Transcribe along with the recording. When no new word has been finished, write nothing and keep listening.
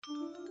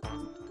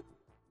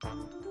Hi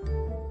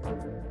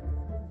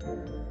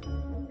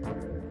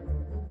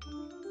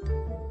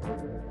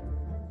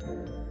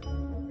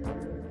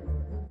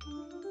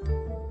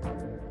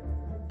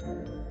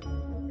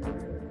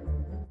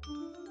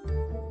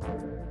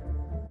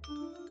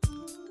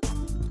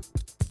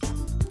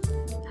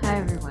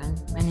everyone,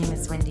 my name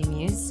is Wendy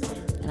Muse,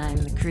 and I'm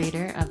the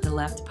creator of the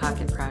Left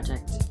Pocket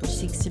Project, which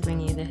seeks to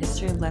bring you the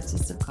history of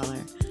leftists of color,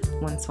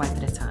 one swipe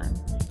at a time.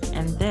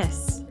 And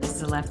this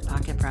is the Left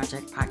Pocket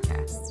Project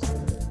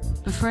podcast.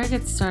 Before I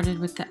get started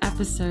with the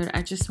episode,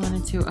 I just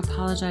wanted to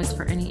apologize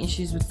for any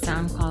issues with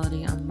sound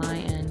quality on my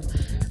end.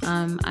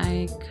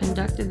 I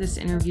conducted this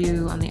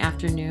interview on the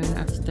afternoon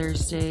of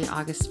Thursday,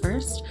 August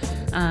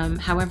 1st.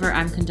 However,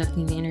 I'm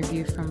conducting the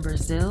interview from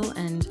Brazil,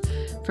 and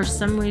for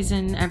some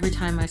reason, every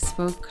time I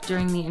spoke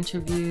during the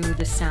interview,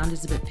 the sound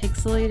is a bit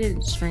pixelated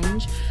and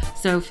strange.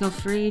 So feel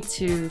free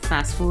to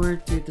fast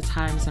forward through the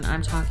times when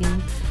I'm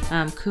talking.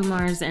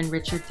 Kumar's and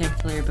Richard,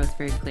 thankfully, are both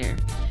very clear.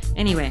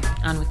 Anyway,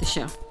 on with the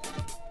show.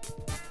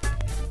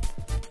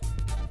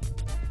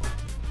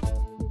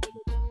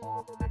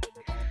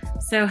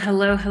 So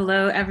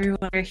hello,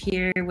 everyone. We're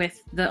here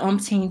with the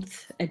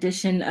umpteenth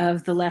edition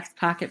of the Left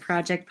Pocket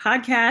Project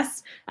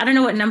podcast. I don't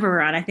know what number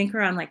we're on. I think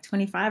we're on like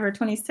 25 or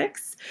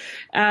 26.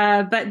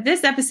 But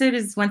this episode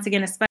is once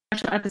again a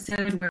special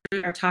episode where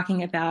we are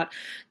talking about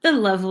the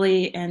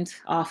lovely and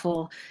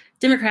awful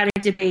Democratic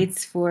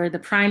debates for the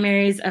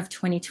primaries of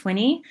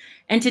 2020.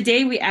 And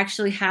today we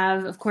actually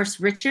have, of course,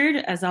 Richard,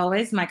 as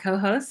always, my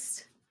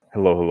co-host.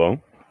 Hello.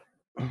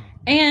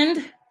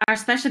 And our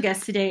special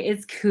guest today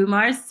is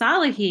Kumar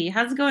Salehi.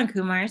 How's it going,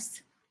 Kumars?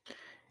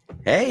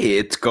 Hey,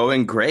 it's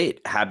going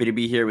great. Happy to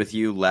be here with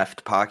you,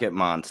 Left Pocket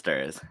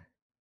Monsters.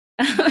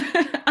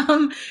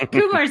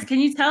 Kumars, can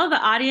you tell the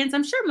audience,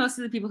 I'm sure most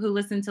of the people who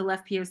listen to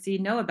Left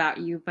POC know about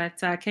you,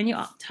 but can you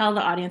tell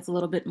the audience a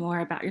little bit more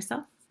about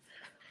yourself?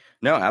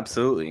 No,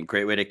 absolutely.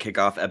 Great way to kick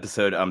off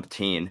episode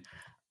umpteen.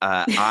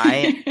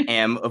 I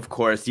am, of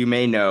course, you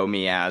may know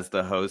me as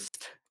the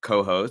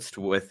co-host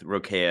with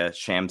Rokeya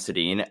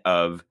Shamsuddin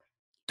of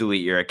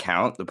Delete Your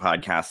Account, the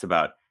podcast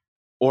about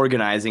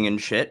organizing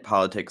and shit,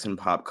 politics and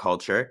pop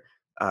culture.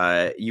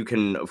 You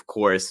can, of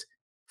course,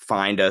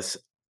 find us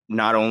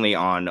not only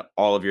on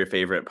all of your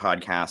favorite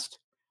podcast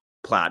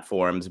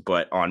platforms,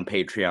 but on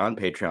Patreon,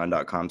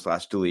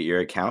 patreon.com/delete your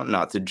account.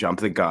 Not to jump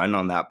the gun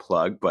on that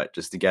plug, but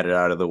just to get it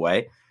out of the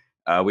way.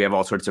 We have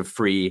all sorts of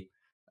free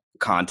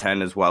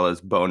content as well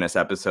as bonus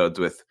episodes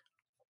with,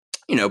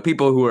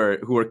 people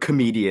who are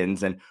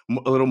comedians and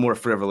a little more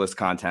frivolous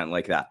content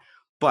like that.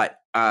 But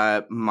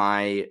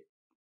my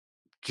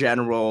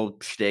general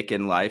shtick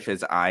in life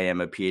is I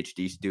am a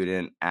PhD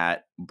student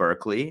at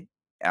Berkeley.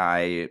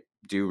 I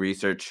do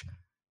research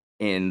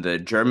in the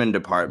German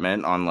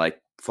department on like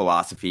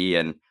philosophy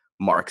and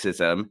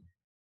Marxism.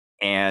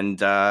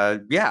 And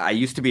I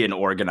used to be an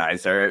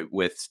organizer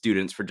with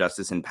Students for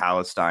Justice in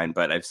Palestine,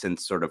 but I've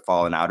since sort of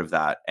fallen out of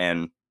that.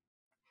 And,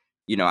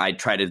 I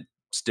try to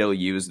still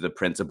use the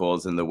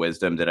principles and the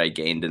wisdom that I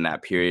gained in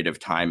that period of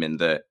time in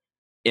the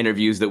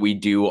interviews that we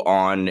do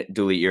on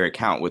Delete Your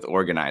Account with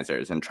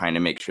organizers, and trying to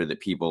make sure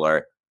that people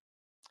are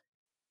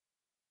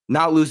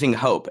not losing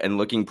hope and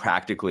looking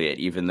practically at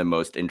even the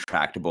most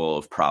intractable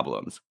of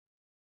problems.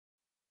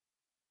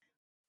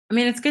 I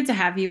mean, it's good to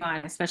have you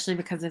on, especially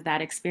because of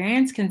that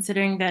experience,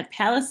 considering that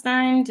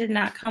Palestine did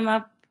not come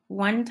up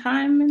one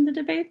time in the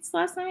debates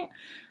last night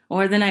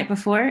or the night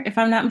before, if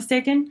I'm not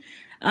mistaken.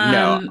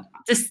 No,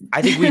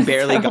 I think we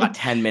barely got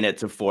 10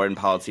 minutes of foreign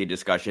policy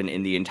discussion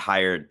in the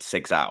entire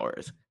 6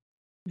 hours.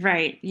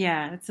 Right.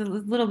 Yeah. It's a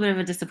little bit of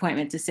a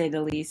disappointment, to say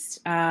the least.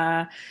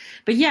 But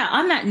yeah,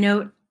 on that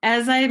note,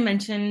 as I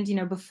mentioned,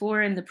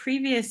 before in the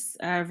previous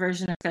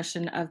version of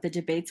discussion of the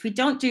debates, we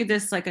don't do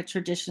this like a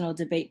traditional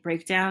debate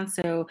breakdown.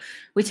 So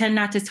we tend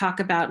not to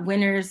talk about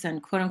winners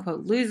and quote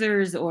unquote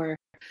losers, or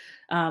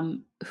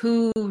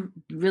who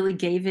really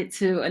gave it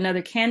to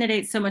another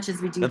candidate, so much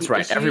as we do. That's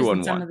right. Everyone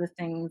won. Some of the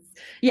things.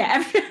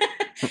 Yeah.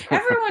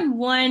 Everyone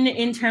won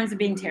in terms of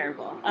being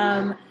terrible.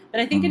 But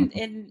I think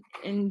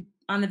in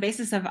on the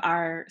basis of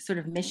our sort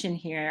of mission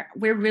here,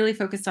 we're really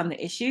focused on the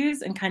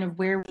issues and kind of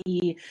where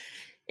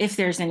if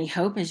there's any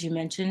hope, as you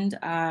mentioned,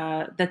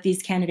 that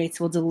these candidates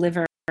will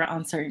deliver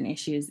on certain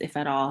issues, if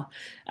at all.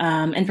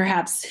 And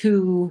perhaps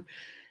who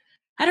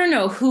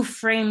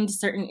framed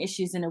certain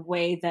issues in a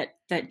way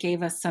that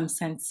gave us some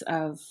sense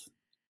of,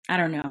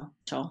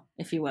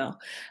 if you will.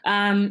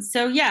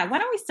 So yeah, why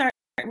don't we start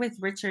with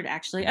Richard,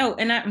 actually. Oh,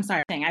 and I'm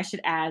sorry, I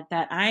should add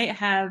that I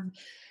have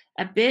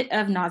a bit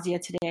of nausea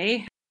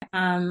today.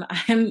 I'm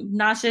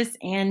nauseous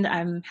and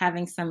I'm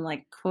having some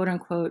like quote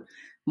unquote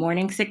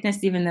morning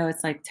sickness, even though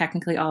it's like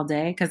technically all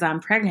day because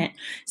I'm pregnant.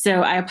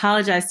 So I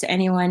apologize to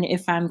anyone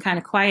if I'm kind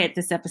of quiet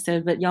this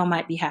episode, but y'all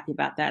might be happy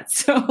about that.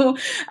 So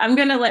I'm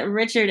going to let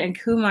Richard and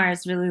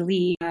Kumar's really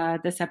lead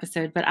this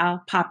episode, but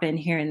I'll pop in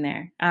here and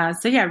there.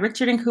 So yeah,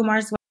 Richard and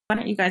Kumar's, why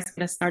don't you guys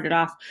get us started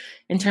off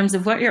in terms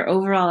of what your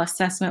overall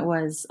assessment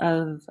was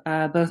of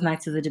both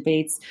nights of the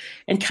debates,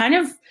 and kind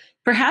of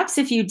Perhaps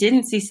if you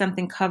didn't see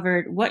something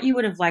covered, what you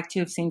would have liked to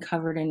have seen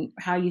covered and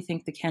how you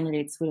think the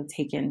candidates would have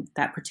taken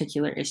that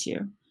particular issue.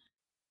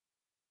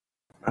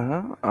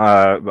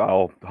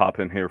 I'll hop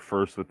in here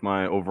first with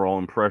my overall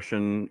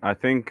impression. I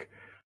think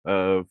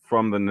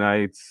from the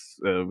nights,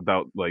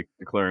 without like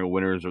declaring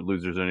winners or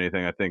losers or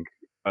anything, I think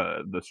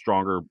the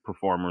stronger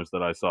performers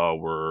that I saw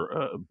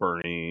were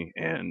Bernie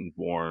and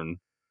Warren,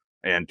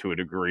 and to a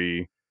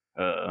degree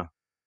De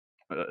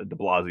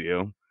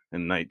Blasio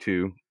in night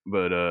two.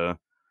 But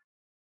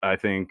I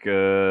think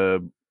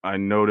I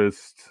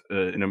noticed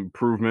an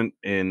improvement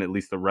in at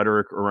least the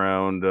rhetoric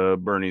around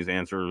Bernie's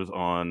answers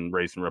on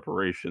race and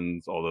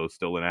reparations, although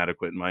still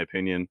inadequate in my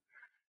opinion,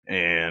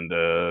 and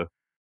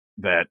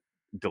that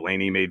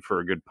Delaney made for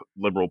a good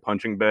liberal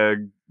punching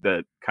bag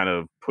that kind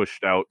of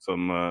pushed out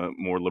some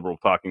more liberal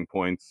talking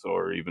points,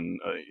 or even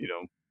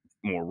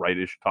more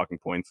rightish talking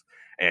points,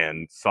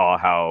 and saw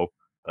how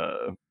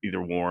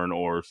either Warren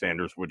or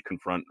Sanders would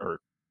confront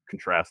or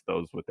contrast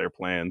those with their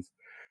plans.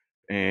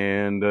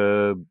 And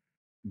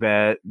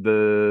that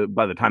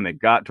by the time they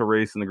got to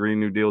race and the Green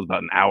New Deal, was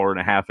about an hour and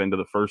a half into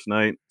the first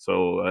night.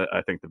 So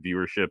I think the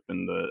viewership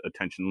and the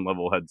attention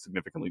level had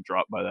significantly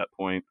dropped by that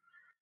point.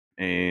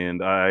 And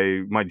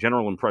my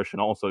general impression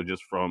also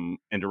just from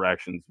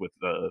interactions with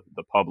the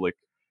public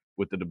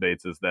with the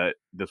debates is that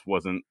this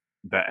wasn't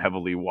that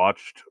heavily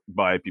watched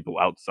by people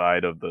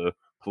outside of the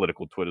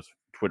political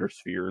Twitter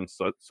sphere and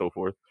so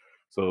forth.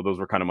 So those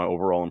were kind of my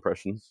overall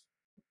impressions.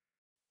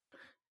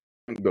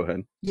 Go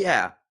ahead.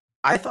 Yeah,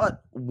 I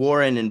thought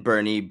Warren and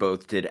Bernie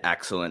both did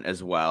excellent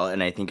as well,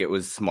 and I think it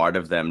was smart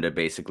of them to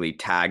basically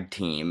tag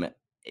team.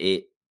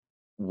 It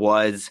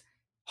was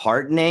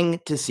heartening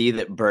to see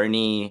that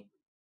Bernie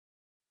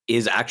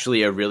is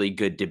actually a really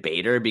good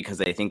debater, because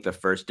I think the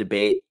first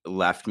debate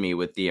left me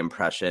with the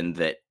impression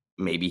that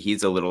maybe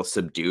he's a little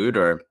subdued,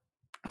 or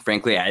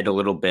frankly, I had a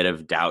little bit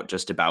of doubt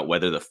just about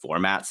whether the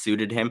format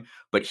suited him,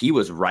 but he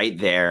was right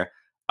there.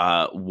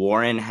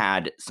 Warren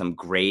had some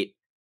great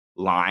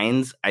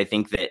lines. I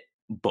think that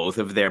both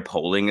of their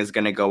polling is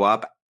going to go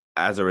up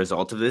as a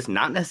result of this,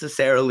 not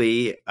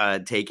necessarily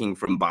taking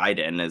from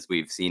Biden as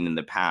we've seen in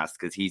the past,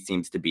 because he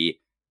seems to be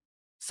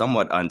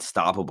somewhat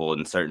unstoppable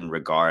in certain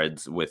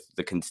regards with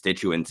the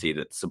constituency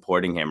that's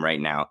supporting him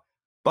right now.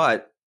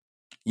 But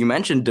you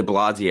mentioned de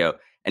Blasio,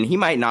 and he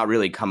might not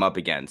really come up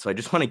again. So I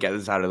just want to get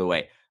this out of the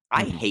way.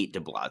 I hate de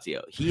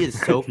Blasio. He is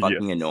so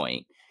fucking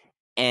annoying.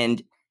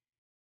 And,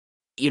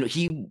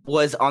 he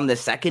was on the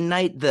second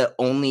night the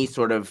only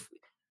sort of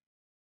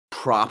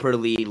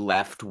properly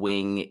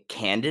left-wing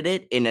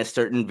candidate in a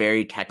certain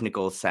very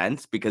technical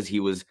sense, because he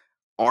was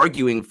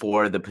arguing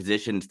for the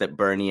positions that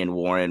Bernie and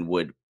Warren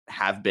would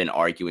have been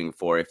arguing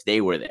for if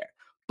they were there.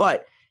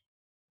 But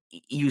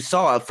you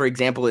saw, for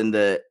example, in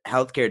the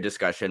healthcare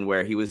discussion,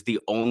 where he was the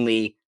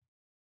only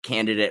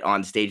candidate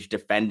on stage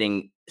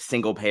defending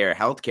single-payer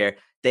healthcare,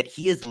 that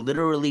he is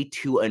literally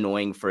too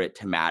annoying for it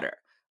to matter.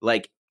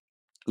 Like,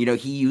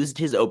 he used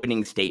his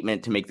opening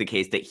statement to make the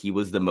case that he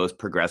was the most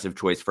progressive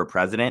choice for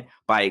president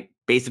by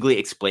basically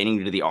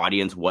explaining to the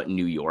audience what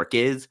New York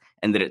is,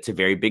 and that it's a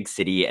very big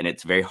city and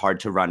it's very hard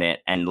to run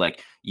it. And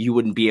like, you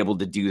wouldn't be able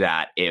to do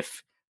that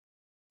if,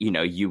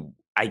 you,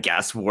 I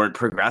guess, weren't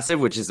progressive,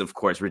 which is of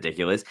course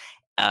ridiculous,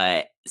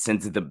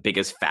 since the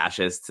biggest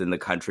fascists in the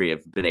country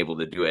have been able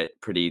to do it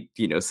pretty,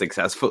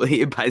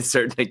 successfully by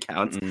certain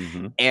accounts.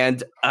 Mm-hmm.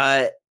 And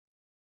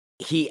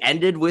he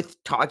ended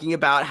with talking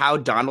about how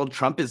Donald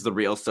Trump is the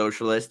real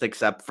socialist,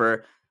 except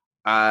for,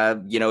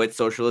 it's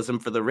socialism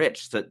for the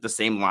rich. The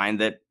same line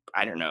that,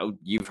 I don't know,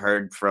 you've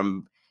heard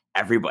from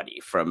everybody,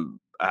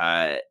 from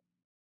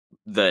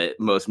the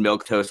most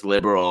milquetoast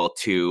liberal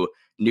to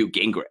Newt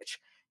Gingrich.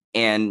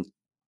 And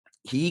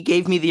he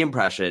gave me the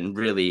impression,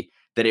 really,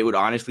 that it would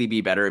honestly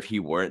be better if he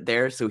weren't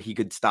there, so he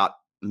could stop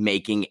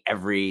making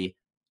every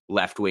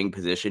left-wing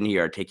position he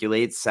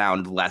articulates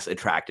sound less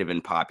attractive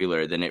and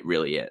popular than it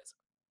really is.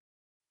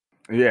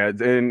 Yeah,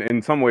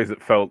 in some ways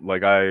it felt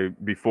like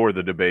before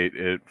the debate,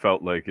 it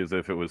felt like as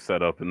if it was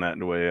set up in that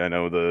way. I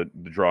know the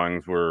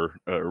drawings were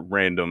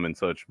random and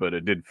such, but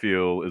it did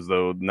feel as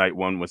though night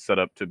one was set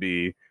up to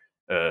be,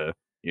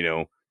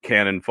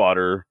 cannon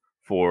fodder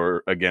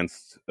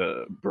against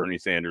Bernie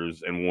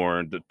Sanders and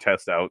Warren, to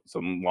test out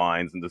some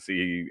lines and to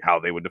see how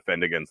they would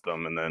defend against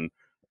them. And then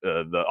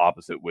the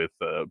opposite with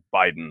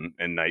Biden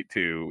in night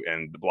two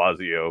and de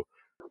Blasio,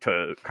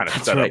 to kind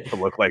of set up to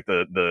look like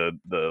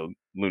the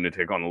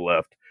lunatic on the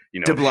left.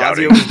 De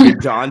Blasio was the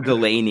John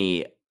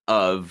Delaney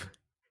of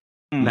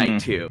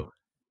night two.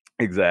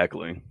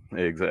 Exactly.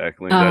 I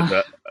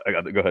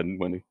got to go ahead,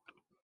 Wendy.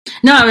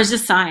 No, I was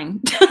just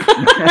sighing.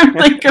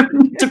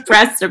 I'm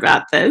depressed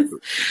about this.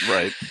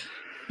 Right.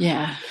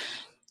 Yeah.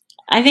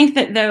 I think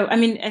that, though,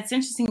 it's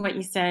interesting what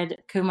you said,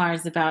 Kumar,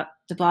 is about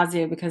de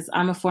Blasio, because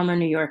I'm a former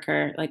New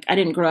Yorker. Like, I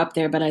didn't grow up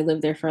there, but I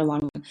lived there for a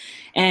long time.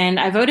 And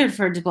I voted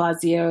for de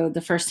Blasio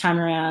the first time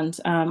around.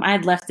 I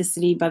had left the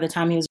city by the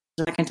time he was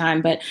the second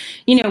time. But,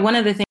 one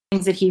of the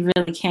things that he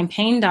really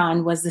campaigned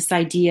on was this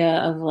idea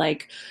of,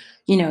 like,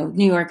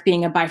 New York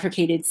being a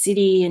bifurcated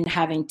city and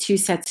having two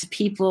sets of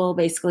people,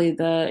 basically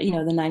the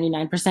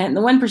 99% and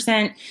the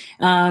 1%.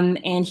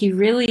 And he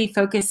really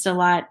focused a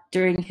lot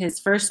during his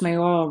first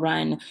mayoral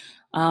run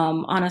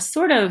on a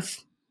sort of,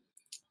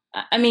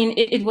 I mean,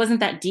 it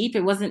wasn't that deep.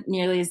 It wasn't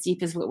nearly as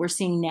deep as what we're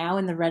seeing now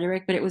in the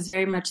rhetoric, but it was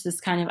very much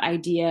this kind of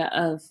idea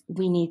of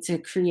we need to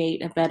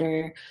create a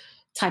better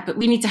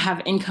we need to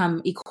have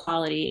income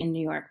equality in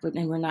New York,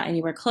 and we're not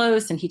anywhere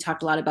close. And he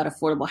talked a lot about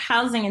affordable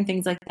housing and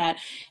things like that.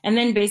 And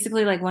then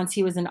basically, like, once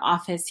he was in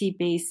office,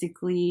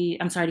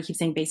 I'm sorry to keep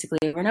saying basically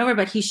over and over,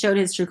 but he showed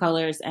his true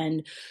colors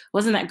and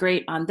wasn't that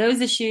great on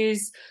those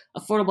issues.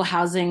 Affordable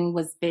housing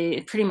was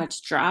pretty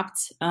much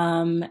dropped.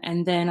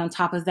 And then on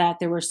top of that,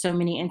 there were so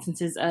many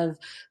instances of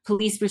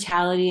police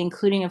brutality,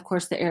 including, of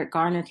course, the Eric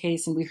Garner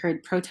case. And we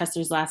heard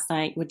protesters last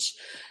night, which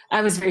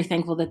I was very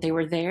thankful that they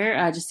were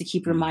there, just to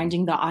keep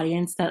reminding the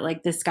audience that,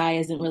 like, this guy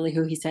isn't really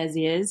who he says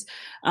he is.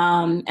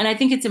 And I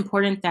think it's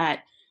important that,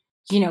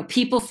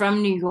 people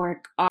from New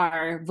York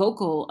are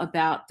vocal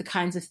about the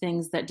kinds of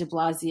things that de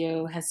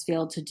Blasio has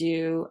failed to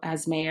do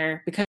as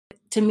mayor. Because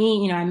to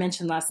me, I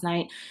mentioned last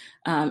night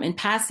in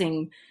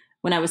passing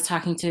when I was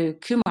talking to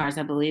Kumars,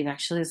 I believe,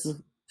 actually, this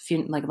was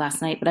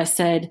last night, but I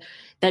said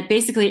that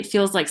basically it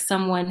feels like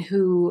someone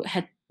who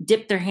had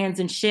dip their hands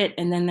in shit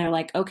and then they're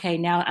like, okay,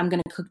 now I'm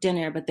going to cook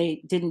dinner, but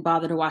they didn't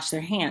bother to wash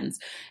their hands.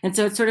 And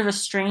so it's sort of a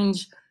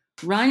strange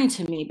run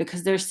to me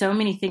because there's so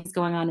many things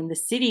going on in the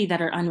city that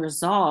are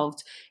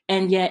unresolved,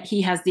 and yet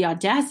he has the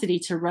audacity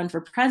to run for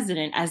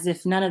president as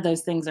if none of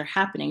those things are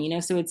happening,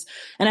 so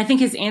and I think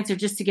his answer,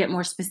 just to get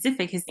more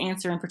specific, his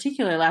answer in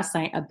particular last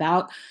night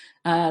about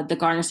the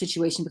Garner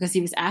situation, because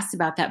he was asked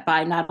about that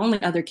by not only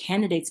other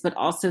candidates, but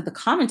also the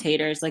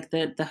commentators, like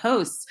the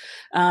hosts.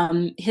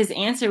 His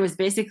answer was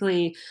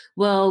basically,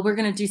 well, we're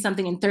going to do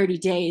something in 30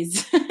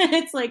 days.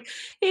 It's like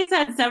he's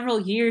had several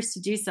years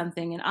to do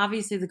something. And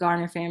obviously the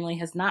Garner family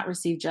has not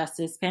received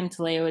justice.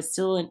 Pantaleo is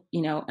still,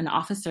 an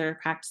officer,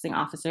 practicing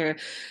officer.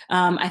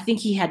 I think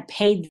he had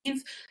paid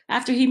leave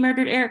after he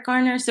murdered Eric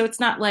Garner. So it's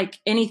not like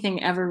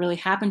anything ever really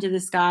happened to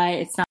this guy.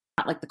 It's not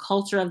like the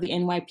culture of the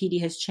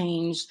NYPD has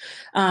changed.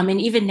 And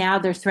even now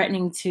they're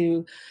threatening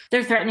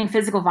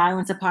physical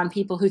violence upon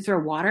people who throw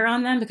water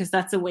on them, because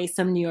that's the way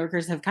some New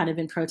Yorkers have kind of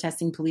been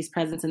protesting police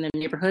presence in their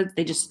neighborhoods.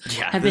 They just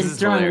have been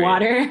throwing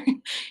water.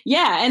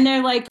 Yeah. And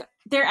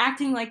they're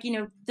acting like,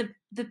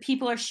 the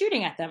people are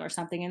shooting at them or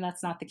something. And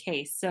that's not the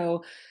case.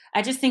 So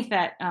I just think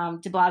that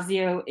de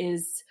Blasio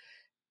is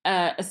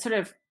a sort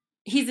of,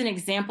 he's an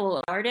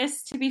example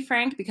artist, to be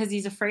frank, because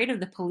he's afraid of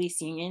the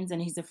police unions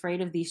and he's afraid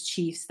of these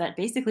chiefs that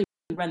basically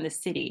run the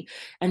city.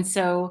 And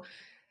so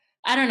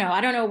I don't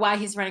know why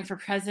he's running for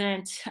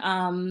president.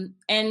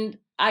 And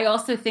I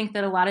also think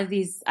that a lot of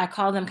these, I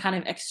call them kind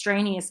of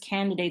extraneous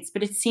candidates,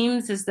 but it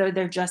seems as though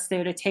they're just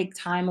there to take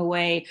time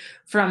away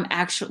from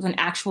an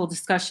actual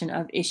discussion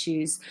of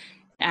issues,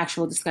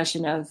 actual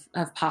discussion of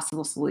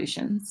possible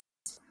solutions.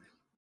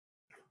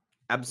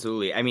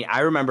 Absolutely. I mean,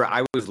 I remember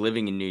I was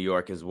living in New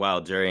York as well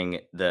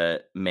during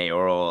the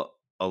mayoral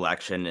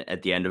election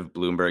at the end of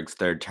Bloomberg's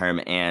third term.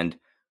 And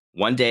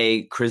one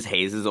day, Chris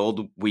Hayes'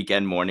 old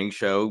weekend morning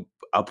show,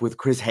 Up with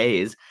Chris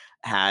Hayes,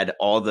 had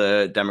all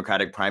the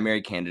Democratic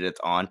primary candidates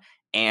on.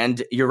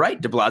 And you're right,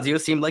 de Blasio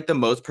seemed like the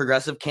most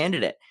progressive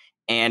candidate.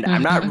 And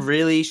I'm not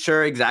really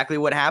sure exactly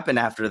what happened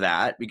after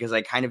that, because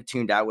I kind of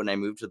tuned out when I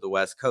moved to the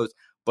West Coast.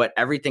 But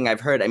everything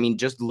I've heard, I mean,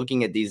 just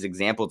looking at these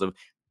examples of,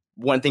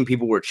 one thing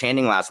people were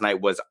chanting last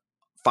night was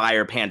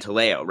fire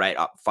Pantaleo, right?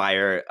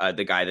 Fire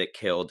the guy that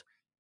killed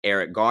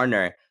Eric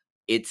Garner.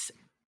 It's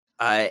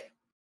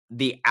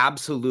the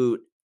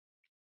absolute,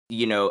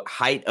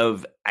 height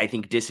of, I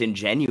think,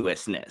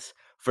 disingenuousness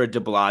for de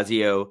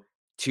Blasio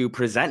to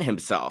present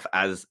himself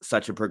as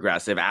such a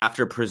progressive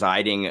after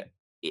presiding,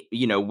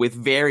 with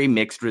very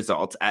mixed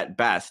results at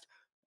best,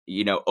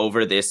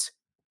 over this,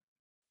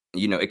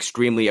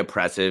 extremely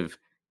oppressive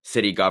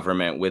city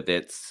government with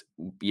its,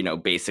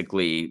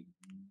 basically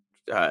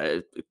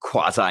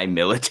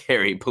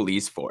quasi-military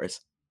police force.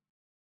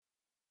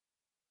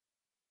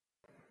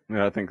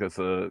 Yeah, I think that's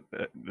an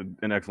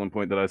excellent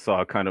point that I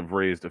saw kind of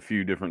raised a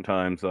few different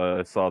times.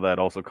 I saw that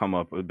also come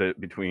up a bit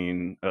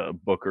between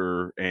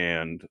Booker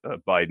and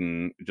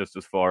Biden, just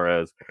as far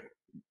as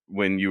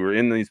when you were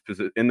in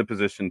the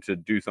position to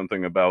do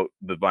something about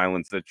the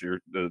violence that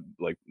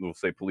we'll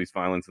say police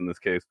violence in this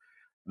case,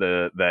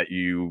 that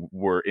you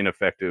were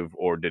ineffective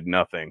or did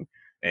nothing.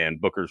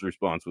 And Booker's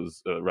response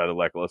was rather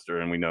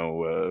lackluster, and we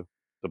know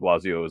de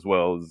Blasio as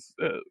well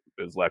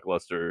is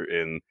lackluster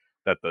in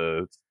that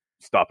the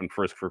stop and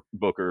frisk for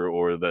Booker,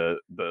 or the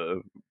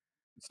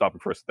stop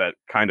and frisk that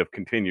kind of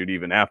continued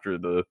even after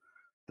it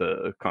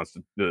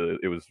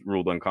was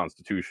ruled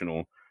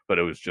unconstitutional, but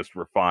it was just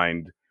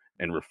refined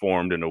and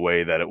reformed in a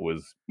way that it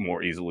was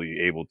more easily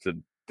able to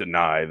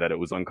deny that it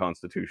was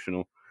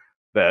unconstitutional.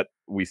 That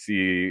we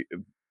see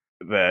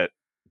that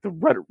the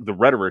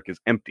rhetoric is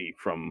empty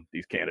from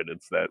these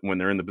candidates, that when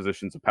they're in the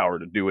positions of power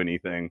to do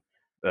anything,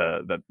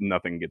 that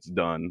nothing gets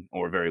done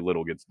or very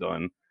little gets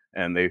done.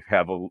 and they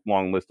have a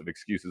long list of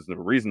excuses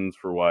and reasons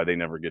for why they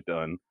never get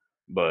done.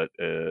 But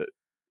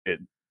it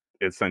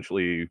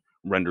essentially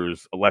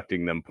renders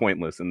electing them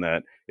pointless in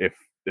that if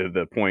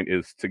the point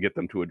is to get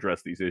them to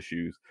address these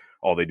issues,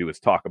 all they do is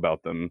talk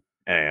about them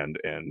and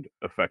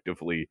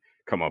effectively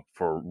come up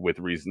with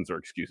reasons or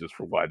excuses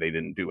for why they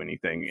didn't do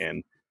anything,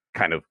 and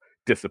kind of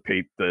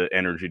dissipate the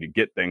energy to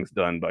get things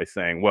done by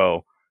saying,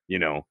 well,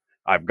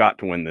 I've got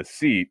to win this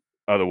seat,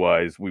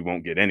 otherwise we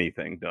won't get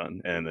anything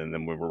done. And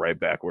then we were right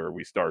back where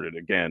we started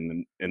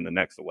again in the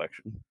next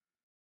election.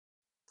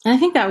 And I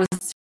think that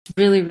was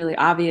really, really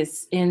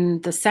obvious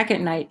in the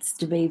second night's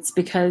debates,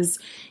 because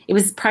it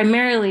was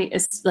primarily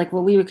like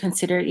what we would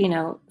consider,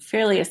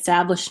 fairly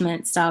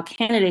establishment style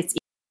candidates.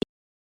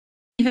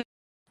 Even,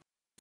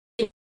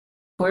 of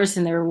course,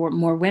 and there were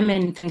more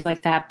women and things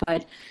like that,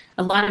 but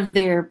a lot of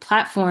their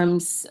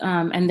platforms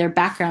and their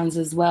backgrounds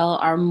as well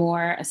are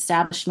more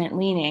establishment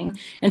leaning.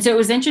 And so it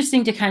was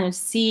interesting to kind of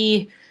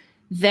see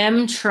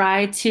them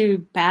try to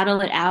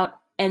battle it out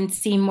and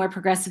seem more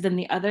progressive than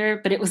the other.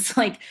 But it was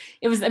like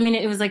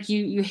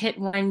you hit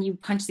one, you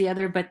punch the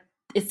other, but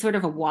it's sort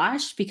of a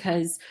wash,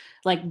 because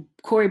like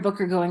Cory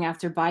Booker going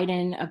after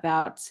Biden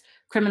about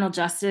criminal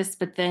justice,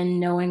 but then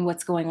knowing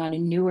what's going on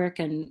in Newark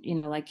and,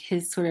 like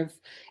his sort of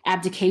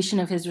abdication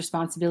of his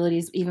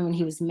responsibilities, even when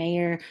he was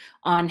mayor,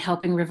 on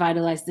helping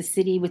revitalize the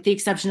city, with the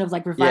exception of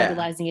like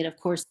revitalizing it, of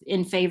course,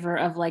 in favor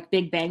of like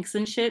big banks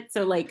and shit.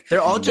 So like,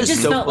 they're all just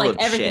so felt full like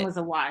of everything shit. Was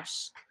a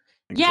wash.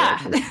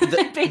 Exactly.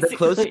 Yeah. The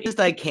closest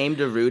I came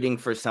to rooting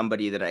for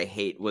somebody that I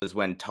hate was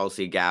when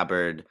Tulsi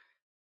Gabbard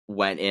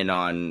went in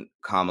on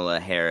Kamala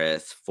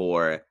Harris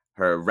for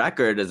her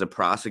record as a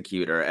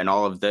prosecutor and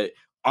all of the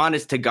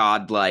honest to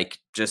God, like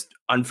just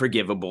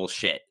unforgivable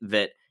shit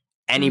that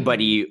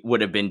anybody would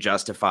have been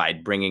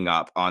justified bringing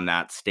up on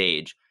that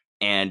stage.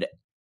 And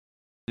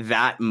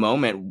that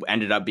moment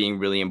ended up being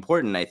really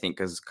important, I think,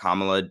 because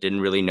Kamala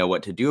didn't really know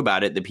what to do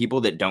about it. The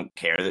people that don't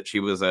care that she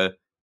was a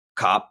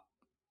cop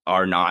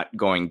are not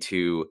going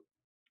to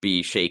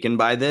be shaken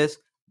by this.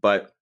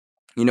 But,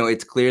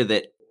 it's clear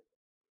that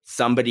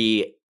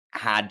somebody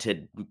had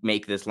to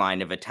make this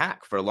line of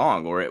attack for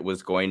long, or it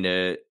was going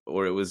to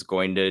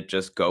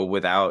just go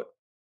without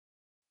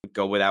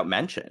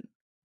mention.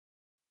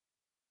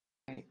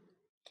 Right.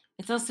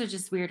 It's also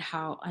just weird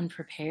how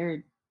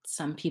unprepared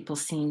some people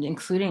seemed,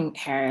 including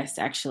Harris,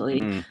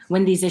 actually,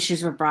 when these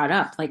issues were brought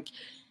up. Like,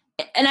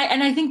 and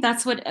I think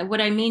that's what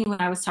I mean when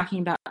I was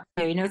talking about,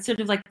 it's sort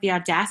of like the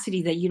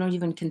audacity that you don't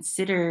even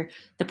consider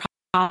the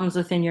problems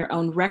within your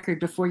own record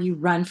before you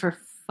run for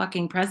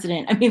fucking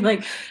president. I mean,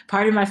 like,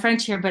 pardon my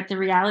French here, but the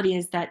reality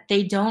is that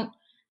they don't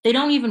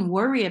even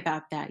worry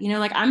about that.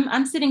 Like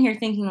I'm sitting here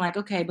thinking like,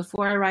 okay,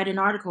 before I write an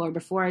article or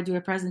before I do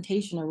a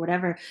presentation or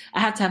whatever, I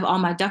have to have all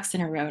my ducks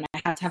in a row, and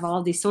I have to have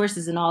all these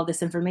sources and all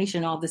this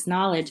information, all this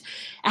knowledge.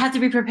 I have to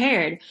be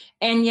prepared.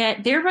 And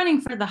yet they're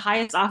running for the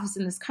highest office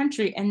in this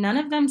country, and none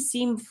of them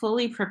seem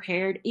fully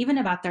prepared, even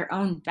about their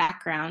own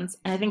backgrounds.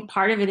 And I think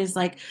part of it is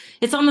like,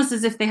 it's almost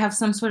as if they have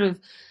some sort of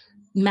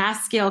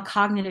mass scale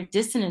cognitive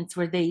dissonance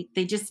where they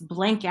just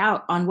blank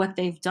out on what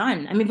they've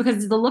done. I mean,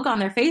 because the look on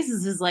their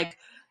faces is like,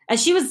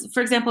 as she was,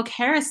 for example,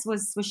 Harris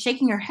was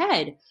shaking her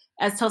head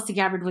as Tulsi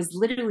Gabbard was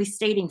literally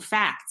stating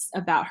facts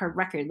about her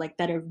record, like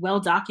that are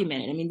well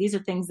documented. I mean, these are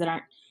things that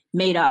aren't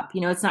made up.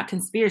 It's not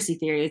conspiracy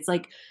theory. It's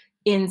like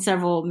in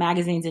several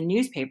magazines and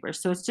newspapers.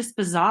 So it's just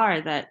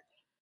bizarre that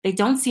they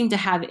don't seem to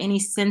have any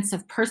sense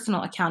of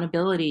personal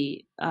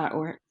accountability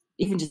or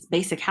even just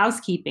basic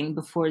housekeeping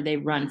before they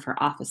run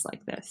for office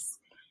like this.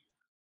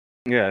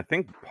 Yeah, I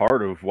think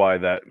part of why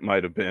that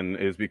might have been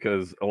is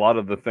because a lot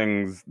of the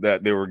things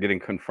that they were getting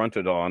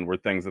confronted on were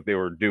things that they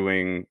were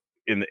doing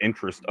in the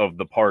interest of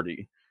the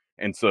party.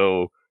 And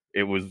so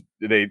it was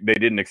they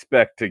didn't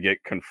expect to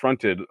get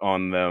confronted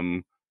on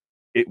them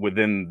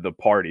within the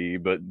party,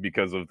 but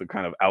because of the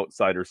kind of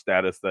outsider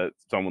status that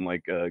someone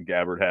like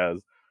Gabbard has,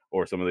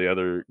 or some of the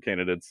other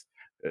candidates,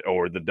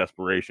 or the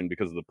desperation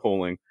because of the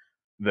polling,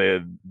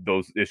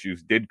 those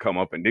issues did come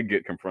up and did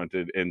get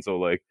confronted. And so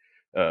like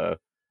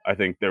I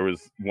think there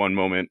was one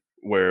moment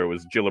where it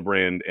was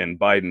Gillibrand and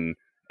Biden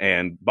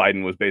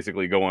was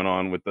basically going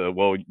on with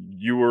well,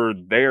 you were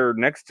there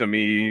next to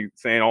me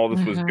saying all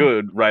this was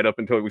good right up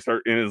until we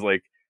start. And it's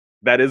like,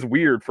 that is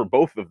weird for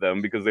both of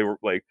them, because they were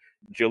like,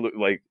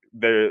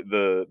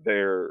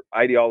 their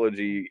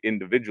ideology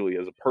individually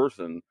as a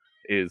person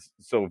is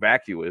so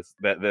vacuous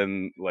that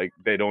then like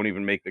they don't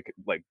even make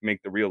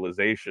the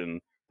realization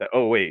that,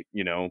 oh wait,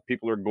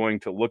 people are going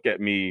to look at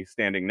me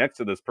standing next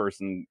to this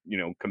person,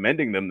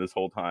 commending them this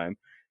whole time,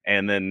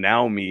 and then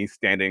now me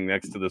standing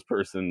next to this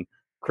person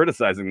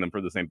criticizing them for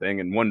the same thing,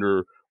 and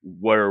wonder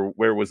where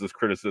was this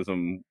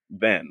criticism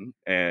then.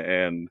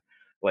 And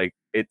like,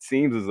 it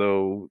seems as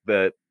though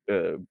that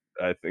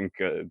I think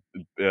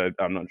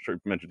I'm not sure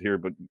if mentioned here,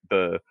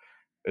 but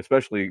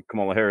especially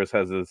Kamala Harris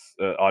has this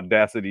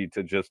audacity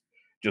to just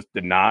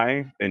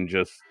deny and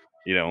just,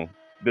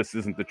 this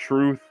isn't the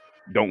truth.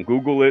 Don't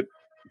Google it,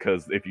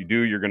 because if you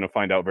do, you're going to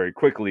find out very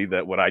quickly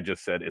that what I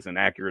just said isn't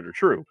accurate or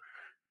true.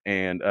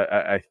 And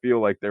I feel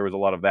like there was a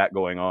lot of that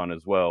going on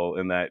as well,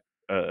 in that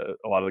a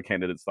lot of the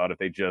candidates thought if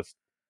they just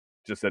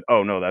said,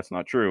 "Oh no, that's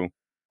not true,"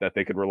 that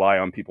they could rely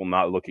on people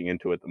not looking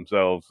into it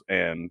themselves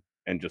and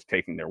just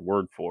taking their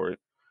word for it.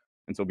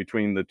 And so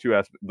between the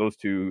those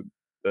two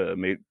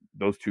made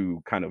those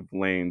two kind of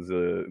lanes,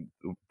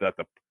 that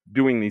the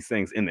doing these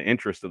things in the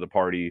interest of the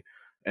party,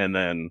 and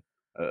then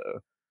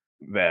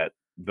that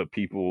the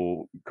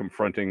people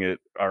confronting it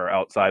are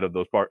outside of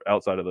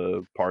outside of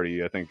the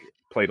party, I think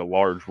played a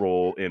large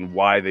role in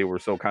why they were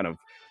so kind of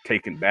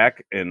taken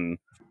back, and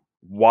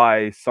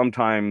why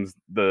sometimes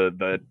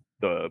the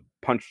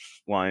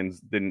punch lines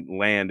didn't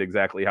land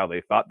exactly how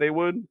they thought they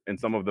would, and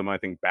some of them I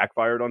think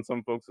backfired on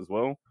some folks as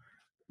well,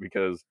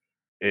 because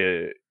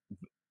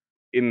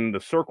in the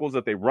circles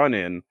that they run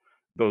in,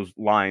 those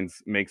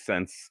lines make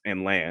sense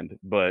and land,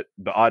 but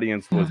the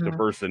audience was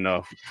diverse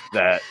enough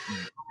that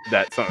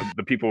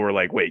the people were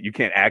like, wait, you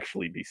can't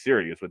actually be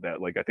serious with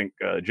that. Like, I think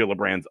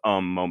Gillibrand's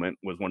moment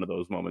was one of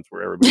those moments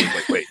where everybody was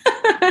like,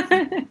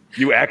 wait,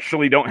 you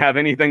actually don't have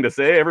anything to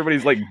say?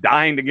 Everybody's like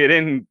dying to get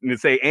in and to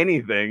say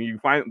anything. You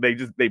find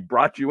they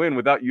brought you in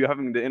without you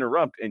having to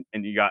interrupt, and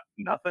you got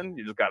nothing.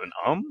 You just got an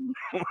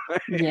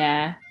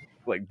Yeah.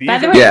 Like, these By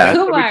the are way,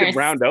 that we could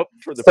round up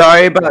for the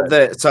sorry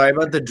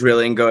about the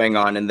drilling going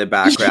on in the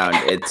background.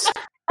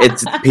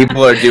 It's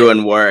people are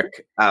doing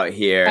work out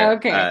here.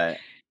 Okay.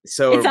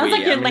 So it sounds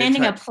like you're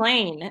landing a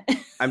plane.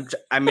 I'm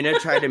gonna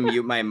try to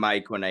mute my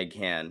mic when I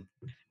can.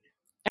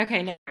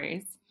 Okay, no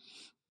worries.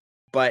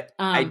 But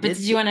did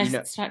you want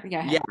to start? Go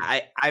ahead.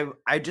 Yeah,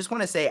 I just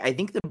want to say I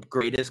think the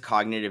greatest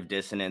cognitive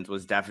dissonance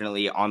was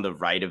definitely on the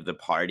right of the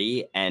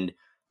party, and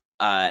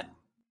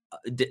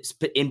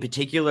in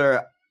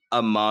particular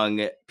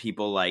among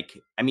people like,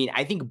 I mean,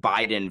 I think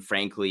Biden,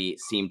 frankly,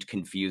 seemed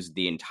confused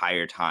the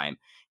entire time,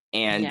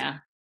 and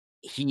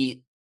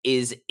he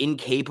is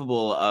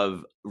incapable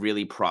of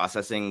really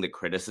processing the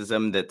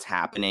criticism that's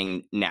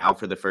happening now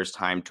for the first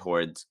time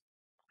towards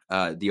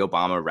the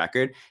Obama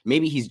record.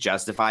 Maybe he's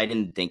justified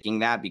in thinking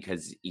that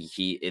because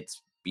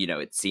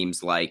it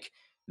seems like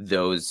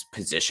those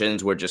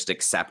positions were just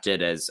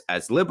accepted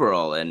as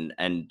liberal,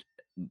 and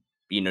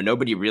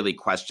nobody really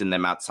questioned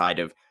them outside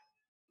of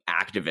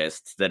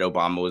activists that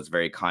Obama was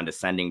very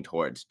condescending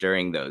towards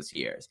during those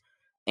years.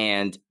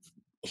 And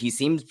he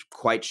seems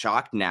quite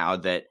shocked now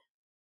that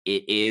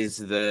it is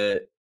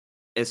the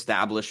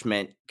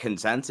establishment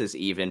consensus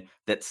even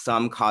that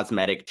some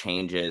cosmetic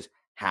changes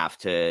have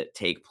to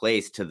take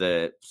place to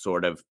the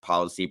sort of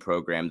policy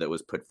program that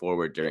was put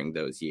forward during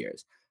those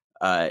years,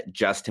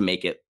 just to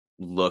make it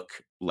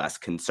look less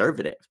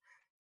conservative.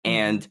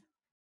 And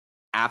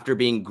after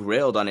being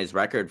grilled on his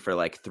record for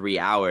like 3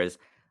 hours,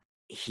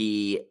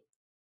 he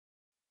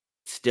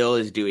still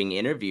is doing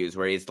interviews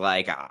where he's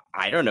like,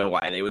 I don't know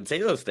why they would say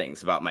those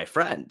things about my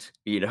friend,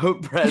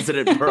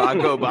 President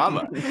Barack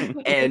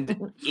Obama.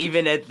 And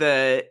even at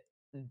the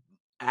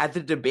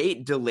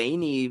debate,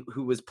 Delaney,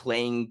 who was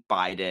playing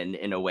Biden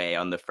in a way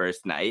on the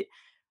first night,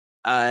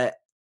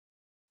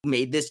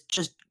 made this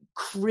just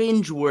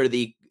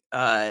cringeworthy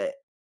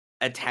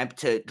attempt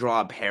to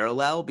draw a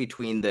parallel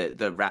between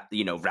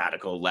the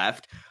radical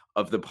left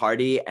of the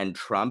party and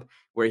Trump,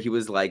 where he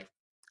was like,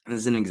 this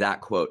is an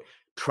exact quote,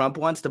 "Trump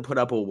wants to put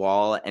up a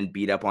wall and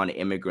beat up on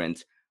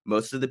immigrants.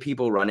 Most of the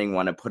people running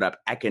want to put up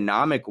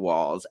economic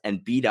walls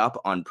and beat up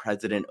on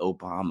President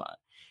Obama."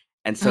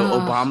 And so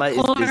Obama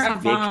is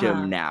this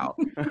victim now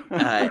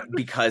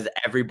because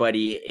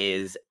everybody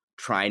is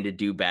trying to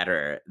do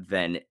better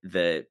than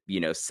the,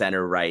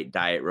 center-right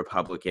diet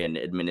Republican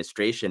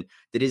administration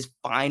that is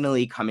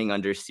finally coming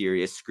under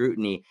serious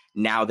scrutiny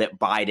now that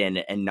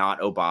Biden and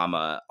not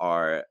Obama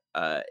are,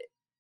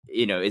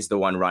 is the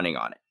one running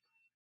on it.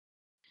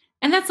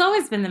 And that's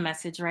always been the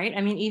message, right?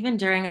 I mean, even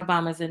during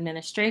Obama's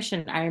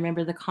administration, I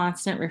remember the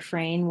constant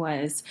refrain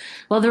was,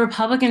 well, the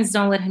Republicans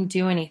don't let him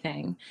do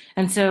anything.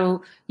 And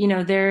so,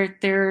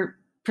 they're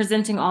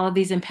presenting all of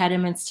these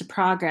impediments to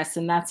progress,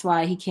 and that's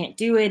why he can't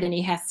do it. And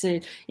he has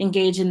to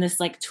engage in this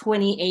like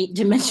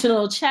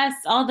 28-dimensional chess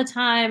all the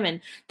time.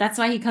 And that's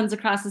why he comes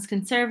across as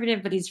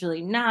conservative, but he's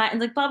really not.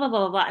 And like blah, blah,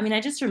 blah, blah. I mean,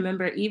 I just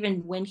remember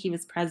even when he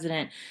was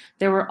president,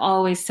 there were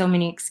always so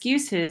many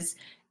excuses.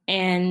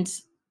 And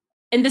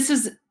this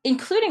was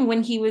including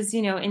when he was,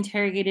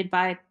 interrogated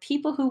by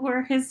people who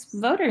were his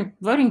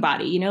voting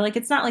body. Like,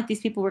 it's not like these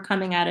people were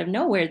coming out of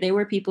nowhere. They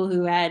were people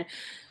who had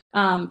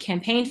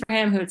campaigned for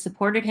him, who had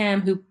supported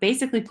him, who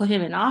basically put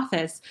him in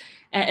office.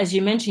 As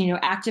you mentioned,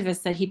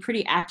 activists that he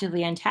pretty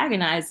actively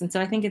antagonized. And so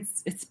I think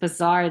it's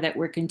bizarre that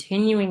we're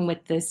continuing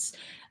with this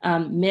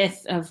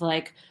myth of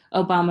like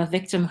Obama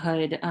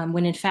victimhood,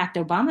 when in fact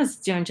Obama's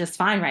doing just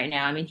fine right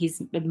now. I mean,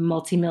 he's a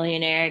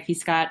multimillionaire.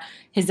 He's got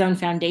his own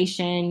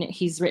foundation.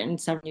 He's written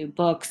some new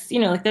books.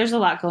 Like there's a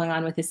lot going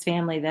on with his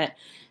family that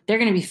they're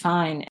going to be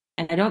fine.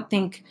 And I don't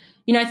think,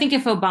 I think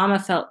if Obama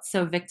felt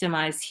so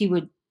victimized, he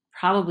would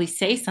probably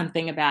say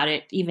something about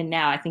it even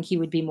now. I think he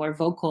would be more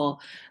vocal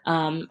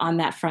on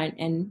that front.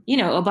 And,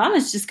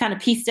 Obama's just kind of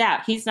pieced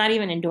out. He's not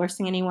even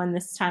endorsing anyone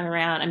this time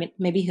around. I mean,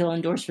 maybe he'll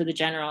endorse for the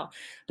general,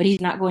 but he's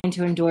not going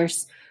to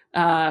endorse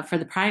for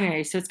the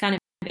primary. So it's kind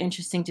of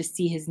interesting to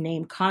see his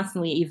name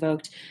constantly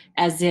evoked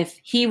as if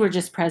he were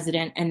just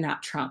president and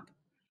not Trump.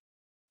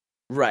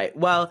 Right.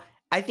 Well,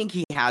 I think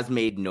he has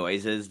made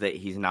noises that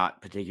he's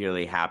not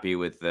particularly happy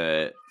with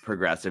the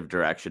progressive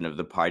direction of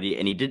the party,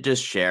 and he did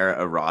just share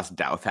a Ross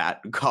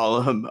Douthat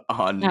column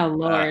on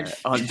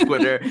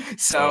Twitter.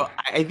 So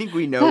I think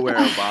we know where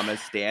Obama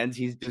stands.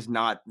 He's just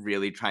not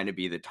really trying to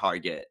be the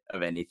target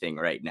of anything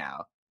right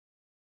now.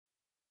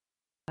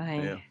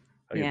 I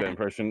get that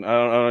impression.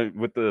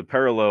 With the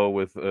parallel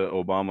with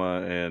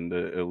Obama and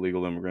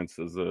illegal immigrants,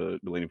 as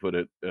Delaney put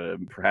it,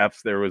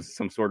 perhaps there was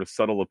some sort of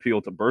subtle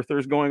appeal to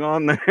birthers going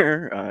on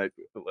there.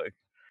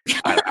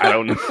 I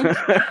don't know.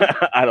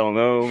 I don't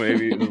know.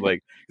 Maybe it was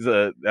like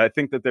I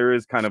think that there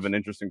is kind of an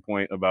interesting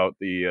point about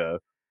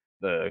the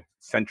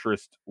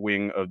centrist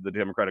wing of the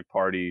Democratic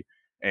Party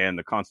and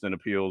the constant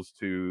appeals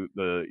to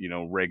the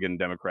Reagan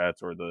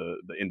Democrats or the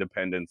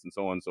independents and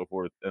so on and so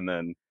forth, and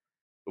then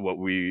what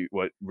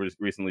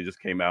recently just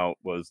came out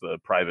was the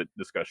private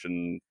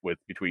discussion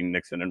between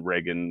Nixon and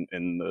Reagan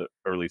in the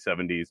early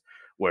 70s,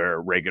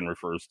 where Reagan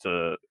refers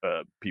to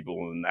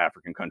people in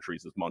African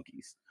countries as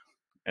monkeys.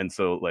 And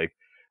so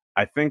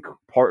I think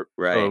part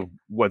of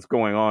what's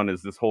going on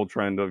is this whole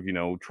trend of,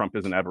 Trump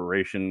is an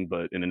aberration,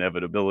 but an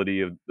inevitability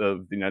of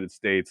the United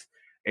States,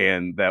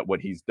 and that what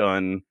he's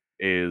done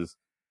is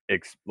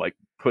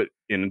put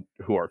in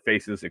who our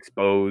faces,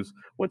 expose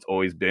what's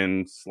always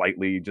been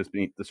slightly just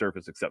beneath the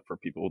surface, except for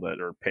people that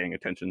are paying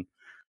attention.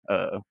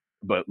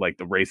 But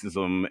the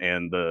racism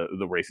and the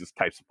racist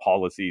types of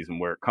policies and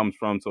where it comes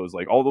from. So it's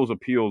all those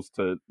appeals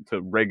to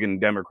Reagan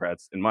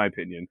Democrats, in my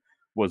opinion,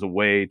 was a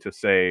way to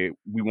say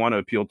we want to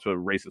appeal to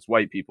racist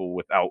white people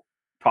without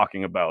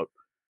talking about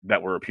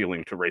that we're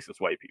appealing to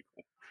racist white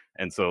people.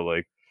 And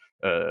so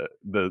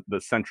the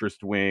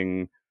centrist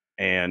wing,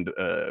 and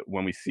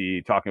when we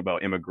see talking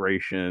about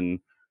immigration,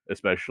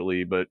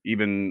 especially, but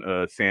even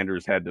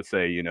Sanders had to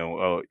say,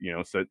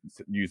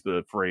 use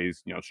the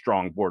phrase,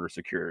 strong border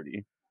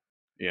security,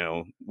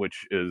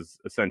 which is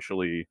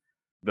essentially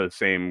the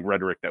same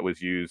rhetoric that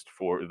was used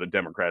for the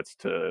Democrats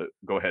to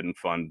go ahead and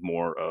fund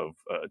more of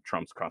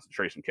Trump's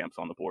concentration camps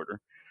on the border.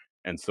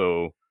 And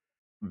so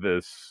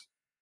this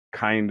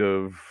kind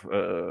of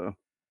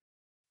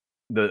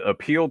the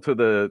appeal to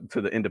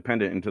the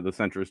independent and to the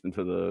centrist and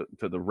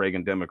to the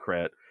Reagan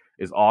Democrat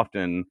is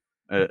often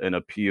an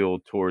appeal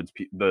towards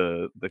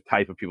the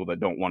type of people that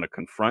don't want to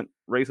confront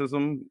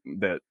racism,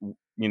 that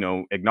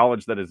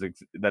acknowledge that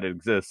it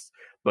exists,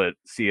 but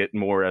see it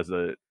more as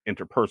a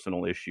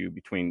interpersonal issue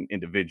between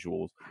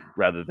individuals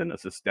rather than a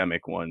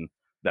systemic one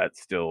that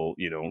still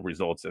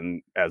results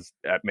in, as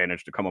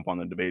managed to come up on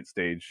the debate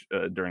stage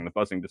during the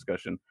busing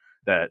discussion,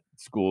 that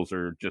schools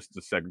are just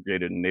as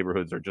segregated and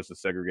neighborhoods are just as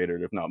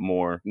segregated, if not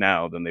more,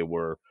 now than they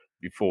were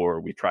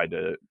before we tried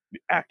to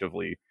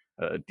actively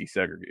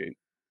desegregate.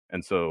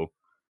 And so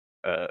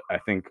I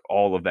think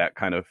all of that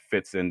kind of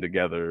fits in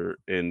together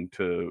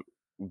into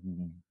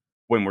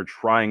when we're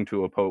trying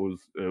to oppose,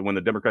 when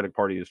the Democratic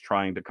Party is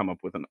trying to come up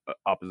with an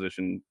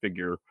opposition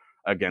figure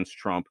against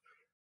Trump,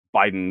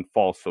 Biden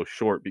falls so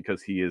short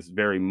because he is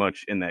very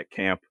much in that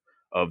camp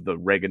of the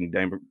Reagan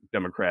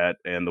Democrat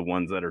and the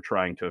ones that are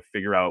trying to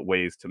figure out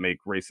ways to make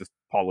racist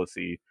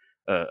policy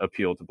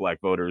appeal to Black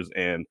voters.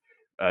 And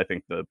I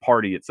think the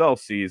party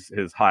itself sees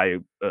his high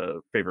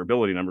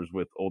favorability numbers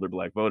with older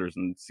Black voters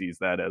and sees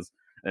that as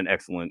an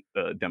excellent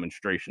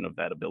demonstration of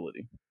that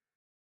ability.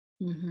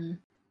 Mm-hmm.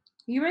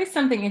 You raised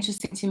something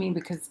interesting to me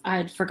because I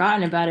had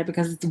forgotten about it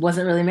because it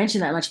wasn't really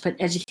mentioned that much, but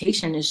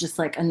education is just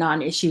a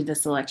non-issue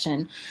this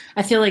election.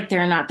 I feel like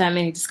there are not that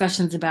many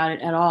discussions about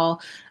it at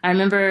all. I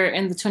remember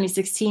in the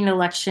 2016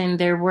 election,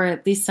 there were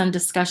at least some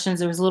discussions.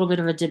 There was a little bit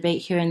of a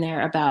debate here and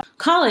there about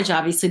college,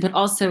 obviously, but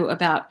also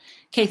about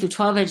K through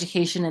 12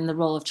 education and the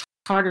role of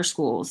charter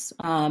schools.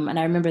 And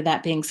I remember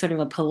that being sort of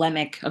a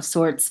polemic of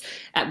sorts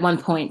at one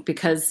point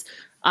because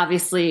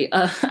obviously,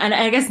 and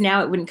I guess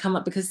now it wouldn't come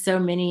up because so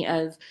many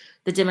of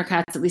the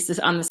Democrats, at least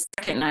on the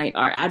second night,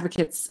 are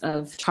advocates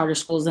of charter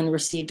schools and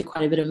received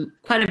quite a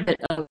bit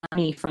of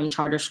money from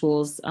charter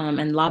schools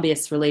and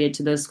lobbyists related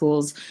to those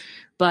schools.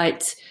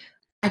 But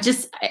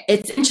it's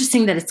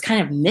interesting that it's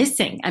kind of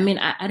missing. I mean,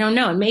 I don't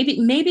know.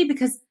 Maybe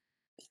because,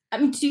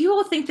 do you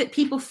all think that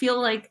people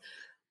feel like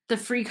the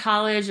free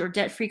college or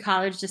debt-free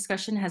college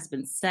discussion has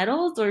been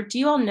settled? Or do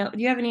you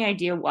have any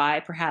idea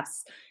why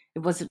perhaps it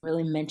wasn't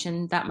really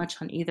mentioned that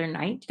much on either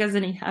night? Do you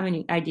guys have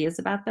any ideas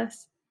about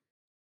this?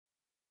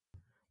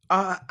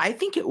 I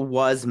think it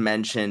was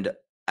mentioned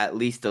at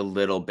least a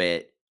little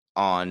bit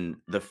on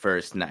the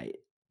first night.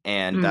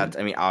 And that's,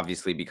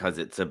 obviously because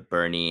it's a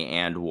Bernie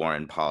and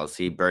Warren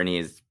policy. Bernie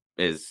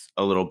is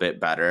a little bit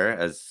better,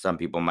 as some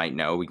people might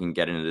know. We can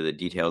get into the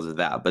details of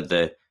that. But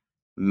the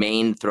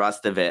main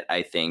thrust of it,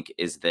 I think,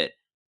 is that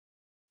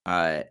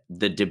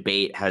the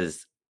debate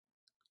has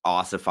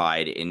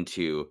ossified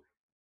into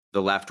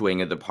the left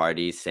wing of the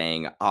party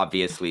saying,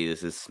 obviously,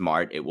 this is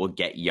smart. It will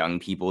get young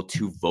people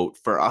to vote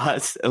for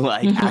us,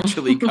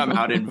 actually come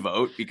out and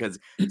vote because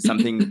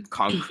something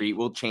concrete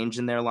will change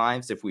in their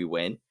lives if we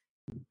win.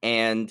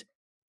 And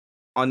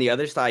on the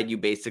other side, you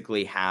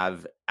basically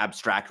have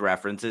abstract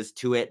references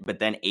to it, but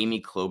then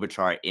Amy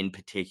Klobuchar in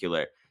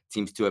particular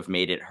seems to have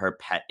made it her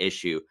pet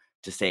issue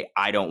to say,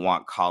 I don't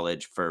want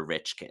college for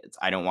rich kids.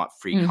 I don't want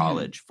free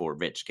college for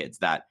rich kids.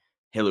 That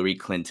Hillary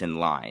Clinton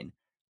line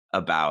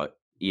about,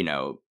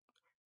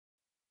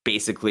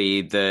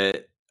 basically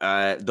the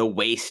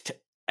waste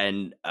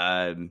and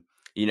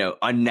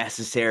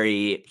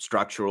unnecessary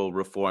structural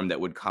reform that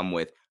would come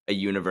with a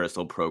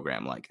universal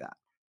program like that.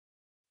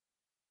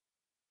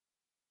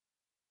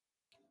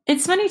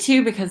 It's funny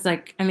too because,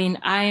 like, I mean,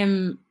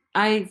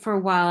 I for a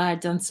while I had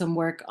done some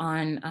work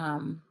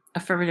on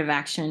affirmative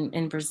action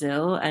in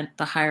Brazil at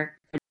the higher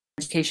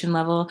education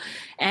level,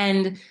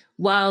 and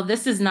while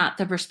this is not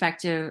the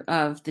perspective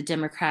of the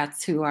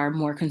Democrats who are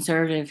more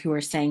conservative, who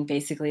are saying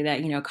basically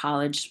that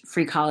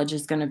free college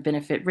is going to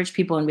benefit rich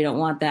people and we don't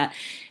want that,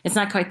 it's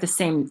not quite the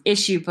same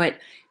issue. But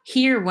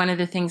here, one of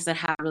the things that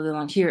happened really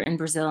long here in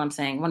Brazil, I'm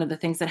saying one of the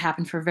things that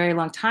happened for a very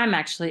long time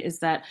actually is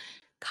that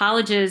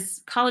college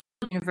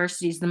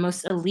universities, the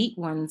most elite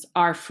ones,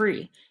 are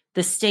free,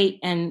 the state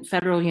and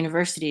federal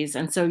universities.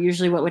 And so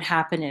usually what would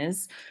happen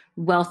is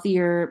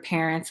wealthier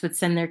parents would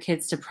send their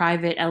kids to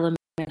private elementary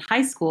and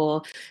high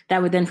school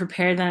that would then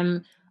prepare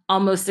them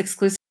almost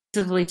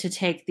exclusively to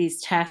take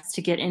these tests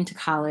to get into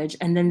college,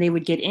 and then they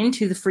would get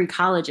into the free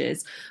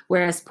colleges,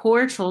 whereas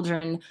poor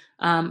children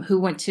who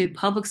went to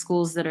public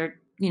schools that are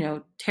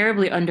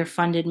terribly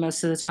underfunded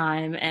most of the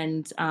time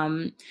and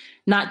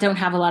don't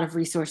have a lot of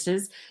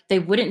resources, they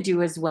wouldn't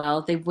do as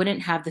well. They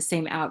wouldn't have the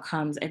same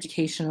outcomes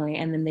educationally,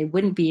 and then they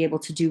wouldn't be able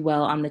to do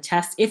well on the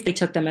tests if they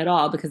took them at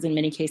all, because in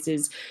many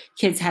cases,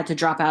 kids had to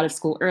drop out of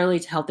school early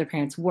to help their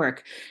parents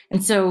work.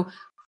 And so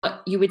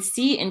what you would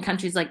see in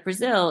countries like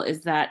Brazil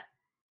is that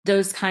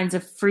those kinds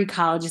of free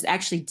colleges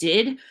actually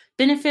did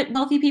benefit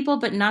wealthy people,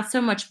 but not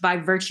so much by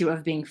virtue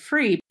of being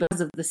free, but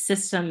because of the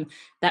system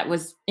that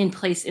was in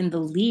place in the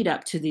lead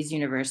up to these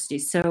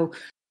universities. So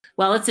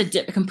while it's a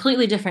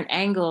completely different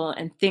angle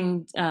and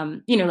thing,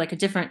 like a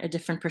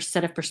different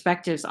set of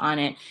perspectives on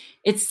it,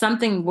 it's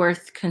something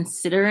worth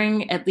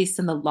considering, at least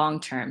in the long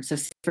term. So,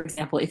 for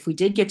example, if we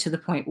did get to the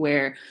point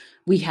where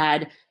we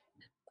had,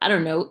 I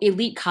don't know,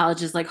 elite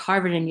colleges like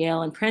Harvard and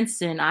Yale and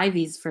Princeton,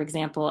 Ivies, for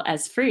example,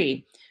 as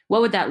free, what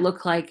would that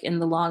look like in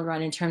the long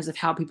run in terms of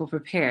how people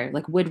prepare?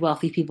 Like, would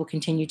wealthy people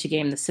continue to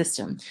game the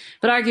system?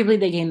 But arguably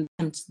they game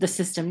the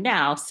system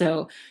now,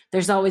 so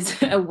there's always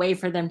a way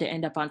for them to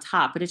end up on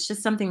top. But it's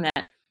just something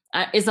that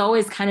is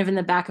always kind of in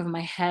the back of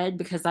my head,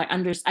 because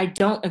I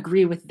don't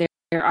agree with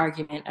their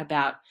argument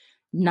about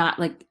not,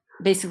 like,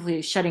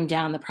 basically shutting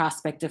down the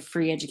prospect of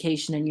free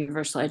education and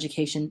universal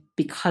education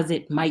because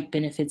it might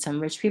benefit some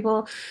rich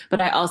people.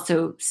 But I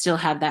also still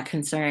have that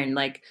concern,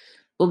 like,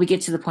 will we get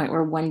to the point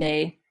where one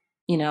day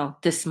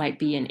this might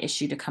be an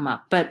issue to come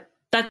up? But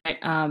that's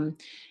right.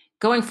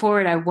 Going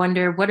forward, I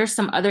wonder, what are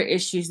some other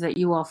issues that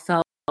you all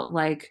felt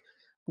like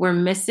were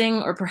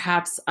missing or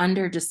perhaps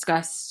under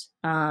discussed,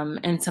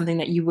 and something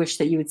that you wish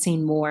that you had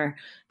seen more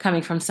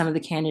coming from some of the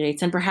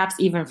candidates, and perhaps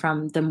even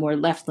from the more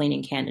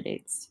left-leaning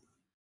candidates?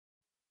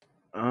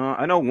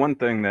 I know one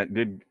thing that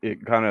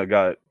it kind of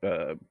got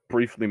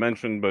briefly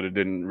mentioned, but it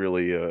didn't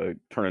really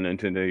turn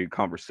into a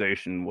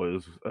conversation,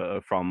 was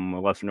from a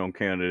lesser-known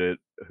candidate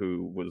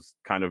who was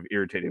kind of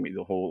irritating me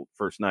the whole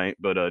first night,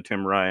 but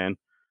Tim Ryan.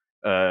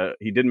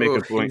 He did make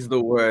a point. He's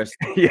the worst.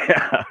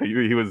 Yeah,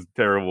 he was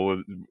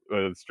terrible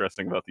with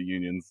stressing about the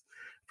unions,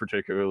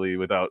 particularly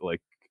without,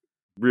 like,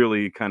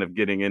 really kind of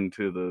getting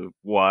into the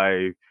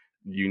why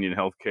union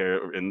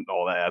healthcare and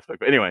all that aspect.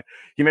 But anyway,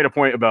 he made a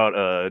point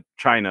about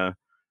China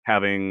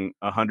having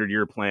a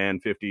 100-year plan,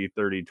 50,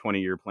 30,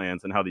 20-year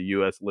plans, and how the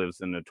U.S.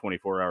 lives in a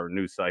 24-hour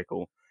news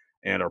cycle,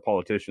 and our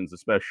politicians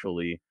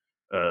especially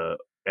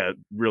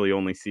really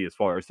only see as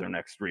far as their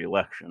next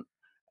re-election,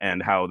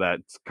 and how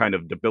that's kind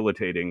of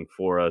debilitating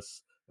for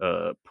us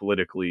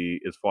politically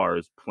as far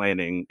as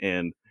planning.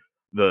 And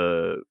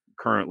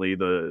currently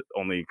the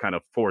only kind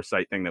of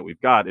foresight thing that we've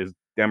got is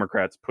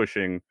Democrats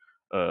pushing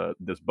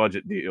this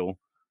budget deal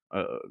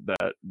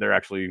that they're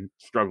actually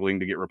struggling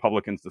to get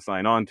Republicans to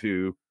sign on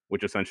to,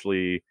 which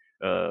essentially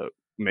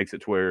makes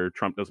it to where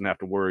Trump doesn't have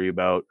to worry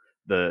about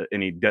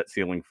any debt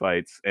ceiling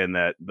fights, and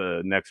that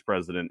the next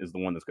president is the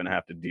one that's going to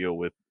have to deal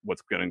with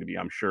what's going to be,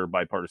 I'm sure,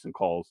 bipartisan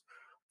calls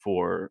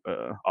for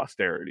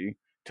austerity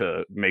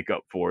to make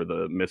up for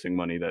the missing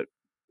money that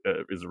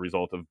is a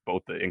result of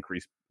both the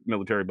increased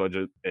military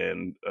budget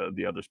and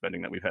the other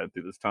spending that we've had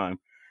through this time.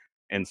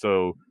 And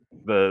so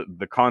the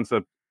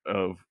concept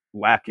of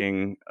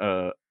lacking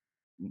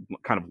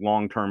kind of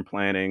long-term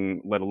planning,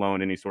 let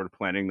alone any sort of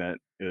planning that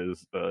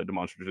is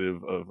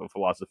demonstrative of a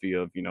philosophy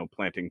of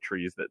planting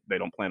trees that they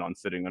don't plan on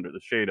sitting under the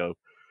shade of,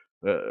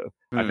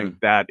 I think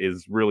that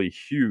is really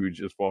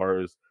huge, as far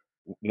as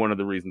one of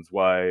the reasons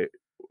why,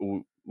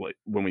 like,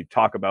 when we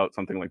talk about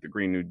something like the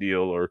Green New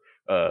Deal or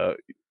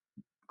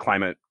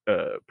climate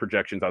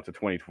projections out to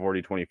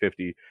 2040,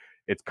 2050,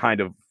 it's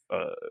kind of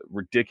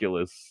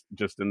ridiculous,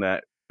 just in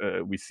that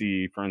we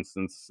see, for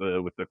instance,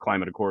 with the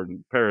climate accord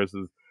in Paris,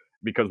 is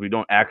because we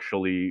don't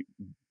actually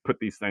put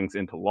these things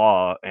into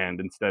law, and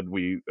instead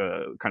we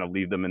kind of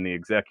leave them in the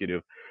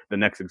executive, the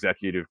next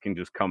executive can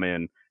just come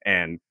in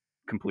and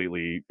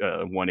completely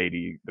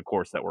 180 the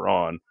course that we're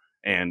on.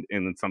 And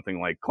in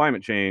something like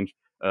climate change,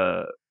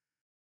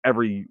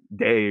 every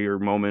day or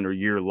moment or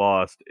year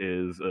lost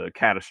is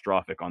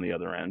catastrophic on the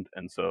other end.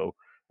 And so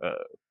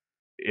uh,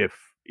 if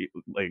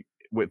like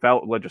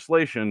without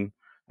legislation,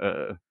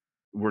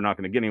 we're not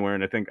going to get anywhere.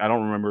 And I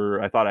don't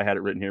remember, I thought I had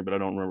it written here, but I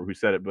don't remember who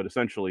said it, but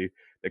essentially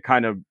it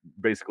kind of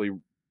basically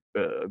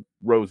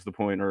rose the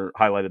point or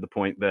highlighted the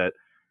point that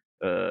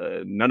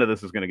none of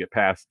this is going to get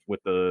passed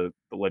with the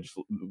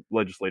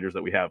legislators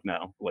that we have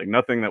now. Like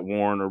nothing that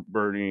Warren or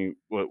Bernie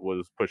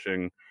was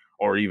pushing,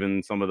 or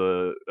even some of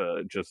the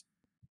just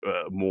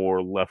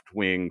more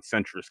left-wing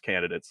centrist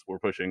candidates were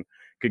pushing,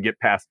 could get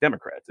past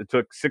Democrats. It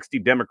took 60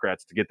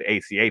 Democrats to get the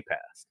ACA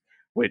passed,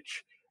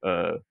 which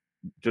one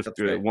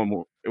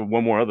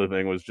more other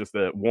thing was just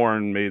that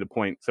Warren made a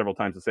point several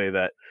times to say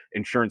that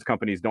insurance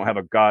companies don't have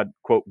a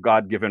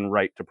God-given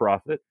right to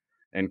profit,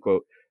 end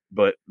quote.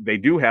 But they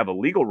do have a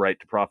legal right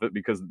to profit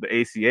because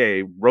the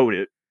ACA wrote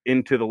it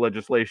into the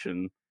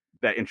legislation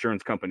that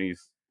insurance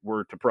companies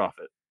were to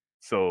profit.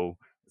 So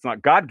it's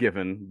not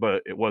God-given,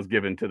 but it was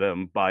given to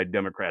them by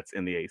Democrats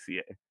in the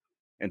ACA.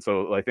 And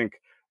so I think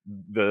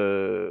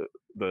the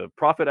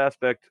profit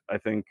aspect, I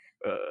think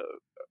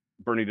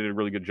Bernie did a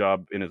really good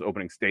job in his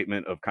opening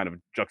statement of kind of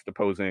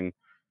juxtaposing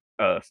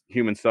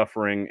human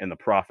suffering and the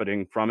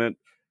profiting from it.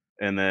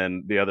 And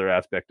then the other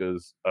aspect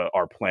is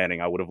our planning.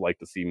 I would have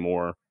liked to see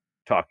more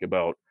talk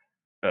about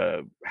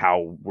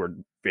how we're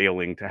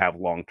failing to have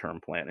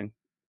long-term planning.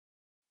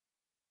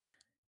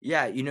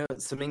 Yeah,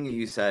 something that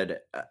you said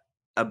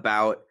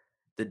about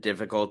the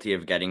difficulty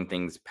of getting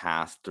things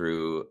passed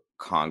through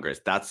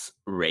Congress, that's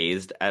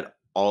raised at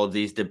all of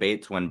these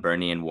debates when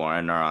Bernie and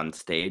Warren are on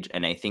stage.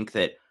 And I think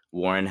that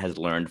Warren has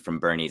learned from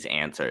Bernie's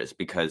answers,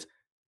 because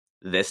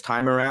this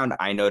time around,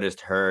 I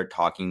noticed her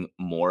talking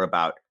more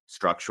about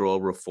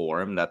structural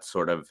reform. That's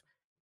sort of,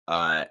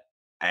 I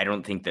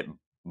don't think that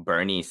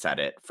Bernie said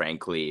it,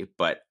 frankly,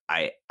 but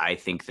I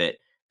think that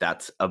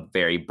that's a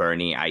very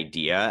Bernie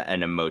idea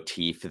and a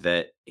motif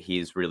that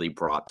he's really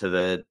brought to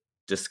the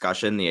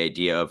discussion, the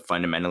idea of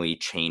fundamentally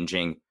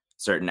changing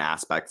certain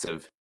aspects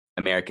of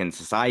American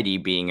society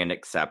being an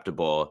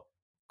acceptable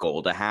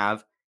goal to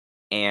have.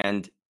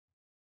 And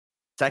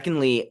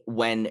secondly,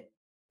 when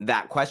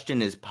that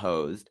question is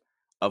posed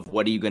of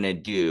what are you going to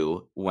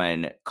do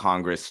when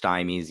Congress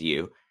stymies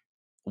you,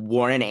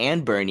 Warren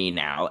and Bernie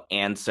now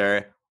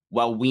answer,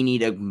 well, we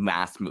need a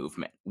mass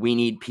movement. We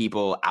need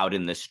people out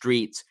in the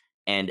streets,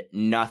 and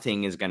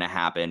nothing is going to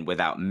happen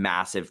without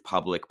massive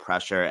public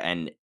pressure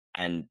and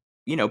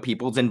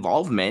people's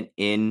involvement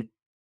in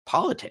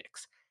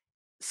politics.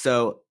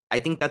 So I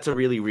think that's a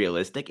really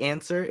realistic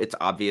answer. It's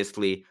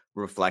obviously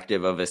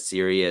reflective of a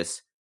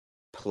serious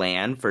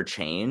plan for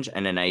change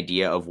and an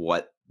idea of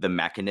what the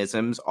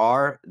mechanisms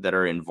are that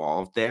are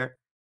involved there.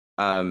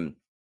 On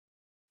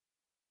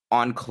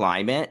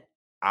climate,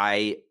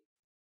 obviously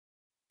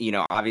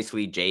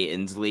Jay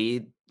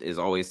Inslee is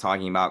always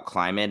talking about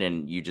climate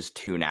and you just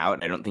tune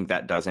out. I don't think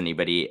that does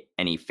anybody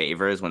any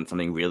favors when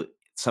something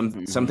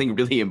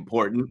really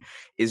important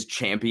is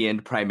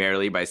championed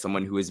primarily by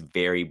someone who is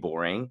very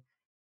boring.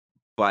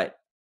 But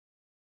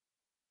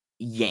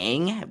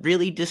Yang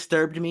really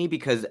disturbed me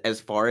because, as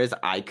far as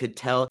I could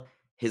tell,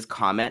 his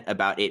comment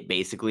about it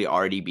basically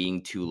already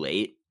being too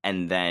late,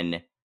 and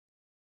then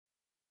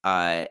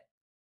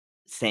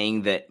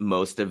saying that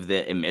most of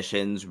the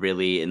emissions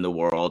really in the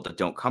world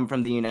don't come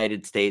from the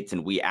United States,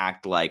 and we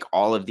act like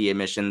all of the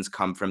emissions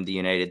come from the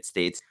United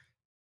States.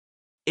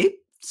 It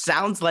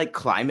sounds like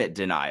climate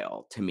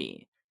denial to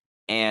me.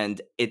 And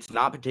it's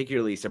not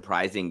particularly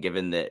surprising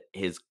given that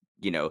he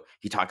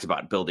talks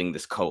about building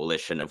this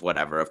coalition of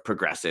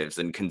progressives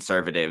and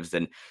conservatives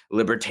and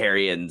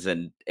libertarians,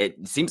 and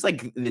it seems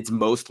like it's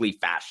mostly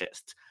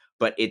fascist,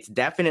 but it's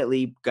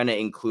definitely going to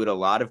include a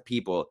lot of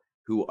people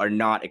who are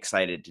not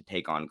excited to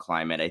take on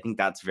climate. I think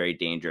that's very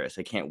dangerous.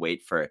 I can't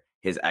wait for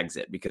his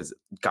exit because,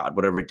 God,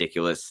 what a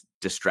ridiculous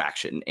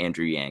distraction,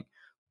 Andrew Yang.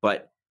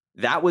 But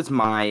that was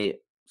my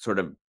sort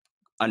of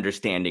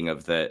understanding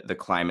of the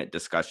climate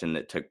discussion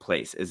that took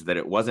place, is that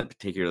it wasn't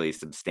particularly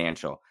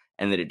substantial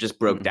and that it just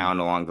broke down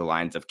along the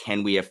lines of,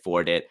 can we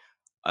afford it?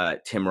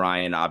 Tim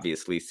Ryan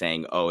obviously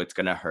saying, oh, it's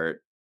going to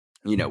hurt,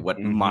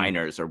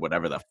 minors or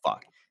whatever the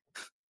fuck.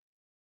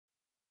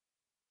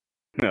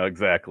 No,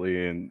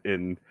 exactly.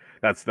 And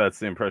that's the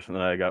impression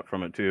that I got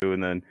from it too.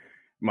 And then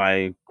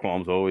my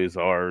qualms always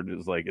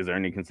is like, is there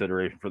any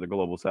consideration for the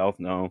global South?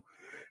 No.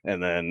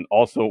 And then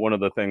also one of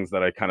the things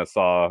that I kind of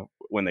saw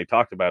when they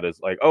talked about is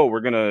like, oh,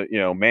 we're going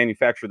to,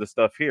 manufacture the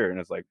stuff here. And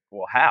it's like,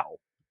 well, how?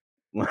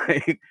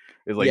 Like,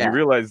 it's like, you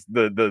realize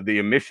the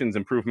emissions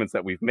improvements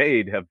that we've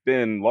made have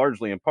been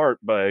largely in part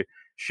by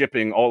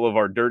shipping all of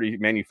our dirty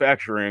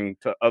manufacturing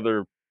to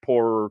other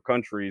poorer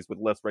countries with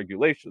less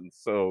regulations.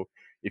 So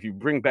if you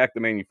bring back the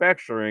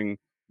manufacturing,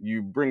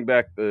 you bring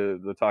back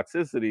the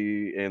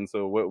toxicity. And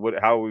so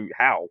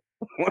how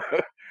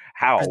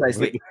How?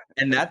 Precisely.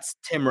 And that's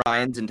Tim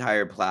Ryan's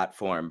entire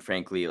platform,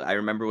 frankly. I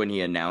remember when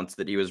he announced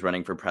that he was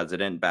running for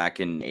president back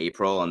in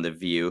April on The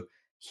View,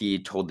 he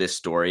told this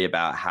story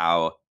about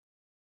how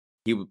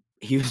he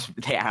was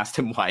they asked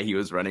him why he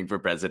was running for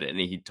president, and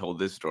he told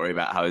this story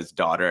about how his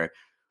daughter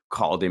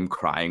called him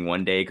crying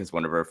one day because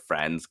one of her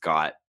friends'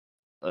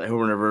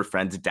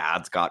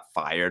 dads got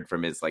fired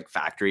from his like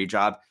factory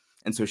job.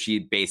 And so she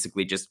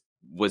basically just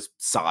was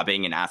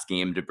sobbing and asking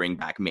him to bring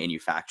back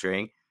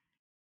manufacturing.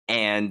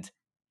 And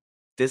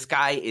this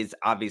guy is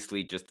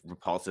obviously just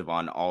repulsive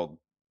on all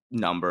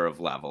number of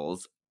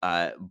levels.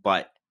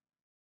 But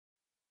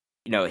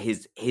you know,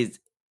 his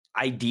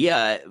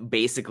idea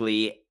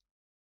basically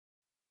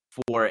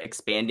for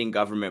expanding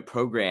government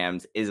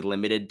programs is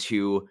limited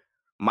to,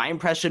 my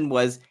impression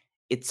was,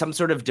 it's some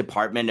sort of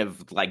department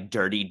of like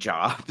dirty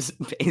jobs,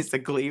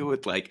 basically,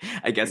 with like,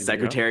 I guess,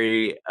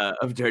 Secretary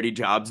of Dirty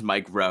Jobs,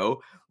 Mike Rowe.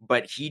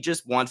 But he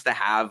just wants to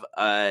have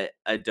a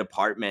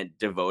department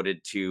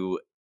devoted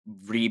to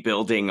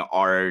rebuilding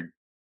our,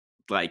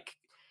 like,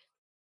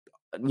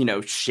 you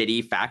know,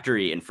 shitty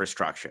factory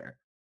infrastructure.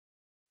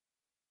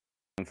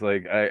 It's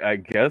like, I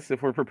guess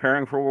if we're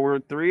preparing for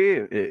World War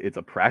III, it's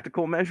a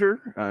practical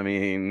measure. I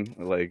mean,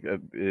 like,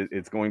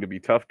 it's going to be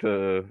tough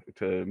to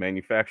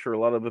manufacture a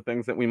lot of the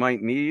things that we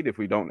might need if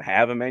we don't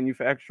have a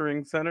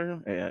manufacturing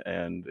center,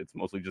 and it's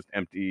mostly just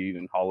empty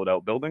and hollowed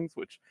out buildings,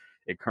 which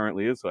it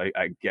currently is. So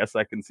I guess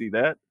I can see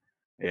that.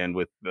 And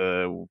with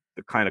the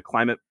kind of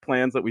climate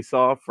plans that we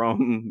saw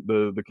from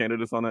the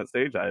candidates on that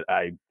stage,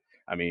 I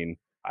mean,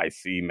 I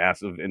see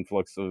massive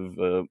influx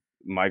of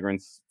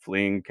migrants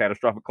fleeing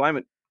catastrophic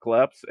climate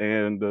collapse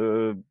and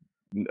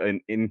an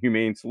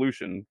inhumane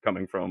solution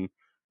coming from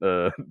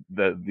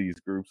these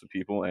groups of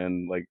people,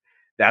 and like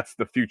that's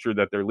the future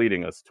that they're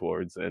leading us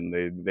towards. And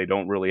they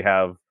haven't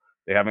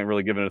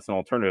really given us an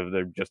alternative.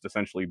 They're just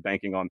essentially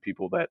banking on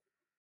people that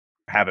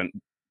haven't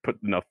put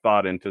enough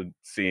thought into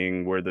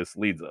seeing where this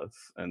leads us,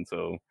 and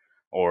so,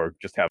 or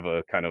just have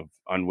a kind of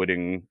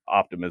unwitting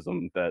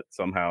optimism that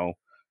somehow,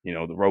 you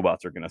know, the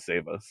robots are going to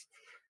save us.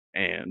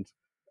 And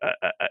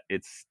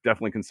it's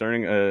definitely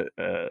concerning.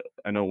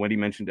 I know Wendy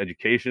mentioned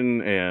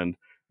education, and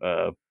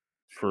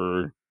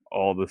for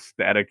all the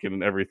static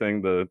and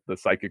everything the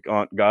psychic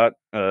aunt got,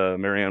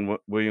 Marianne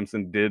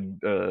Williamson did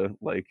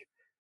like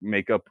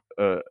make up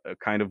a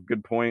kind of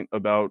good point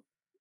about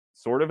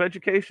sort of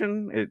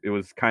education. It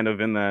was kind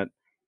of in that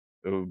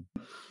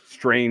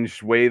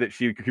strange way that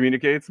she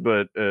communicates,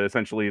 but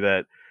essentially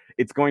that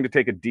it's going to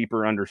take a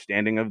deeper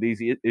understanding of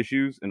these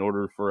issues in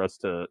order for us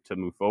to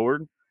move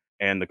forward.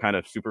 And the kind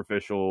of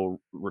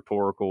superficial,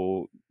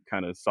 rhetorical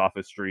kind of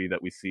sophistry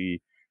that we see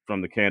from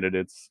the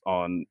candidates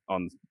on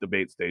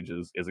debate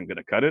stages isn't going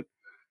to cut it.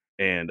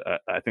 And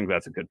I think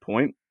that's a good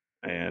point.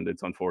 And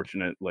it's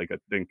unfortunate. Like, I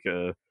think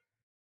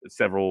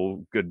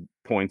several good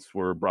points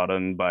were brought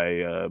in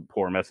by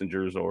poor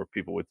messengers or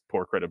people with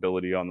poor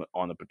credibility on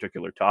the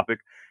particular topic,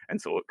 and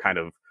so it kind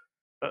of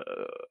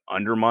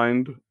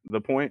undermined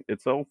the point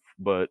itself.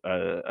 But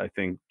I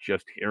think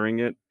just hearing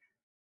it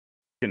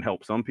can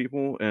help some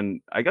people. And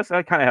I guess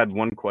I kind of had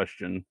one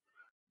question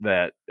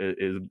that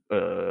is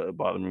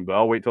bothering me, but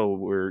I'll wait till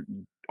we're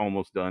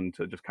almost done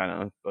to just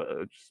kind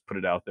of just put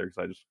it out there because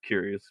I'm just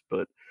curious.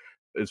 But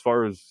as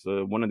far as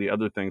one of the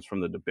other things from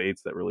the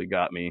debates that really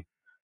got me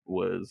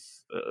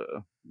was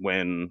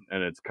when,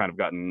 and it's kind of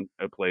gotten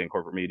a play in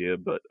corporate media,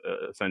 but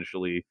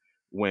essentially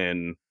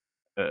when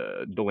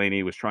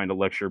Delaney was trying to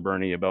lecture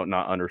Bernie about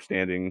not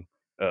understanding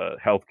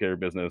healthcare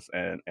business,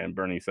 and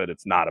Bernie said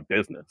it's not a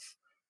business,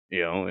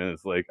 you know. And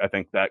it's like, I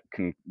think that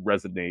can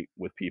resonate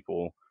with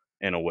people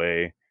in a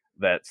way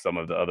that some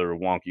of the other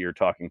wonkier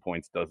talking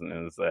points doesn't.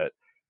 Is that,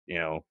 you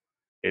know,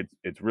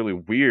 it's really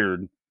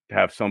weird to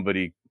have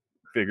somebody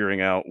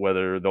figuring out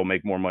whether they'll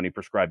make more money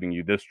prescribing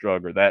you this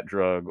drug or that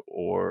drug,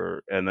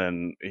 or, and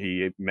then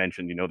he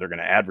mentioned, you know, they're going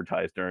to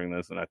advertise during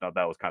this, and I thought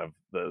that was kind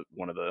of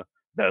one of the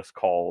best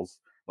calls,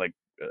 like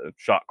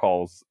shot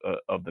calls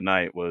of the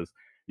night, was,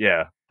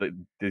 yeah,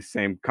 the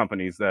same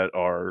companies that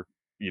are,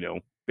 you know,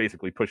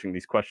 basically pushing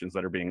these questions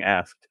that are being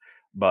asked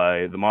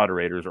by the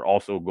moderators are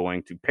also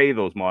going to pay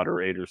those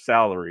moderators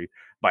salary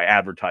by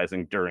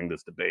advertising during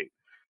this debate.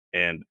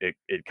 And it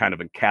kind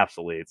of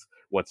encapsulates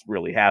what's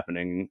really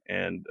happening.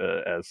 And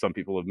as some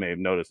people may have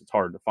noticed, it's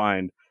hard to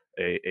find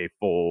a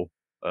full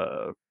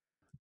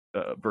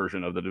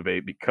version of the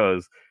debate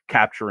because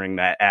capturing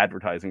that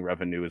advertising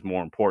revenue is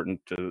more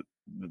important to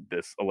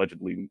this alleged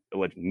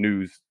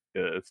news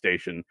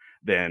station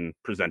than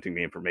presenting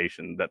the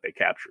information that they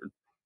captured.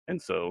 And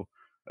so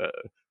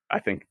I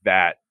think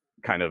that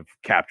kind of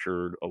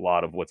captured a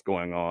lot of what's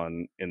going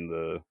on in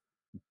the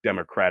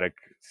Democratic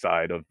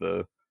side of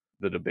the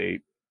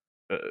debate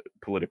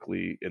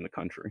politically in the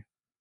country.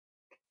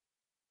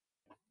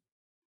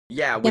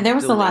 Yeah, there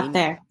was a lot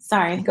there.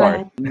 Sorry, go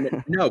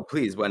ahead. No,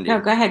 please, Wendy.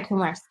 No, go ahead,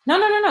 Kumar. No,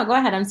 go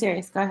ahead. I'm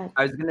serious. Go ahead.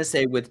 I was going to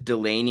say, with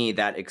Delaney,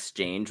 that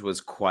exchange was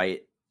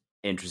quite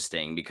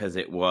interesting because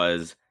it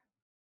was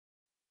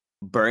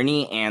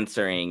Bernie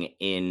answering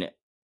in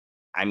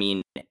I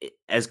mean,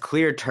 as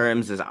clear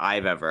terms as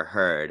I've ever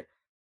heard,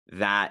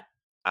 that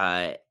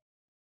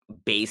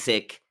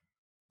basic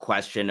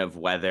question of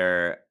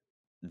whether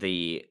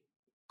the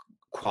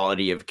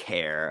quality of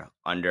care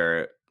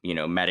under,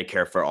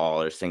 Medicare for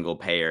all or single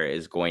payer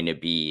is going to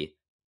be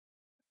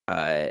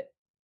uh,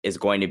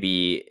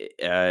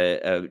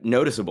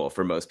 noticeable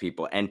for most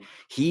people. And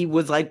he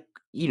was like,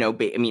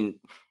 I mean,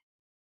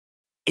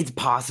 it's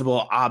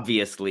possible,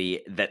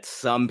 obviously, that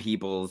some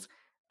people's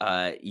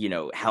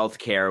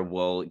healthcare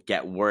will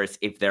get worse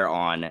if they're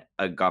on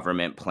a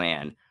government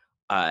plan.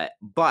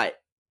 But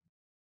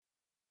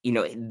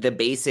the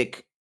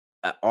basic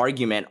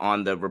argument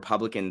on the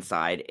Republican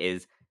side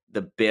is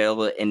the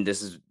bill, and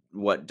this is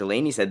what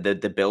Delaney said,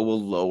 that the bill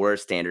will lower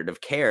standard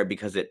of care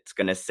because it's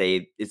going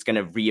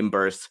to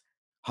reimburse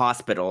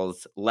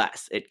hospitals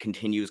less. It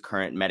continues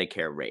current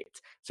Medicare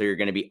rates. So you're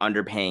going to be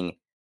underpaying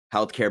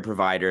healthcare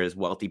providers,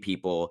 wealthy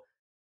people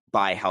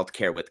buy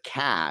healthcare with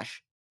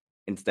cash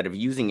instead of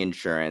using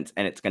insurance,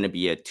 and it's going to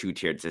be a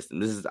two-tiered system.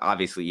 This is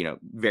obviously,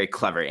 very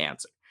clever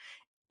answer.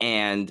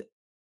 And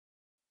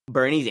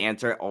Bernie's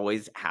answer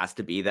always has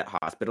to be that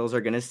hospitals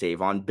are going to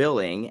save on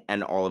billing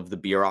and all of the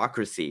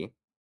bureaucracy.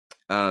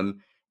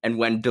 And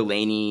when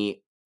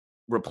Delaney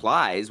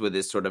replies with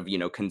this sort of,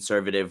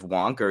 conservative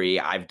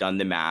wonkery, I've done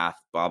the math,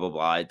 blah, blah,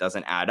 blah, it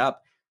doesn't add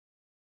up.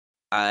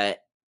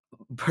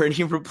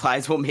 Bernie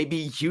replies, well,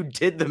 maybe you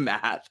did the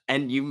math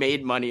and you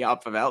made money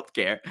off of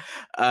healthcare.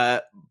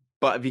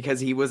 But because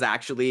he was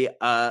actually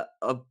a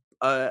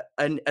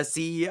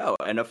CEO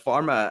and a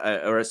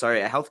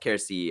healthcare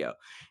CEO.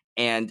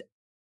 And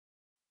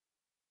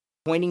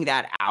pointing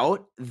that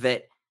out,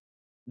 that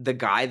the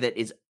guy that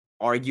is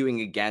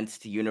arguing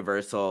against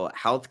universal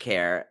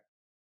healthcare,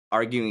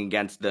 arguing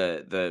against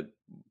the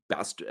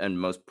best and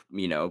most,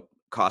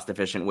 cost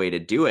efficient way to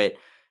do it,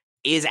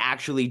 is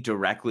actually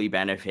directly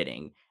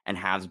benefiting and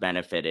has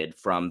benefited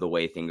from the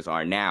way things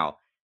are now.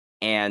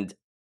 And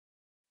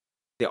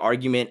the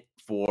argument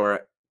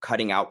for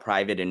cutting out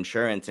private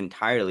insurance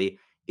entirely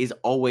is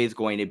always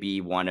going to be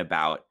one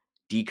about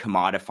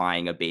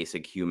decommodifying a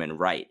basic human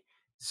right.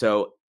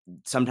 So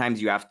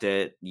sometimes you have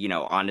to,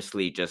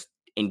 honestly just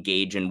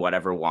engage in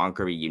whatever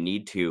wonkery you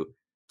need to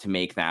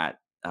make that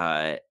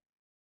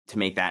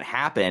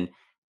happen.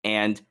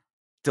 And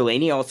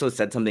Delaney also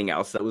said something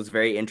else that was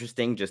very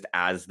interesting, just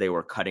as they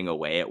were cutting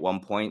away at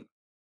one point,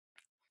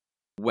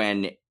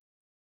 when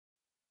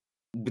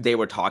they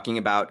were talking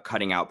about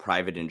cutting out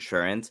private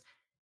insurance.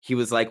 He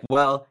was like,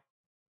 well,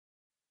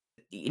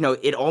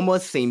 it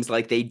almost seems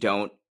like they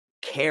don't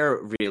care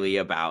really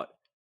about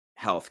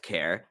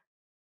healthcare.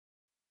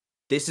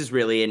 This is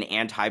really an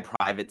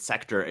anti-private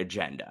sector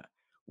agenda,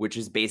 which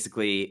is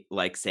basically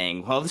like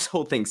saying, well, this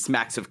whole thing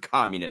smacks of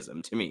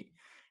communism to me.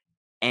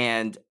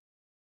 And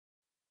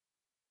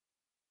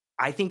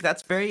I think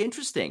that's very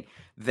interesting,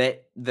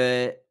 that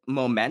the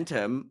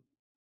momentum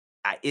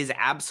is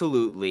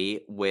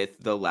absolutely with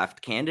the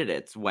left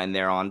candidates when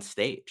they're on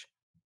stage.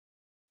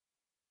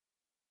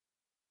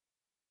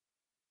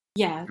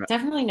 Yeah,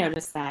 definitely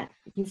noticed that.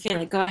 You feel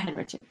like, go ahead,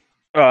 Richard.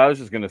 Oh, I was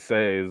just gonna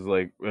say is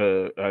like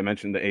I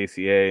mentioned the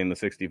ACA and the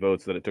 60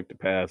 votes that it took to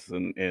pass,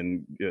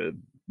 and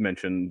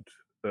mentioned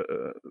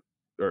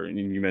or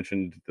you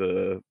mentioned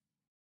the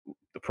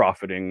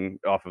profiting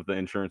off of the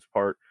insurance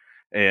part,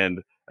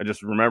 and I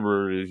just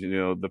remember is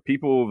the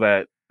people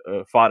that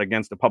fought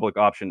against the public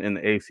option in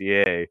the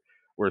ACA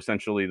were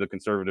essentially the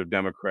conservative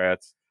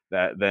Democrats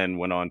that then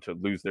went on to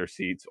lose their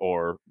seats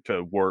or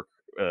to work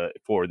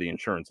for the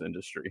insurance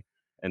industry.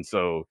 And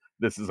so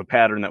this is a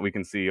pattern that we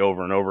can see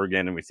over and over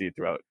again, and we see it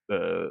throughout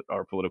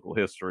our political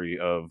history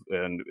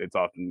and it's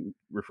often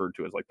referred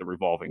to as like the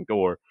revolving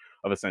door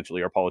of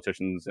essentially our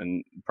politicians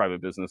and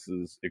private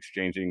businesses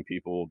exchanging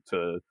people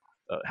to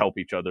help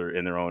each other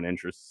in their own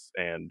interests,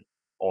 and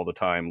all the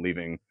time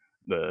leaving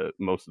the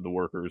most of the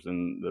workers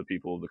and the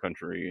people of the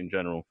country in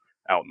general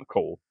out in the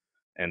cold.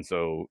 And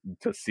so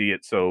to see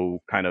it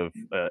so kind of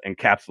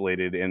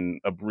encapsulated in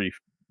a brief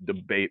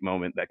debate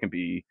moment that can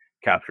be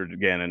captured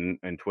again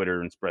in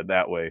Twitter and spread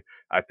that way,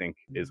 I think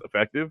is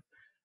effective.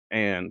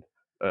 And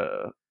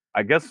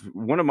I guess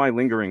one of my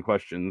lingering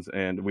questions,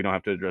 and we don't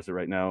have to address it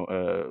right now.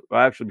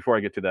 Actually, before I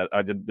get to that,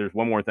 there's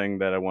one more thing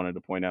that I wanted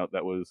to point out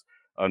that was,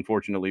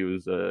 unfortunately, it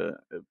was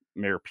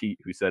Mayor Pete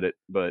who said it,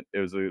 but it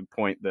was a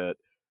point that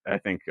I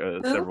think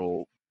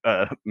several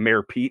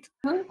Mayor Pete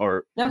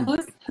or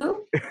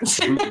who?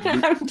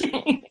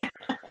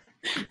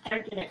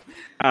 I'm kidding.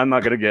 I'm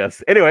not gonna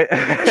guess. Anyway,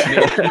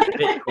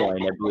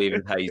 Bitcoin, I believe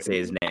is how you say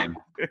his name.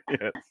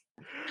 Yes.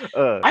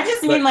 I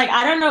just mean, like,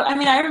 I don't know. I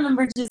mean, I don't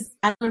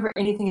remember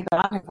anything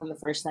about him from the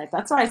first night.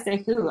 That's why I say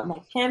who. I'm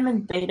like, him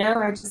and Beto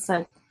are just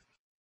like,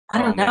 I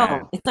don't know.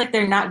 Man. It's like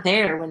they're not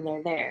there when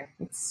they're there.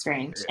 It's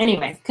strange.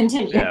 Anyway,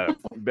 continue. Yeah,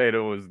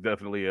 Beto was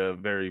definitely a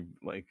very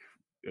like,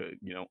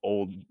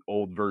 old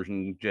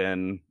version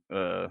gen,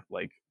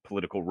 like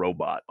political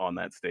robot on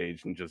that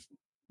stage, and just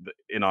the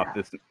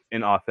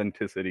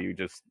inauthenticity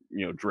just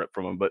drip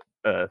from him. But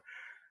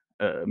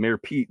Mayor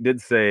Pete did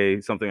say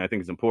something I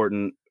think is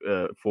important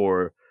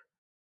for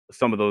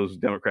some of those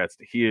Democrats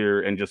to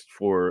hear, and just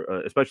for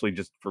especially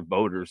just for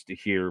voters to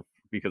hear,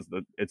 because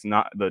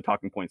the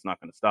talking point's not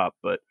going to stop,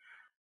 but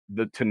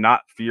to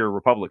not fear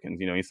Republicans.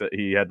 He said,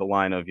 he had the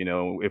line of,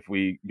 if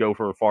we go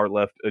for a far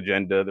left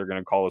agenda, they're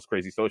going to call us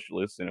crazy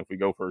socialists, and if we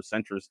go for a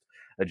centrist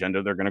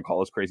agenda, they're going to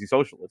call us crazy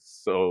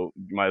socialists. So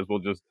you might as well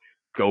just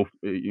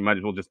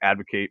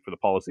advocate for the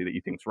policy that you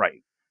think's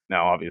right.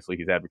 Now, obviously,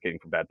 he's advocating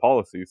for bad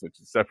policies, which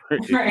is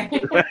separate. Right.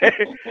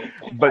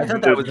 But I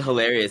thought that was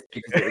hilarious,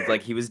 because it was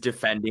like he was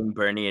defending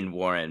Bernie and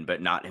Warren,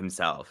 but not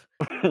himself.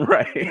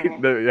 Right.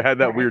 It had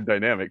that weird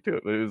dynamic to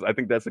it. I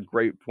think that's a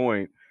great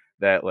point,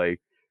 that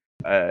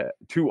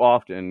too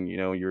often,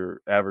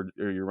 your average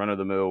or your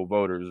run-of-the-mill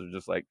voters are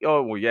just like,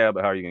 oh, well, yeah,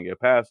 but how are you going to get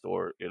past?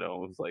 Or,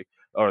 it's like,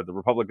 or the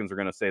Republicans are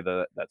going to say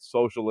that's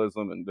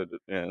socialism, and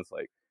it's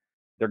like,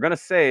 they're going to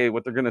say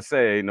what they're going to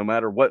say, no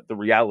matter what the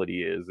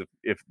reality is.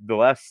 If the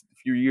last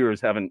few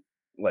years haven't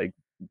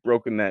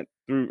broken that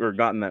through, or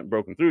gotten that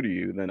broken through to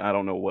you, then I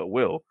don't know what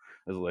will.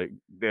 It's like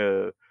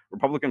the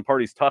Republican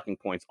Party's talking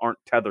points aren't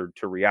tethered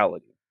to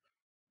reality.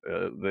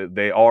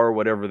 They are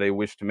whatever they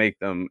wish to make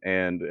them,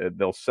 and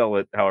they'll sell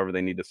it however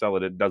they need to sell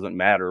it. It doesn't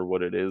matter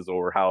what it is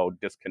or how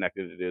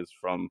disconnected it is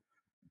from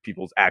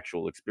people's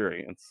actual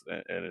experience,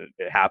 and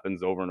it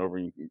happens over and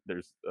over.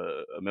 There's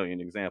a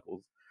million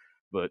examples,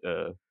 but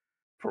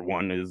for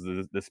one is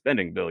the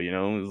spending bill.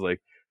 It's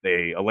like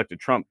they elected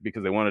Trump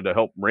because they wanted to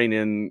help rein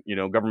in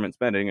government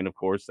spending, and of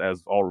course,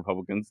 as all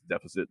Republicans,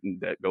 deficit and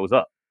debt goes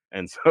up.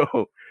 And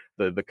so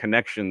the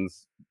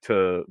connections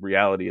to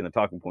reality and the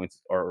talking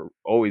points are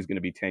always going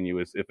to be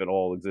tenuous, if at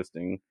all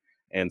existing.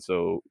 And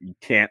so you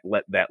can't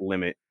let that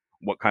limit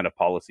what kind of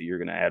policy you're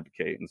going to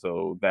advocate. And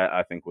so that,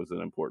 I think, was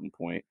an important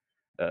point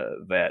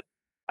that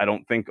I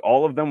don't think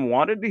all of them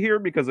wanted to hear,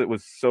 because it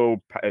was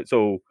so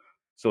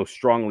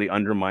strongly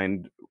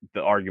undermined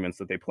the arguments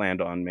that they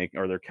planned on making,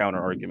 or their counter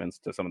arguments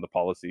to some of the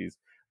policies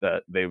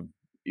that they've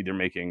either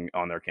making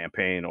on their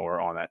campaign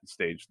or on that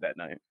stage that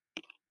night.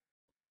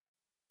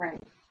 Right.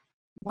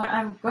 Well,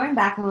 I'm going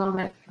back a little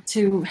bit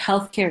to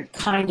healthcare,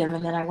 kind of,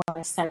 and then I want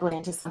to segue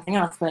into something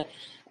else. But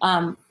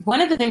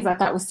one of the things I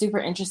thought was super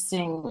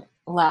interesting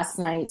last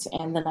night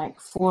and the night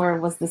before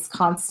was this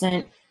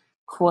constant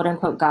quote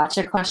unquote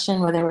gotcha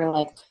question, where they were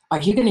like,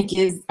 are you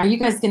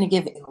guys going to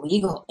give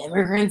illegal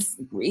immigrants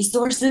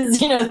resources?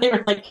 They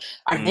were like,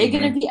 are they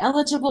going to be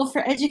eligible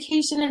for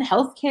education and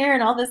healthcare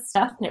and all this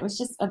stuff? And it was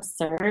just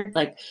absurd.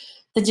 Like,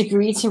 the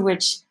degree to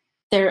which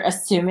they're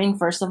assuming,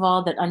 first of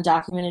all, that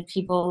undocumented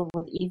people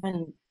would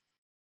even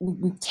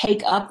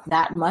take up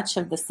that much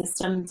of the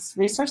system's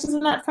resources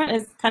in that front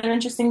is kind of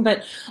interesting.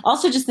 But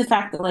also just the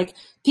fact that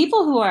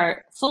people who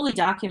are fully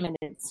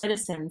documented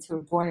citizens who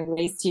are born and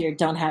raised here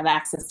don't have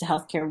access to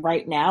healthcare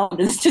right now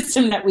under the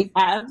system that we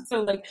have.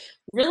 So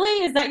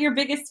really, is that your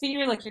biggest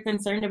fear? You're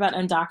concerned about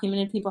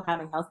undocumented people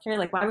having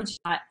healthcare? Why would you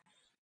not?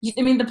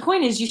 The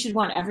point is, you should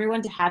want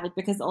everyone to have it,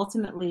 because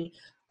ultimately,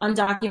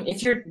 undocumented,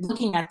 if you're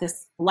looking at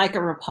this like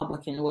a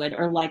Republican would,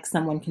 or like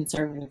someone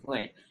conservative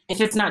would,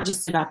 if it's not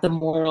just about the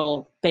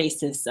moral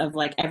basis of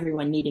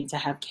everyone needing to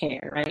have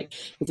care, right?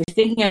 If you're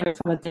thinking of it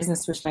from a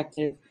business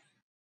perspective,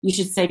 you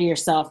should say to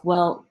yourself,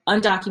 well,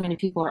 undocumented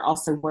people are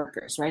also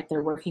workers, right?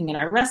 They're working in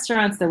our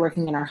restaurants, they're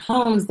working in our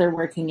homes, they're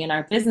working in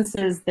our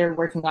businesses, they're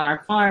working on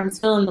our farms,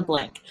 fill in the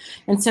blank.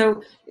 And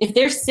so if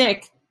they're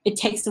sick, it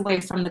takes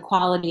away from the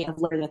quality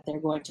of labor that they're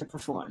going to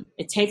perform.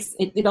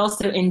 It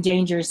also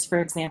endangers, for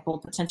example,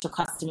 potential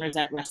customers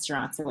at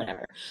restaurants or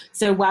whatever.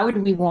 So why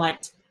would we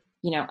want,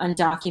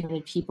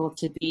 undocumented people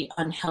to be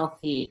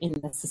unhealthy in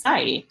the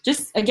society?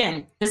 Just,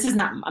 again, this is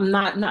not,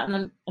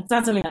 it's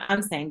not something that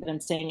I'm saying, but I'm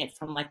saying it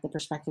from the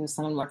perspective of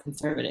someone more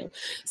conservative.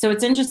 So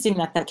it's interesting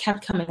that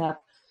kept coming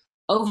up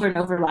over and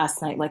over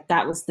last night.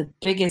 That was the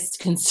biggest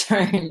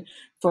concern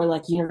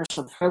for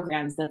universal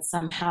programs, that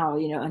somehow,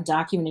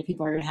 undocumented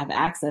people are going to have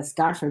access.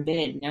 God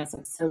forbid,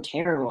 it's so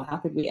terrible. How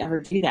could we ever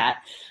do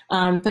that?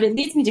 But it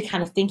leads me to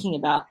kind of thinking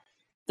about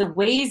the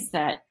ways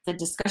that the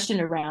discussion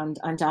around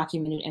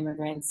undocumented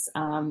immigrants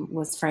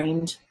was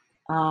framed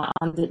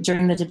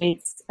during the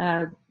debates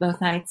both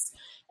nights,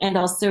 and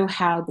also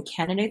how the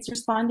candidates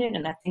responded.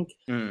 And I think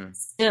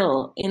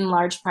still, in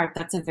large part,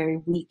 that's a very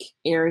weak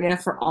area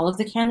for all of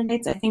the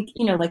candidates. I think,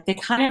 they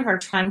kind of are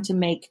trying to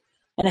make,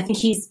 and I think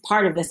he's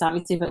part of this,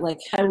 obviously, but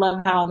I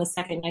love how on the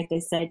second night they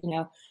said,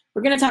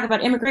 we're going to talk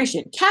about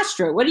immigration.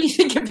 Castro, what do you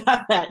think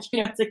about that?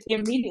 It's they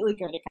immediately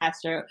go to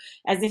Castro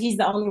as if he's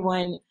the only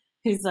one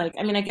who's I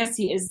guess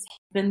he has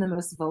been the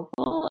most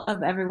vocal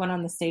of everyone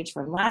on the stage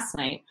from last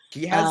night.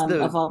 He has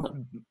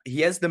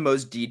he has the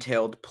most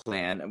detailed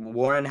plan.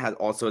 Warren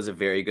also has a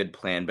very good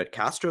plan, but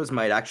Castro's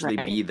might actually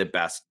be the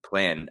best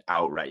plan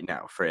out right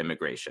now for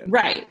immigration.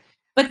 Right.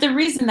 But the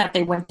reason that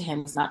they went to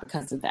him is not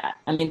because of that.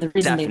 The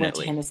reason they went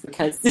to him is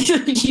because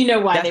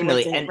why they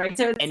went to him, right?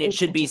 So it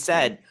should be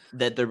said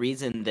that the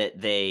reason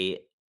that they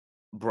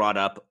brought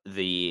up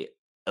the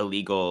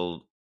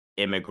illegal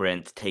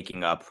immigrants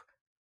taking up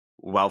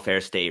welfare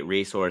state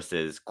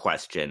resources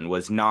question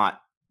was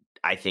not,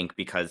 I think,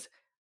 because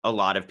a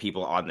lot of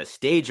people on the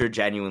stage are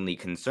genuinely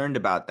concerned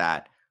about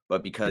that,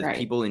 but because Right.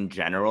 people in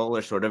general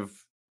are sort of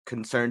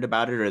concerned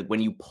about it, or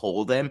when you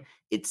poll them,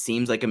 it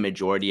seems like a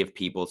majority of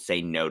people say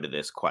no to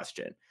this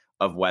question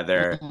of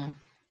whether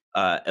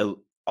Mhm.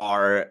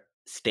 our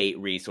state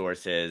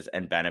resources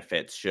and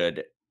benefits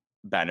should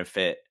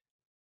benefit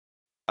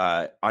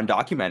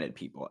undocumented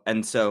people.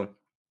 And so,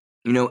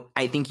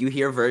 I think you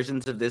hear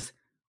versions of this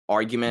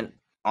argument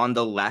on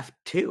the left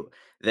too,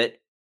 that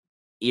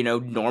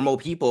normal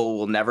people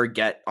will never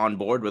get on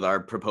board with our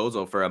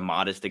proposal for a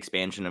modest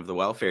expansion of the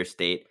welfare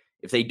state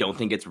if they don't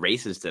think it's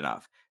racist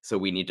enough. So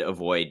we need to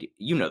avoid,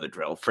 the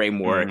drill,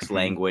 frameworks,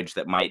 language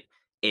that might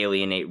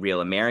alienate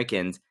real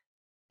Americans.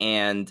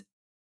 And,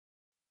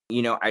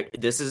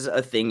 this is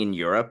a thing in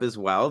Europe as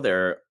well.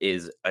 There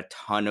is a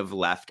ton of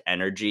left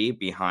energy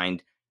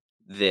behind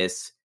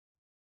this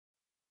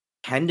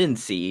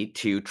tendency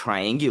to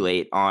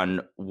triangulate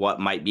on what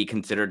might be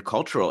considered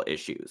cultural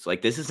issues.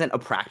 Like, this isn't a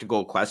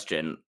practical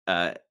question,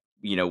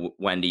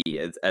 Wendy,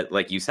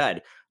 like you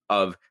said,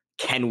 of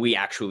can we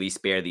actually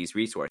spare these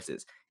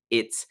resources?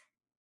 It's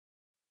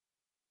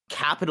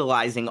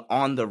capitalizing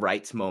on the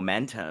right's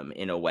momentum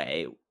in a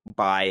way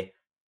by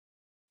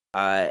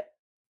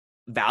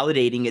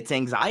validating its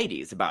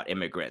anxieties about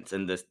immigrants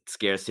and the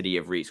scarcity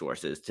of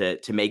resources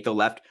to make the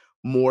left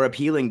more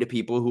appealing to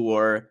people who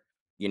are,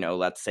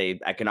 let's say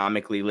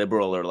economically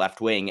liberal or left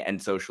wing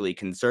and socially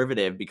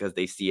conservative, because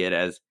they see it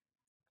as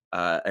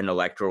an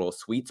electoral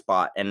sweet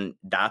spot. And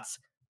that's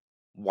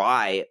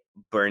why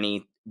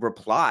Bernie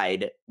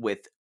replied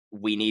with,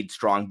 "We need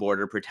strong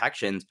border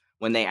protections,"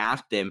 when they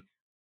asked him,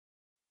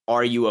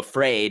 "Are you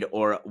afraid,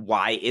 or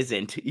why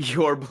isn't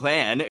your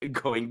plan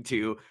going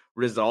to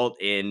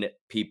result in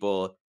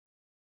people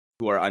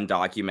who are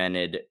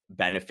undocumented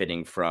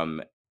benefiting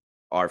from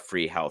our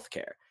free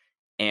healthcare?"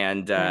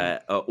 And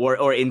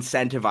or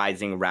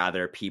incentivizing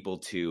rather people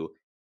to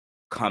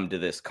come to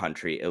this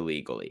country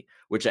illegally,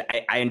 which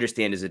I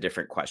understand is a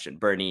different question.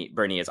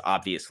 Bernie has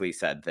obviously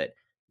said that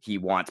he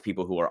wants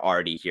people who are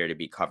already here to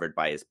be covered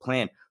by his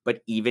plan,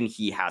 but even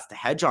he has to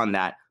hedge on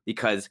that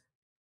because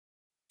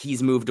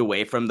he's moved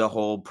away from the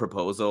whole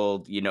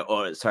proposal,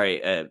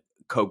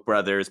 Koch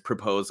brothers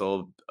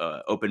proposal,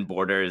 open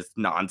borders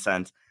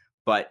nonsense.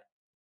 But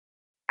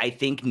I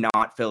think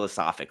not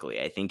philosophically.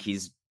 I think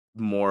he's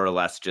more or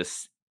less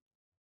just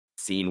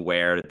seen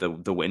where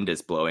the wind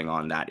is blowing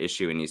on that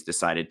issue, and he's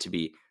decided to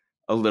be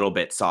a little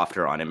bit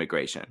softer on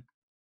immigration.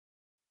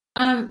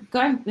 Not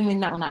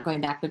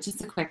going back, but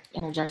just a quick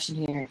interjection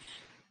here.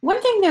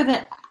 One thing, though,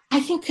 that I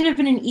think could have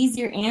been an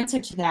easier answer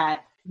to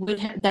that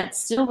that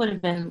still would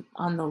have been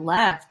on the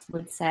left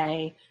would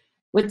say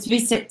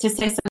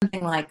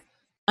something like,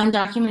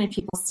 undocumented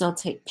people still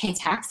pay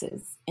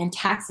taxes, and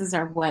taxes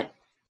are what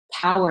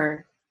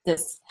power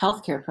this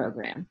healthcare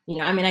program.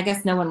 I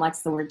guess no one likes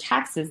the word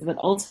taxes, but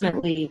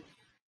ultimately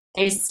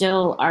they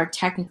still are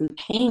technically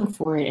paying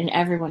for it, and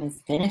everyone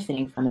is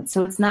benefiting from it.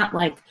 So it's not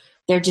like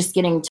they're just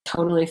getting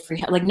totally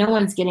free. Like, no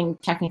one's getting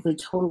technically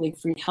totally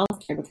free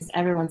healthcare, because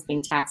everyone's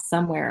being taxed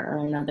somewhere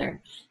or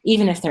another,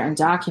 even if they're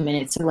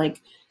undocumented. So,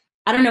 like,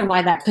 I don't know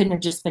why that couldn't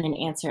have just been an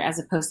answer, as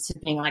opposed to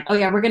being like, oh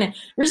yeah, we're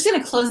just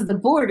gonna close the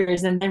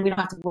borders and then we don't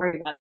have to worry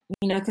about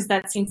it, because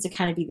that seems to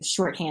kind of be the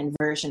shorthand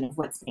version of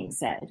what's being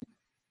said.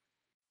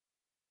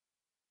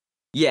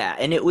 Yeah,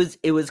 and it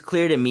was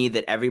clear to me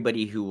that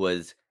everybody who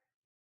was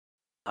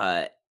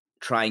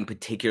trying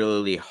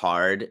particularly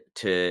hard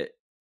to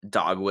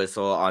dog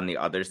whistle on the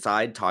other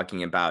side,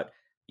 talking about,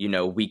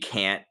 we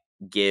can't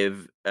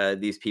give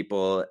these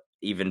people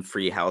even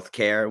free health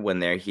care when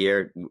they're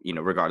here,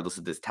 regardless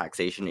of this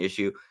taxation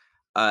issue.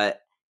 I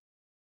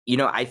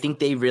think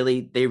they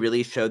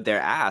really showed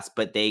their ass,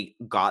 but they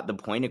got the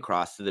point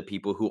across to the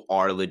people who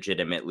are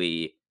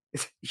legitimately,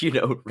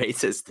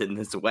 racist in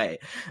this way.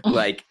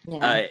 Like,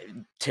 yeah.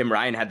 Tim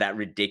Ryan had that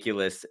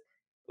ridiculous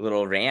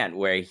little rant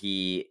where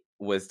he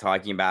was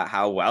talking about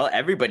how, well,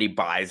 everybody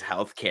buys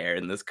healthcare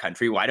in this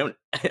country. Why don't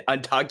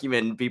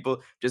undocumented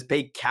people just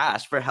pay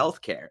cash for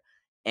healthcare?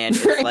 And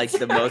it's like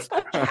the most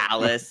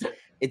callous.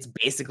 It's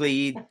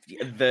basically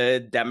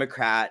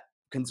the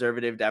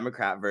conservative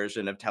Democrat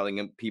version of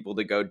telling people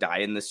to go die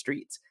in the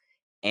streets.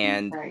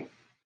 And, right.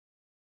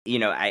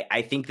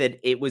 I think that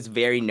it was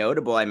very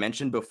notable. I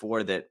mentioned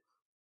before that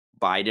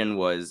Biden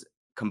was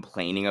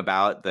complaining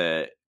about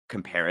the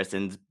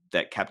comparisons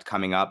that kept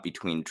coming up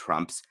between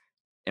Trump's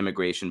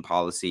immigration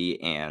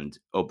policy and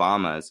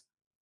Obama's.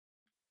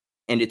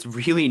 And it's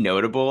really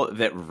notable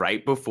that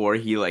right before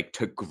he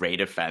took great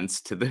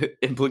offense to the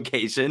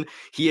implication,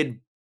 he had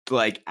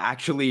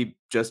actually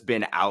just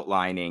been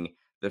outlining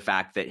the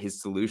fact that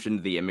his solution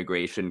to the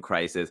immigration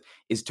crisis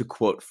is to,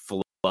 quote,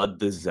 flood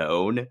the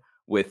zone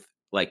with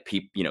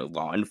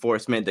law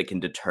enforcement that can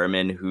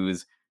determine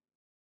who's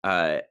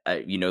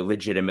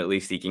legitimately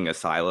seeking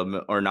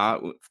asylum or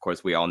not. Of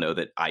course, we all know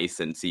that ICE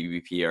and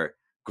CBP are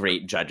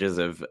great judges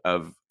of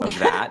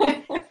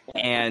that.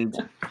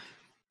 And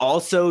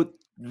also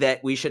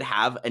that we should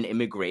have an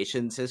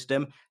immigration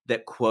system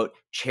that, quote,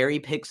 cherry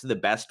picks the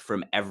best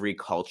from every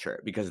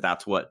culture, because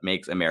that's what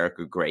makes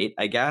America great,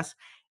 I guess.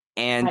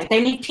 And right.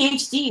 They need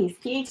PhDs.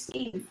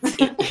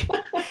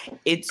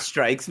 it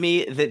strikes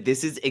me that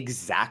this is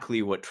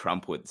exactly what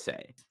Trump would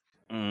say.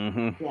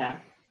 Mm-hmm. Yeah.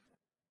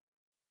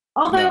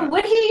 Although,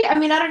 would he? I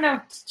mean, I don't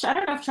know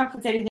if Trump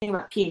would say anything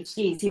about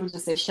PhDs. He would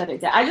just say shut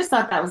it down. I just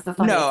thought that was the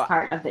funniest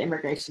part of the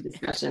immigration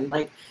discussion.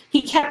 Like,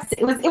 he kept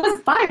it was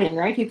Biden,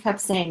 right? Who kept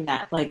saying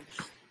that, like,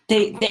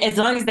 they as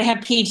long as they have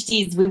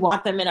PhDs, we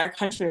want them in our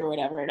country or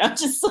whatever. And I'm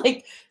just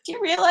like, do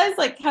you realize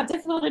like how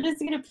difficult it is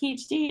to get a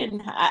PhD?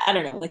 And I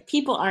don't know, like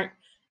people aren't.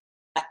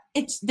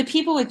 It's the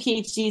people with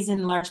PhDs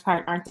in large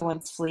part aren't the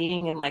ones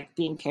fleeing and like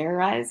being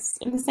terrorized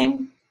in the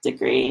same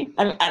degree.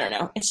 I mean, I don't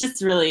know. It's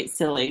just really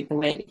silly the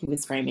way that he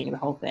was framing the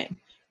whole thing.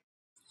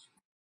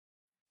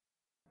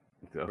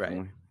 Definitely.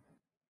 Right.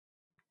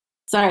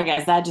 Sorry,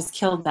 guys. I just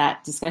killed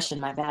that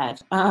discussion. My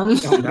bad. No.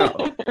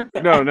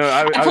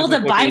 I pulled a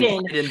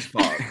Biden. Biden's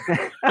fault.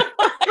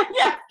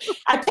 Yeah,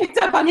 I picked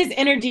up on his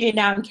energy and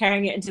now I'm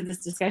carrying it into this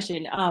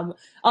discussion.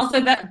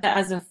 Also, that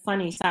as a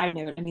funny side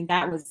note, I mean,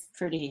 that was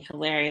pretty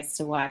hilarious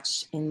to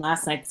watch in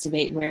last night's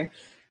debate where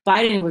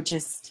Biden would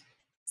just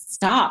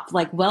stop,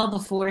 like well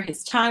before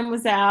his time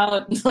was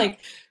out, like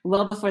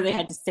well before they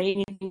had to say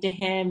anything to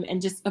him,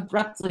 and just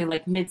abruptly,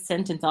 like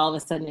mid-sentence, all of a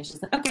sudden it's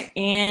just like, okay,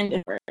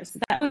 and so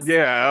that was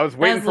I was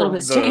waiting for a little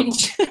bit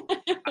strange.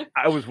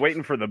 I was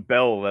waiting for the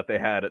bell that they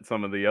had at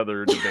some of the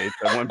other debates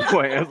at one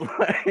point. I was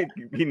like,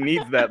 he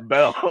needs that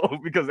bell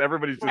because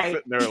everybody's just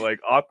sitting there like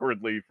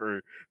awkwardly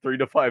for 3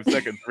 to 5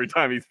 seconds every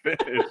time he's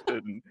finished,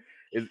 and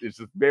it's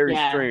just very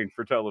strange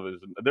for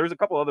television. There's a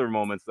couple other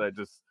moments that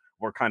just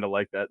were kind of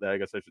like that I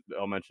guess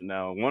I'll mention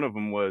now. One of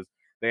them was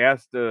they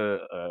asked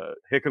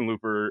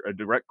Hickenlooper a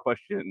direct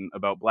question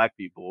about Black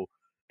people,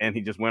 and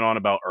he just went on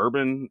about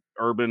urban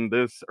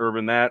this,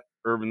 urban that,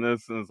 urban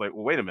this, and it's like,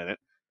 well, wait a minute.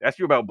 Ask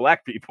you about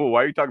Black people.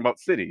 Why are you talking about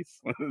cities?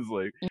 It's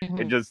like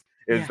it just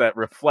is that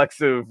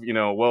reflexive,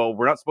 well,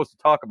 we're not supposed to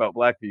talk about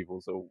Black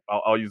people, so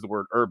I'll use the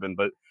word urban,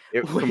 but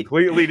it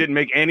completely didn't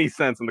make any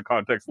sense in the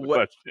context of the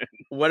question.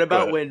 What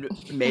about when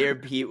Mayor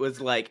Pete was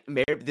like,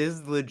 this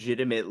is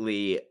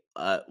legitimately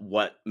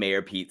what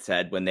Mayor Pete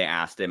said when they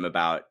asked him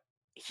about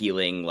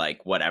healing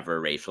like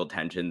whatever racial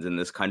tensions in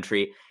this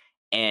country.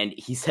 And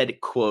he said,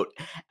 quote,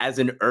 as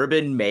an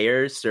urban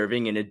mayor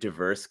serving in a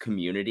diverse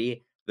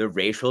community, the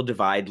racial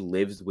divide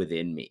lives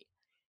within me.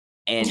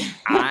 And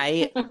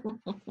I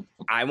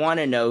want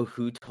to know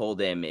who told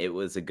him it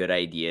was a good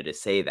idea to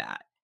say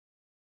that.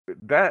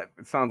 That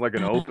sounds like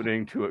an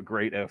opening to a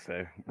great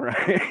essay,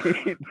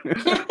 right?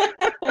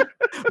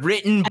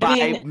 Written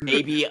by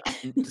maybe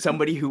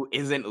somebody who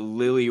isn't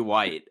Lily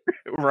White.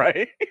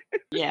 Right?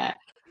 Yeah.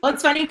 Well,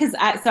 it's funny because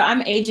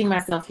I'm aging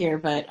myself here,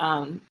 but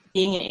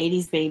being an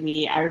 80s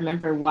baby, I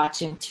remember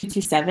watching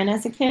 227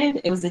 as a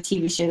kid. It was a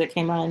TV show that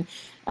came on.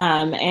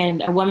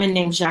 And a woman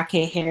named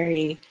Jackée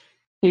Harry,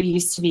 who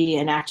used to be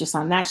an actress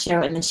on that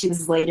show, and then she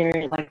was later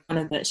like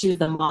she was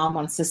the mom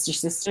on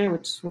Sister,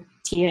 which was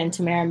Tia and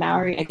Tamara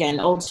Mowry. Again,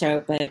 old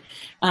show, but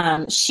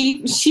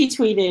she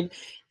tweeted.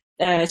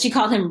 She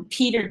called him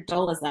Peter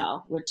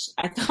Dolezal, which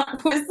I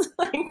thought was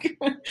like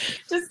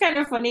just kind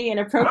of funny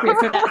and appropriate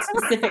for that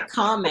specific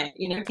comment.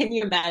 Can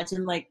you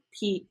imagine like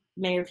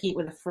Mayor Pete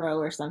with a fro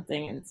or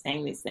something and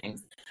saying these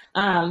things?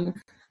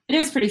 But it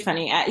was pretty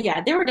funny.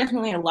 There were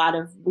definitely a lot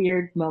of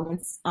weird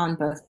moments on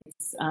both.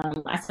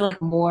 I feel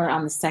like more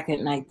on the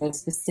second night, though,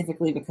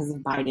 specifically because of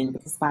Biden,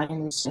 because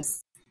Biden was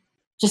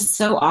just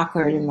so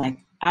awkward and like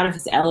out of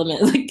his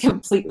element, like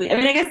completely. I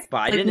mean, I guess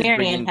Biden is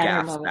bringing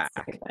gaffes back.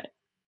 But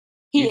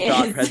he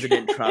thought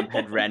President Trump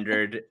had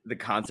rendered the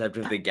concept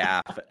of the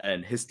gaffe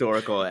an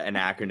historical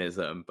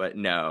anachronism, but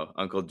no,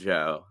 Uncle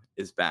Joe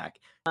is back.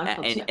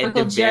 Uncle Joe, at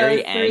the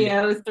very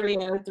end,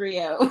 3030.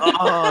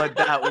 Oh,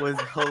 that was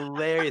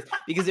hilarious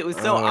because it was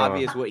so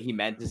obvious what he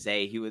meant to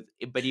say.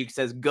 But he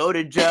says, "Go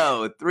to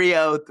Joe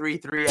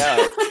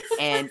 30330,"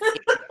 and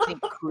it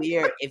wasn't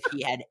clear if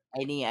he had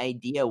any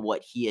idea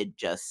what he had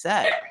just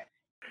said.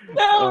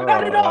 No,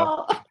 not at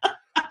all.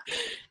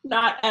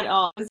 Not at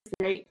all. It was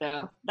great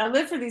though. I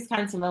live for these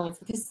kinds of moments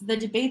because the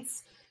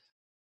debates,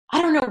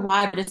 I don't know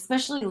why, but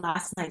especially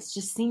last night's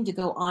just seemed to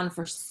go on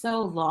for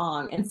so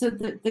long. And so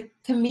the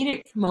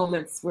comedic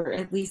moments were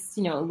at least,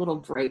 a little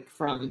break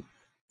from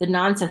the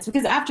nonsense.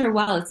 Because after a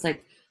while, it's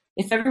like,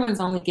 if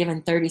everyone's only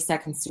given 30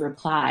 seconds to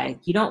reply,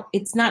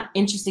 it's not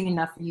interesting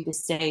enough for you to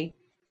stay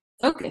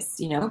focused,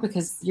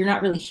 because you're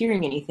not really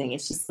hearing anything.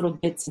 It's just little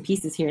bits and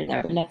pieces here and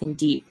there, but nothing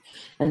deep.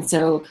 And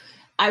so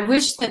I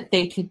wish that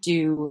they could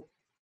do,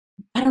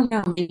 I don't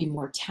know, maybe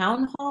more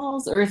town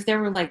halls, or if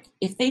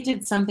they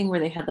did something where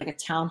they had like a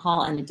town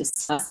hall and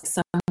discussed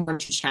someone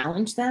to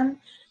challenge them,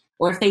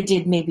 or if they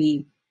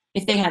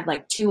had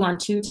like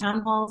 2-on-2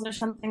 town halls or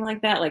something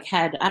like that, like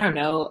had, I don't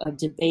know, a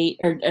debate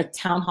or a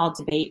town hall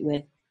debate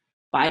with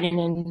Biden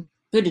and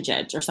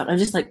Buttigieg or something. I'm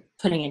just like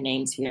putting in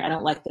names here. I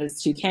don't like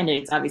those two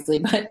candidates, obviously,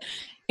 but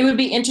it would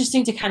be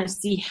interesting to kind of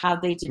see how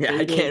they debated.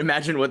 Yeah, I can't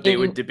imagine what they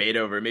would debate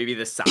over. Maybe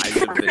the size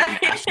of the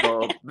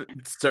national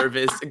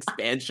service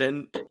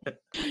expansion.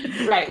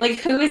 Right. Like,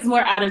 who is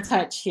more out of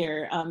touch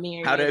here?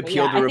 Me or how you? to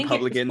appeal to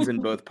Republicans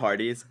in both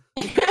parties.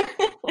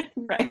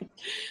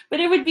 But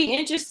it would be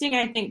interesting,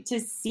 I think, to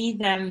see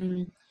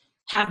them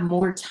have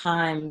more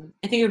time.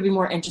 I think it would be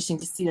more interesting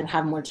to see them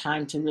have more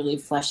time to really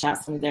flesh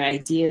out some of their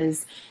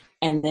ideas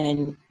and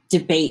then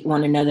debate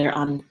one another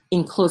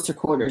in closer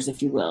quarters,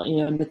 if you will,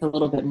 with a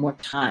little bit more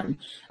time.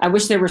 I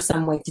wish there were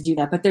some way to do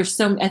that, but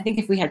I think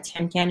if we had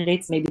 10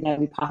 candidates, maybe that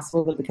would be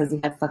possible, but because we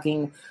have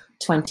fucking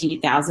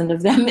 20,000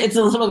 of them, it's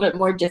a little bit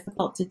more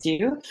difficult to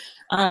do.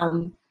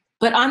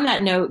 But on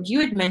that note, you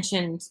had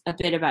mentioned a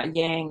bit about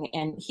Yang,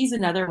 and he's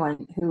another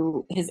one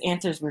who his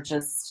answers were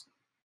just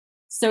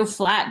so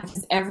flat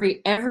because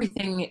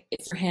everything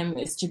for him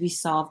is to be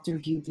solved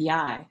through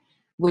UBI.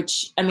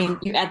 Which, I mean,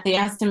 they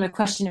asked him a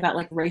question about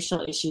like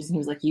racial issues, and he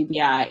was like,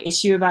 UBI.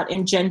 Issue about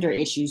gender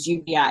issues,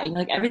 UBI.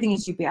 Like everything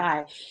is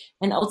UBI.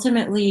 And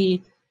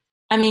ultimately,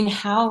 I mean,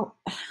 I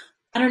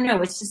don't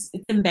know. It's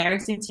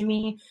embarrassing to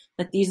me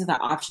that these are the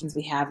options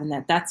we have, and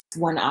that's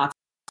one option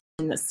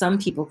that some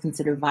people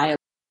consider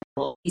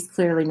viable. He's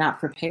clearly not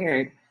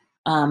prepared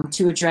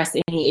to address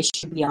any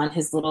issue beyond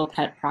his little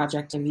pet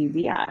project of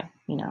UBI,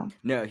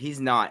 No, he's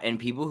not. And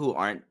people who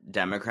aren't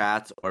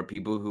Democrats or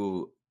people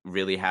who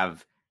really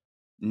have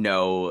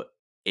no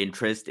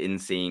interest in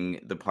seeing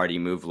the party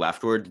move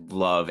leftward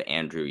love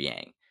Andrew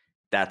Yang.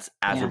 That's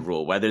as a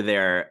rule, whether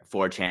they're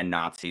 4chan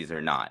Nazis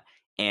or not.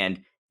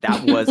 And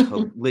that was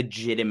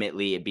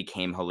legitimately, it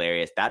became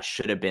hilarious. That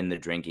should have been the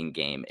drinking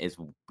game, is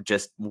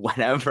just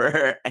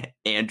whenever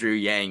Andrew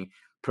Yang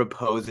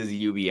proposes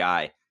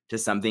UBI to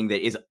something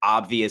that is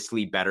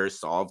obviously better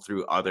solved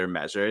through other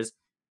measures,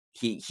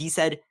 he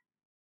said,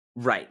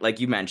 right, like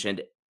you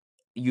mentioned,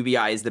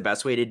 UBI is the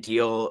best way to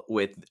deal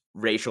with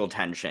racial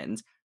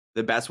tensions,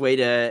 the best way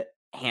to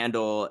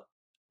handle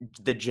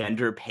the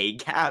gender pay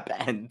gap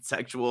and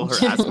sexual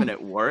harassment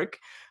at work,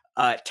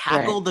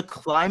 tackle the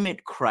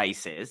climate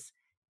crisis,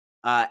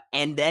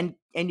 and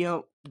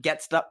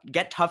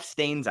get tough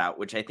stains out,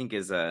 which I think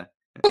is an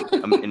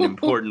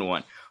important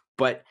one.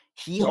 But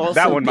he also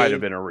that one might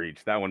have been a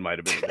reach.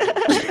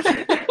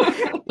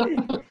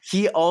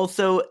 He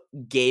also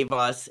gave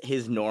us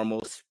his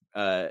normal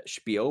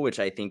spiel, which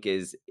I think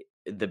is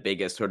the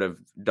biggest sort of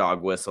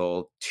dog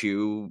whistle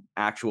to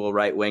actual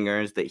right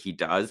wingers that he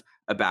does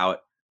about,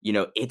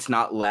 it's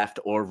not left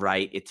or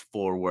right, it's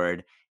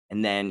forward.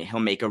 And then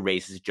he'll make a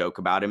racist joke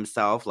about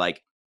himself.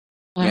 Like,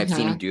 I've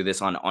seen him do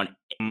this on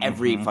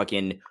every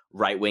fucking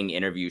right wing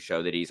interview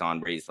show that he's on,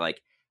 where he's like,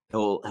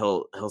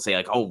 he'll say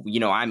like, oh,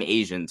 I'm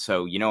Asian,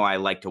 so I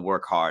like to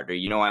work hard, or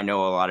I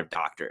know a lot of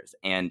doctors.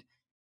 And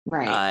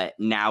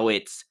now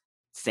it's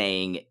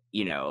saying,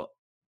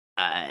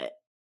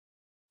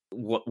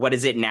 what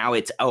is it now?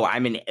 It's,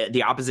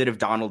 the opposite of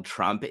Donald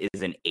Trump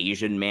is an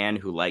Asian man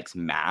who likes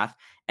math.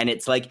 And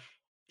it's like,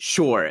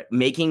 sure,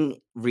 making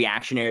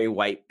reactionary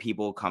white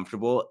people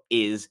comfortable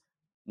is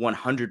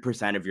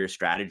 100% of your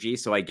strategy.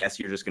 So I guess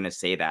you're just going to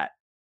say that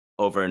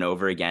over and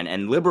over again.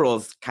 And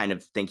liberals kind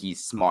of think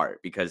he's smart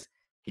because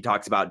he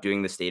talks about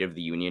doing the State of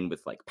the Union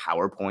with like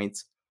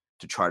PowerPoints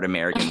to chart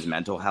Americans'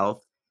 mental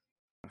health.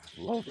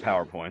 Love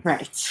PowerPoints.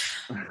 Right.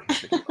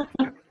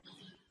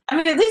 I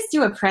mean, at least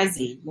do a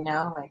Prezi,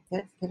 like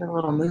get a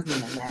little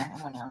movement in there. I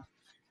don't know.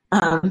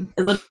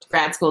 A little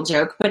grad school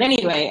joke. But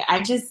anyway,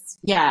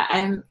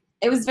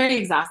 it was very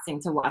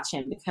exhausting to watch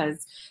him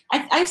because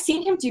I've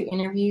seen him do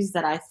interviews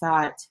that I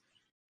thought,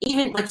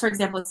 even like, for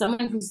example,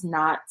 someone who's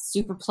not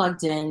super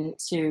plugged in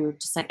to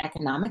just like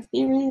economic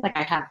theory, like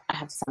I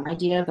have some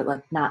idea, but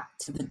like not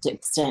to the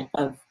extent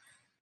of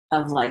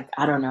like,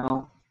 I don't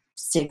know,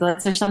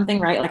 Stiglitz or something,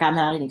 right? Like I'm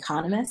not an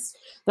economist.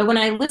 But when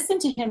I listen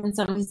to him in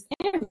some of these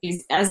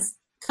interviews, as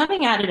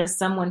coming at it as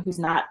someone who's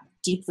not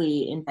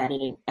deeply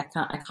embedded in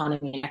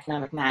economy and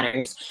economic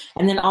matters,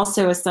 and then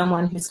also as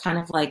someone who's kind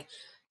of like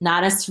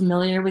not as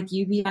familiar with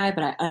UBI,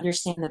 but I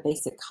understand the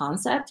basic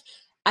concept,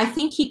 I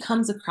think he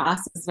comes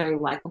across as very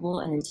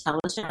likable and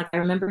intelligent. Like I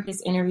remember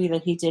his interview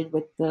that he did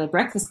with the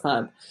Breakfast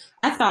Club.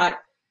 I thought,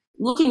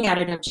 looking at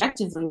it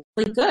objectively,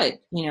 really good,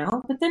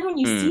 But then when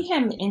you see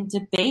him in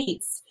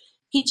debates,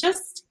 I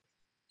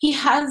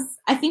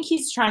think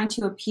he's trying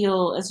to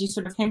appeal, as you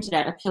sort of hinted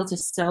at, to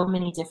so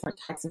many different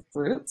types of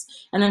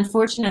groups. And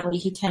unfortunately,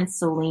 he tends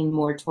to lean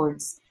more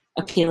towards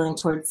appealing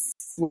towards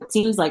what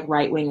seems like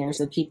right-wingers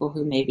and people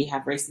who maybe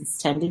have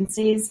racist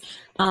tendencies.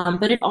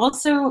 But it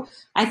also,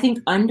 I think,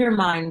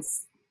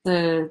 undermines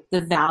the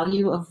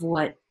value of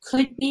what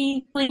could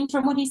be gleaned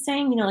from what he's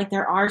saying. Like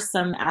there are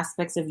some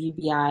aspects of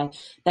UBI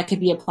that could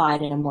be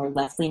applied in a more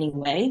left-leaning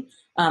way.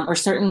 Or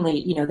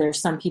certainly, there are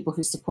some people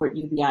who support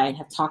UBI and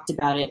have talked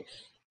about it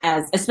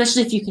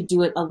especially if you could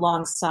do it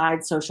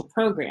alongside social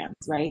programs,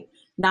 right?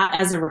 Not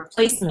as a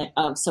replacement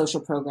of social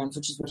programs,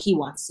 which is what he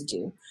wants to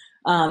do.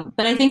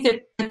 But I think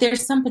that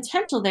there's some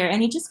potential there,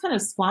 and he just kind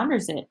of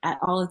squanders it at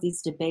all of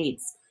these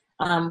debates,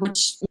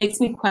 which makes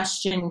me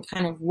question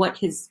kind of what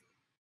his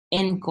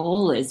end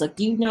goal is. Like,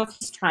 do you know if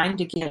he's trying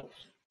to get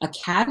a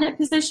cabinet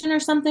position or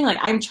something? Like,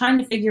 I'm trying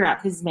to figure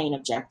out his main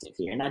objective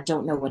here, and I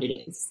don't know what it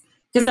is.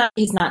 Because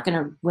he's not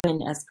going to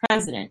win as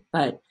president,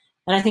 and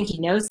I think he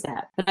knows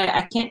that. But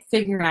I can't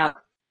figure out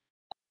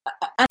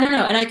I don't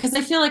know, and because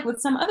I feel like with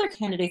some other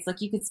candidates,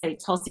 like you could say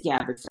Tulsi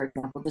Gabbard, for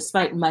example,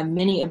 despite my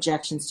many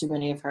objections to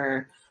many of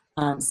her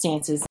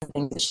stances and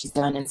things that she's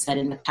done and said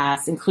in the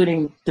past,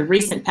 including the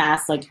recent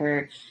past, like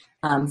her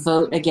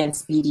vote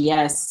against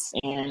BDS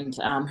and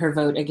her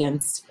vote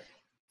against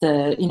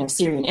the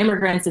Syrian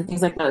immigrants and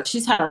things like that.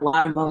 She's had a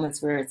lot of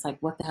moments where it's like,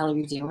 what the hell are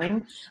you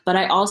doing? But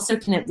I also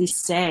can at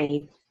least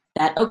say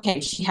that, okay,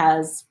 she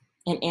has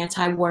an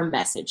anti-war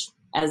message.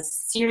 As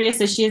serious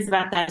as she is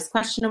about that is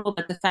questionable,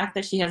 but the fact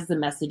that she has the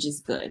message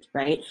is good,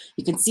 right?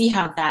 You can see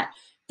how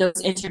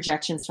those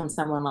interjections from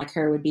someone like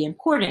her would be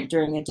important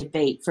during a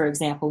debate, for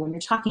example, when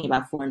you're talking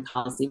about foreign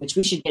policy, which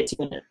we should get to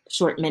in a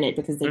short minute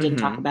because they didn't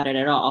talk about it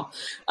at all.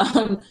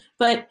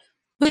 But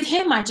with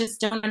him, I just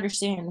don't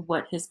understand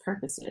what his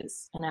purpose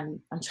is,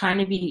 and I'm trying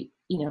to be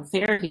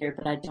fair here,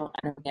 but I don't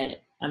get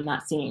it. I'm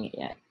not seeing it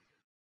yet.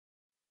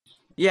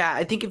 Yeah,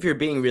 I think if you're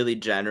being really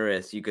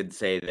generous, you could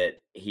say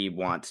that he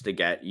wants to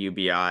get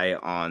UBI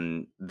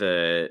on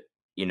the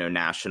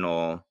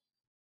national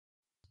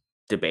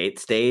debate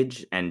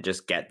stage and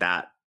just get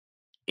that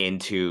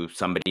into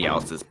somebody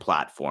else's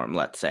platform,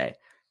 let's say.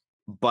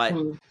 But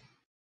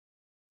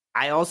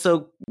I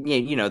also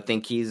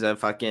think he's a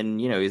fucking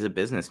he's a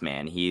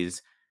businessman.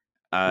 He's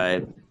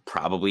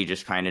probably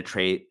just trying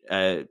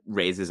to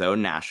raise his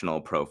own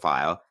national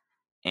profile,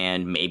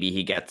 and maybe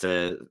he gets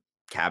a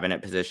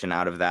cabinet position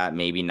out of that,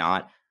 maybe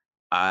not.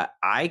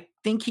 I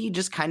think he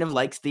just kind of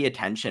likes the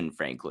attention,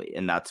 frankly,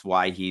 and that's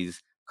why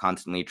he's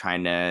constantly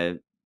trying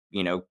to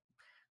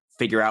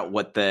figure out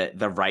what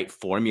the right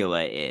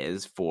formula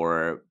is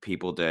for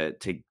people to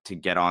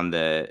get on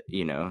the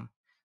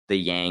the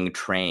Yang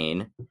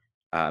train.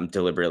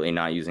 Deliberately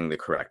not using the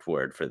correct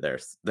word for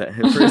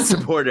for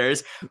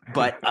supporters,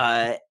 but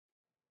I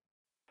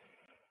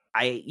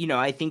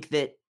think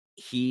that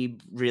he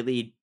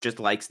really just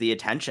likes the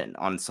attention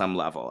on some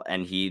level,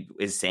 and he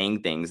is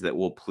saying things that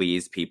will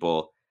please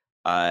people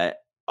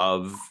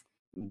of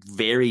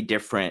very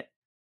different,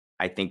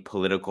 I think,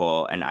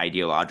 political and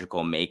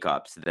ideological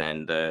makeups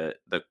than the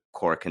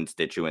core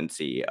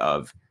constituency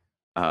of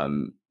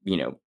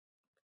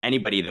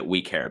anybody that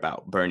we care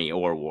about, Bernie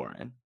or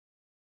Warren.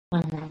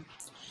 Mm-hmm.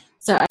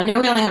 So I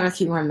know we only have a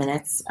few more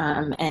minutes,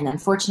 and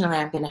unfortunately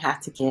I'm going to have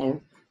to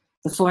give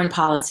the foreign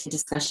policy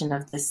discussion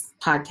of this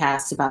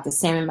podcast about the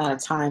same amount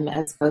of time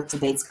as both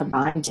debates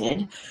combined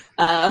did.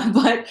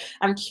 But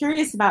I'm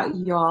curious about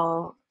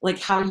y'all, like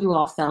how you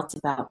all felt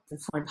about the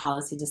foreign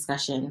policy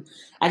discussion.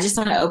 I just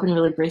want to open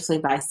really briefly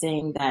by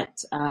saying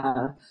that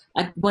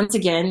once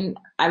again,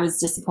 I was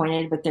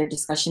disappointed with their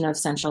discussion of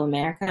Central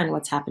America and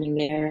what's happening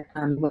there,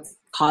 what's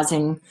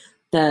causing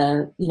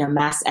the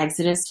mass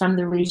exodus from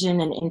the region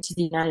and into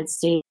the United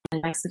States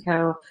and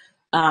Mexico.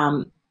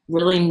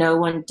 Really, no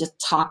one just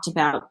talked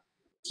about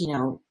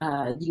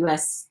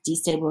U.S.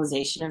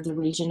 destabilization of the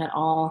region at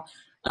all,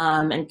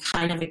 and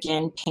kind of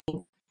again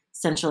paint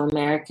Central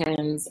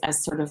Americans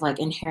as sort of like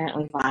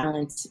inherently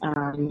violent,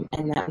 and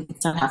that we can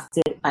somehow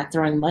fit it by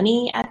throwing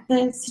money at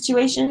the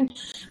situation.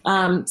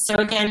 So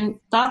again,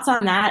 thoughts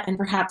on that, and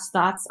perhaps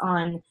thoughts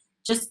on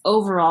just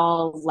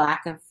overall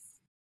lack of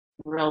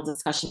real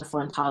discussion of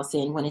foreign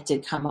policy, and when it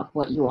did come up,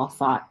 what you all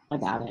thought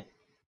about it.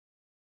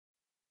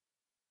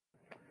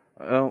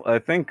 Well, I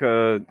think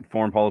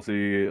foreign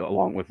policy,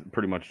 along with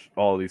pretty much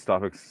all of these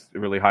topics,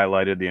 really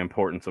highlighted the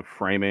importance of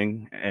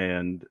framing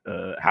and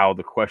how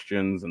the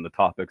questions and the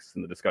topics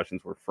and the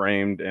discussions were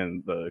framed,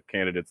 and the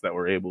candidates that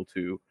were able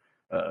to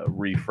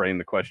reframe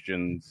the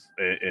questions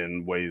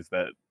in ways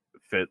that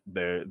fit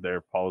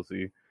their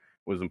policy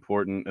was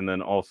important. And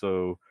then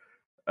also,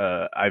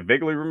 I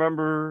vaguely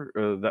remember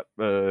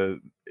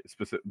the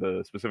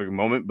specific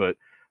moment, but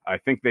I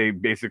think they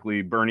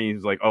basically,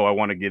 Bernie's like, oh, I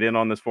want to get in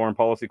on this foreign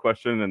policy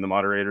question, and the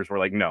moderators were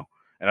like, no.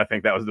 And I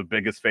think that was the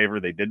biggest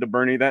favor they did to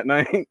Bernie that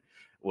night,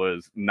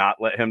 was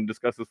not let him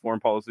discuss his foreign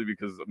policy,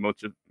 because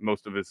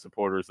most of his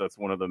supporters, that's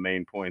one of the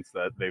main points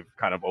that they've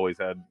kind of always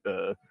had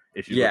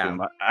issues with him.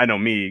 I know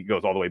me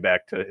goes all the way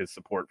back to his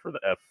support for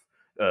the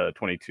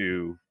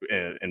F-22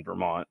 in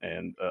Vermont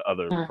and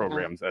other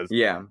programs as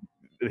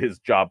his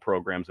job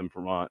programs in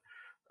Vermont.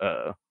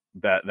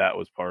 That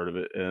was part of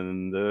it,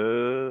 and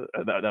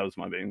that was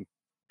my main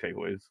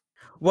takeaways.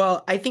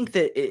 Well, I think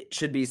that it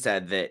should be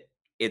said that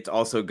it's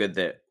also good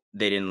that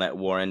they didn't let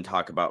Warren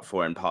talk about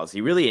foreign policy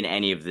really in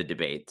any of the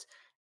debates.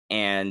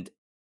 And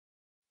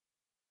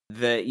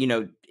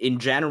in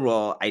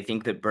general, I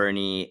think that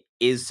Bernie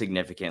is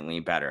significantly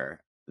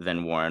better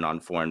than Warren on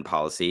foreign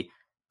policy,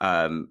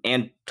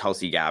 and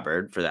Tulsi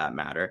Gabbard for that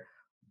matter.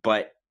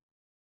 But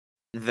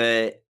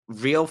the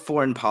real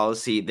foreign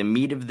policy, the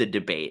meat of the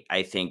debate,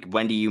 I think,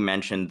 Wendy, you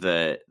mentioned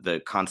the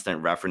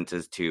constant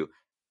references to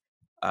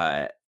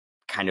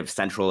kind of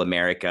Central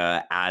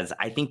America, as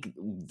I think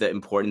the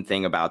important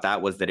thing about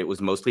that was that it was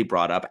mostly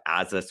brought up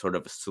as a sort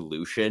of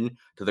solution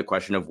to the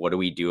question of what do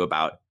we do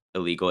about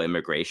illegal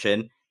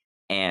immigration.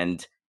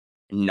 And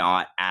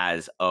not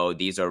as, oh,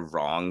 these are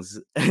wrongs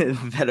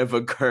that have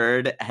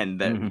occurred,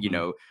 and that, you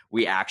know,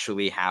 we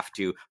actually have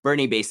to.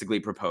 Bernie basically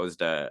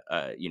proposed a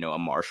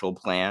Marshall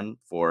Plan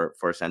for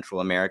Central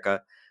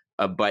America,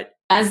 but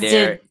as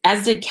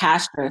did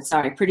Castro.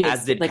 Sorry,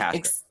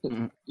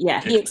 Castro.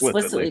 He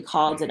explicitly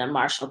called it a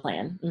Marshall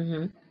Plan.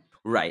 Mm-hmm.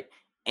 Right,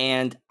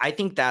 and I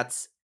think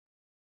that's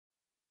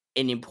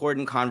an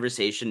important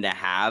conversation to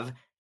have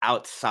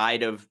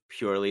outside of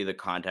purely the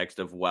context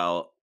of,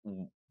 well,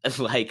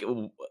 like,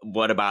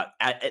 what about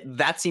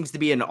that? Seems to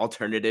be an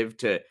alternative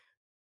to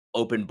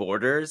open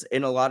borders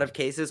in a lot of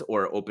cases,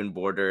 or open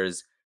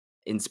borders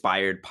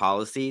inspired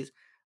policies.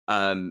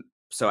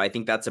 So I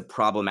think that's a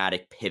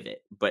problematic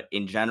pivot. But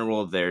in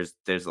general, there's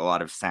a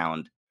lot of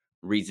sound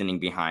reasoning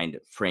behind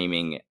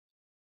framing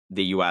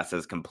the U.S.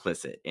 as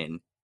complicit in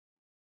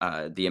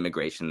the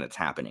immigration that's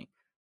happening.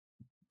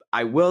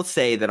 I will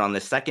say that on the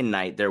second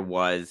night, there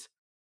was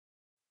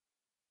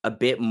a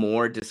bit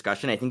more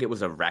discussion. I think it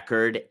was a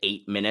record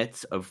 8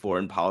 minutes of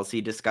foreign policy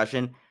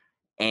discussion.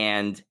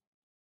 And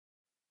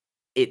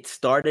it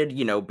started,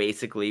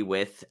 basically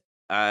with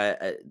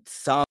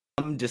some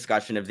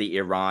discussion of the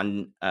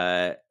Iran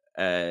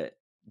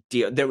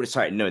deal. There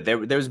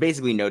was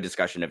basically no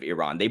discussion of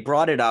Iran. They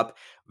brought it up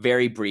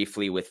very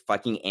briefly with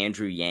fucking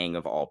Andrew Yang,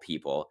 of all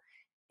people.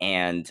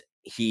 And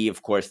he,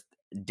 of course,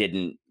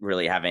 didn't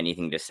really have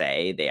anything to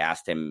say. They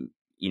asked him,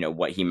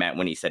 what he meant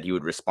when he said he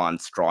would respond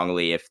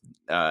strongly if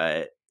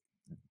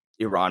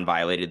Iran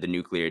violated the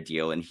nuclear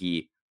deal. And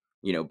he,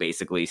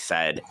 basically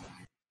said,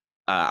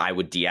 I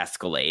would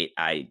de-escalate.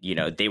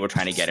 They were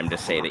trying to get him to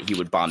say that he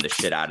would bomb the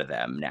shit out of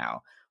them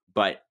now.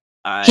 But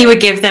he would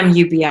give them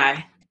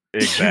UBI.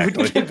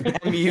 Exactly. He would give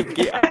them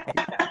UBI.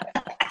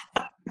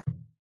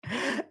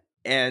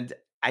 And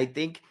I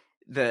think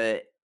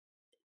the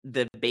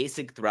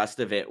basic thrust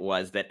of it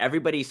was that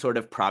everybody sort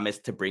of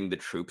promised to bring the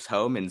troops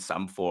home in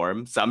some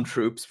form, some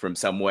troops from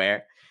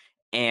somewhere.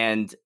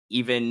 And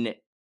even,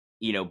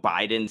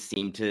 Biden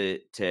seemed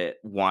to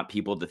want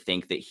people to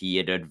think that he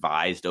had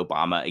advised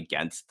Obama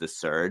against the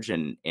surge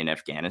in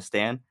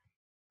Afghanistan.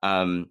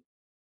 And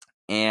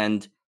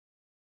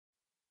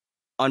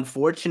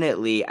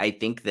unfortunately, I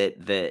think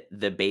that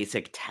the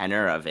basic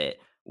tenor of it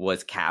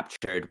was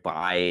captured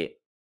by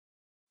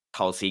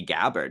Tulsi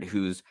Gabbard,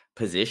 whose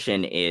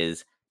position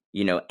is,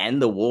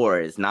 end the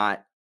war is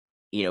not,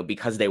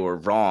 because they were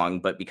wrong,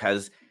 but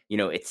because,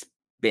 it's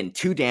been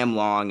too damn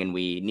long and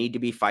we need to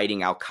be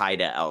fighting Al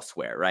Qaeda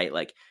elsewhere, right?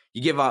 Like,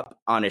 you give up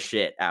on a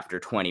shit after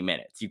 20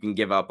 minutes. You can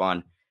give up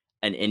on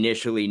an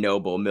initially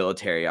noble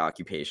military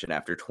occupation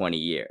after 20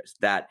 years.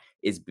 That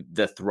is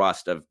the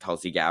thrust of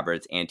Tulsi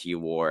Gabbard's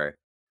anti-war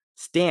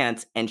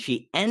stance. And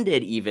she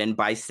ended even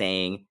by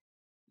saying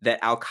that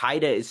Al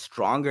Qaeda is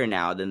stronger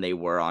now than they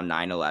were on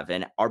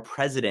 9/11. Our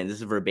president, this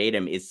is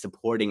verbatim, is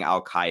supporting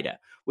Al Qaeda,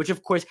 which,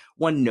 of course,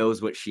 one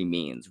knows what she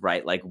means,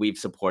 right? Like, we've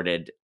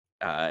supported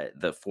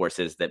the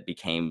forces that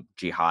became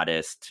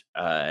jihadist,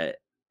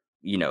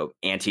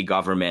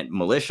 anti-government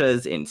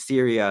militias in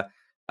Syria,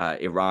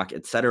 Iraq,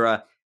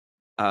 etc.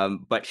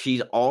 But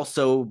she's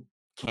also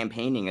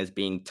campaigning as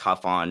being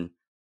tough on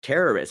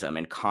terrorism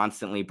and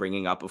constantly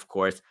bringing up, of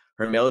course,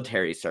 her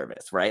military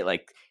service, right?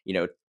 Like,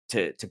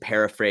 to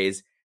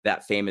paraphrase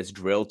that famous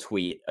drill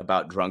tweet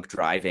about drunk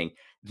driving,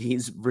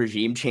 these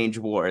regime change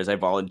wars I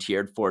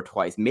volunteered for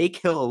twice may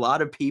kill a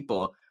lot of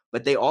people,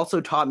 but they also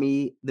taught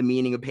me the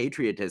meaning of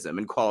patriotism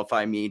and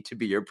qualify me to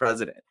be your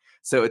president.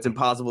 So it's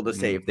impossible to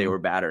say if they were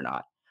bad or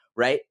not,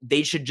 right?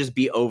 They should just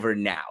be over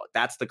now.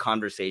 That's the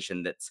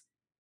conversation that's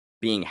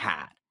being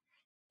had.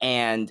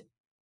 And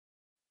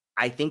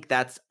I think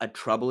that's a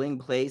troubling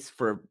place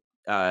for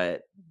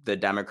the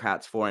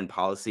Democrats' foreign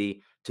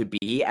policy to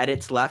be at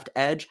its left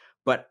edge,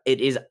 but it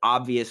is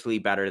obviously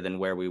better than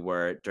where we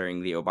were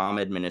during the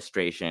Obama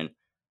administration.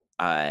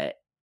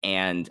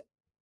 And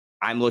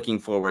I'm looking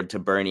forward to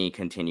Bernie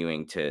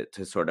continuing to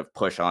sort of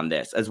push on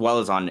this, as well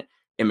as on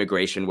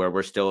immigration, where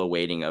we're still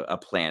awaiting a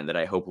plan that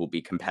I hope will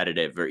be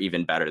competitive or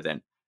even better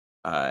than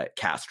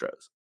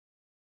Castro's.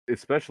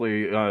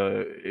 Especially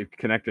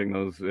connecting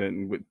those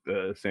in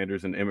with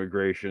Sanders and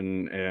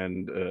immigration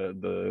and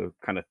the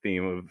kind of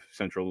theme of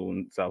Central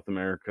and South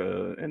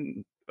America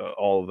and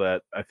all of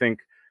that. I think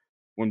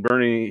when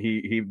Bernie,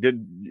 he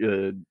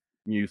did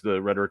use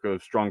the rhetoric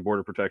of strong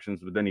border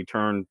protections, but then he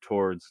turned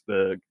towards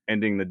the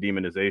ending the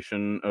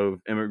demonization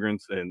of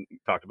immigrants and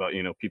talked about,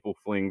 people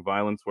fleeing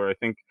violence, where I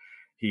think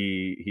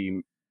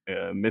he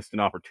missed an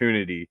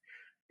opportunity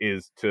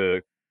is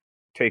to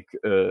take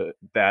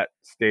that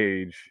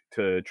stage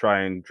to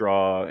try and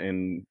draw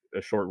in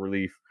a short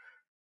relief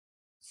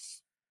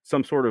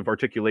some sort of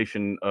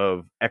articulation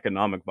of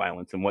economic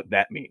violence and what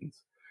that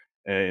means.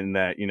 And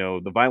that,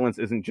 the violence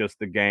isn't just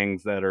the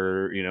gangs that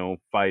are,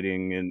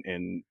 fighting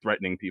and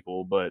threatening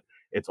people, but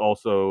it's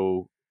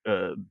also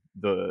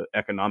the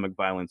economic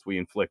violence we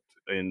inflict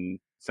in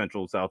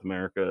Central South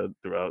America,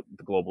 throughout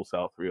the global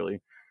South,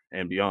 really,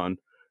 and beyond.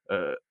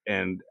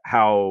 And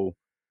how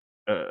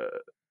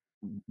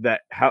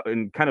that how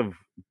and kind of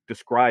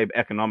describe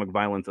economic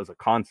violence as a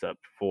concept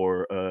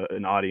for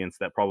an audience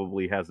that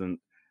probably hasn't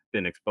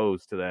been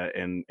exposed to that,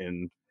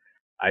 and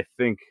I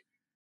think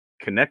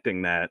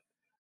connecting that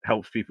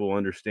helps people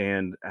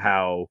understand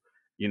how,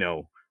 you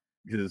know,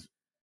 because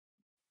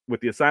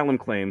with the asylum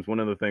claims, one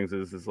of the things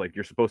is like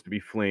you're supposed to be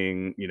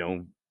fleeing,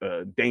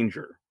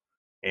 danger.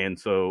 And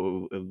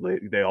so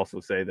they also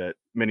say that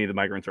many of the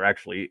migrants are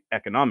actually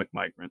economic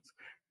migrants.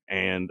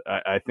 And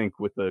I think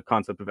with the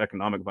concept of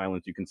economic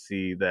violence, you can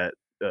see that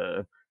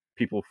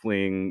people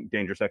fleeing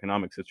dangerous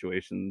economic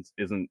situations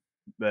isn't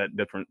that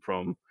different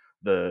from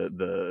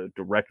the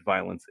direct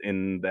violence,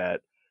 in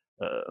that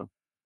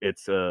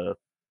it's a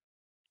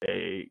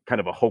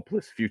kind of a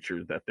hopeless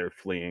future that they're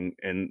fleeing,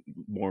 and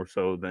more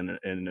so than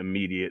an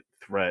immediate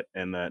threat.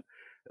 And that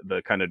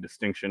the kind of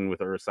distinction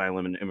with our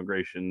asylum and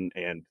immigration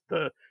and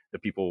the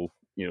people,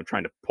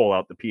 trying to pull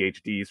out the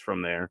PhDs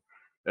from there,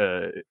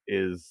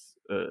 is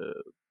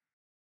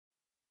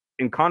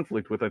in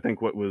conflict with, I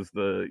think, what was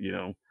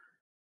the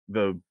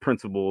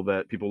principle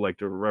that people like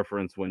to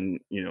reference when,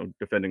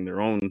 defending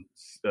their own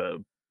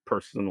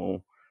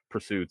personal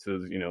pursuits,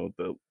 is,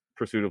 the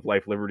pursuit of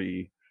life,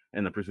 liberty,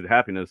 and the pursuit of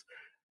happiness.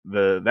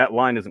 That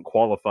line isn't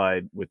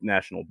qualified with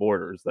national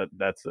borders.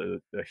 That's a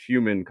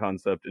human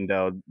concept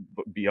endowed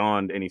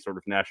beyond any sort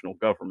of national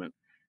government.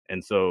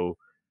 And so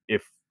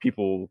if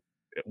people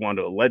want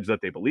to allege that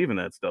they believe in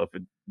that stuff,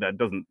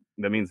 that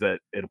means that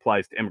it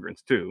applies to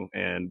immigrants too.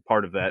 And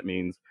part of that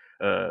means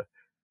the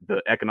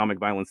economic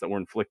violence that we're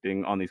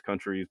inflicting on these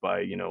countries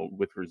by,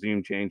 with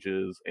regime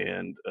changes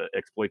and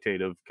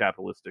exploitative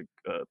capitalistic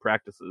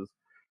practices,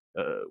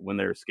 when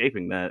they're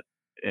escaping that,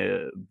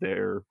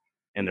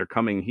 they're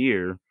coming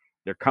here,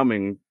 they're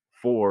coming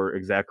for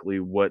exactly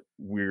what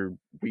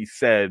we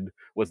said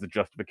was the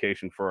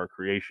justification for our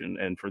creation.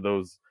 And for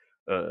those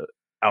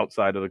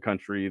outside of the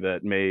country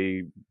that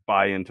may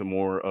buy into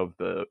more of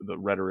the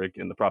rhetoric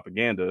and the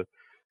propaganda,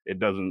 it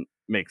doesn't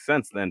make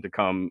sense then to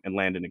come and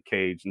land in a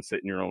cage and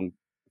sit in your own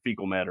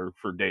fecal matter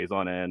for days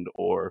on end,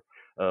 or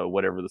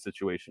whatever the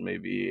situation may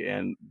be.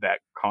 And that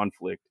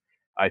conflict,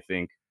 I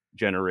think,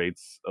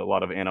 generates a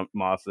lot of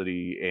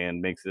animosity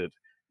and makes it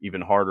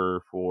even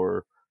harder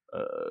for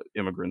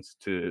immigrants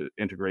to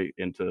integrate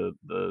into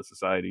the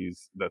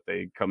societies that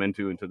they come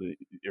into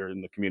or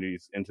in the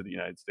communities into the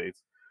United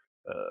States.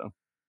 Uh,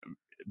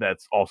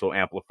 that's also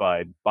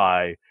amplified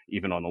by,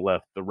 even on the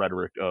left, the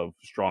rhetoric of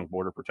strong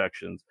border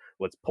protections.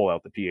 Let's pull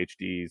out the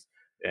PhDs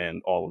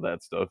and all of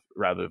that stuff,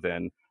 rather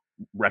than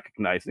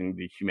recognizing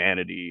the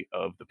humanity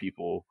of the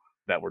people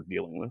that we're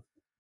dealing with.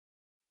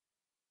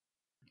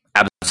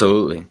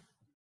 Absolutely.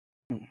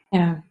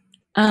 Yeah.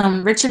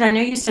 Richard, I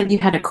know you said you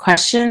had a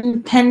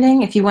question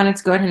pending. If you wanted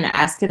to go ahead and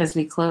ask it as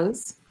we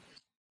close.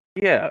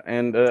 Yeah,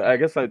 and I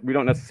guess we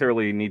don't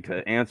necessarily need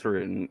to answer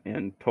it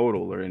in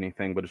total or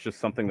anything, but it's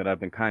just something that I've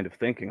been kind of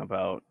thinking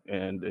about,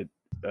 and it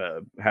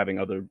having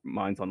other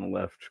minds on the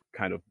left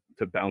kind of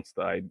to bounce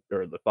the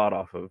thought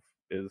off of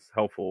is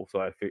helpful.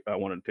 So I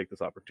wanted to take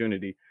this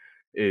opportunity.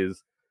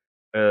 Is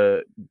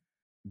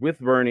with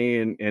Bernie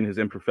and his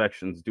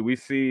imperfections,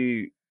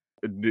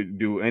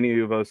 do any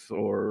of us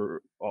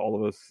or all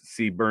of us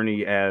see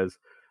Bernie as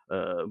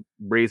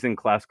raising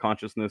class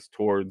consciousness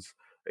towards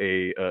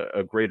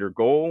a greater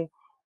goal,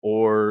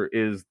 or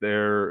is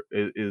the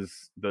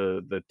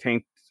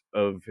taint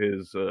of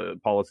his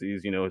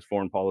policies, his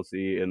foreign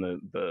policy, and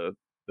the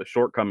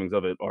shortcomings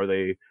of it, are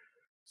they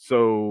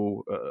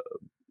so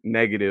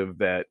negative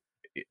that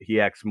he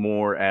acts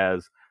more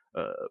as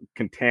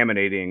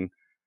contaminating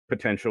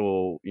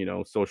potential,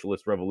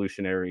 socialist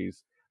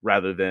revolutionaries,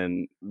 rather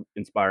than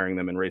inspiring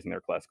them and raising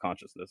their class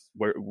consciousness?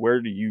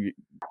 Where do you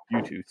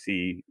two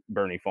see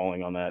Bernie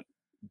falling on that,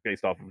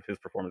 based off of his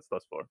performance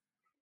thus far?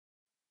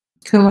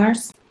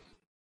 Kumars?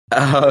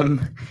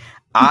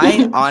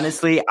 I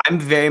honestly, I'm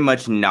very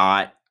much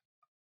not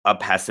a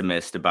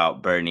pessimist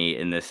about Bernie,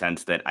 in the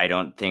sense that I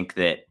don't think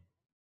that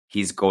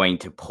he's going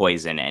to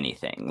poison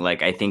anything.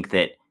 Like, I think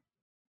that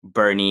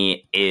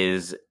Bernie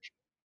is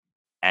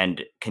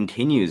and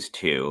continues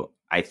to,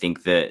 I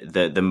think, be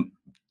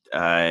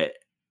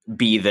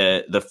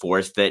the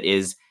force that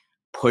is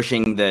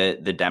pushing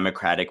the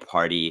Democratic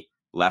Party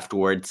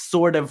leftward,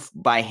 sort of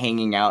by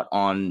hanging out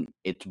on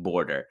its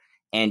border.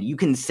 And you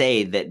can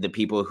say that the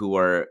people who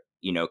are,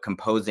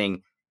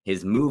 composing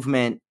his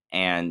movement,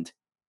 and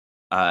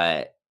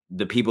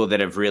the people that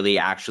have really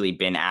actually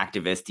been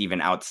activists,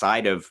 even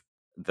outside of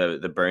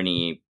the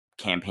Bernie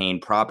campaign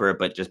proper,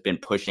 but just been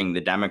pushing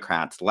the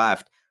Democrats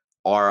left,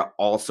 are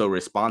also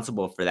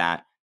responsible for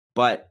that.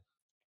 But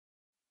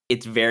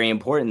it's very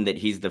important that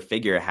he's the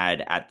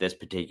figurehead at this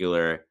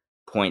particular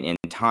point in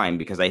time,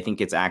 because I think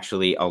it's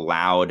actually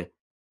allowed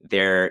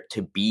there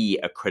to be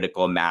a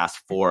critical mass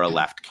for a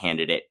left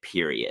candidate,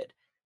 period.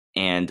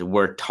 And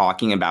we're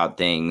talking about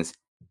things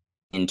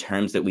in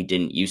terms that we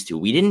didn't used to.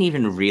 We didn't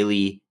even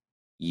really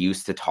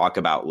used to talk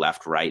about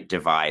left-right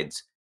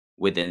divides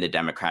within the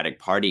Democratic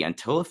Party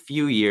until a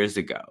few years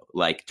ago.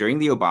 Like, during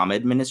the Obama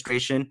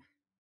administration,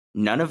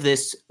 none of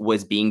this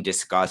was being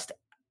discussed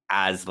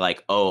as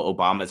like, oh,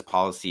 Obama's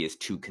policy is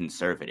too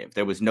conservative.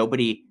 There was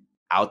nobody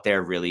out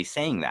there really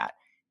saying that.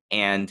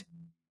 And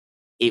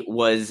it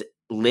was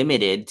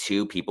limited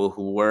to people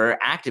who were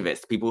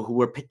activists, people who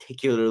were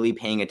particularly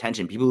paying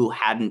attention, people who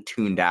hadn't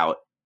tuned out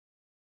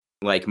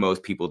like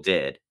most people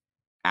did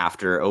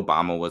after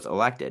Obama was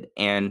elected.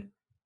 And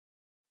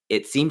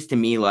it seems to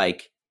me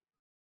like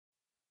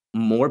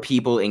more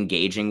people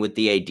engaging with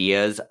the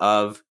ideas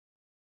of,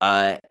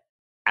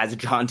 as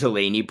John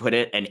Delaney put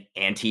it, an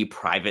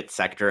anti-private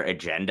sector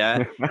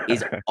agenda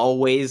is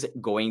always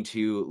going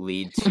to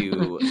lead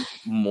to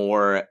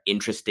more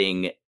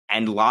interesting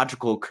and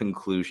logical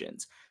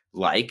conclusions.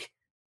 Like,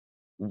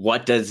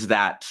 what does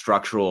that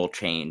structural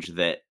change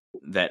that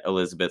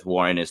Elizabeth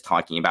Warren is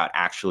talking about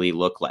actually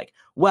look like?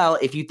 Well,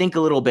 if you think a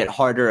little bit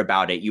harder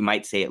about it, you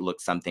might say it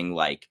looks something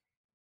like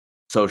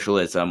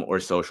socialism or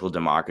social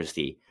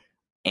democracy.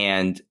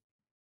 And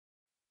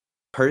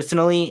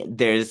personally,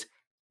 there's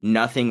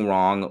nothing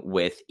wrong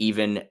with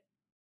even,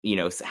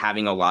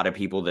 having a lot of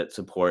people that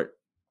support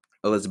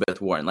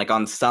Elizabeth Warren. Like,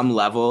 on some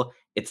level,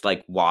 it's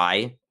like,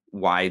 why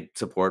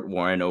support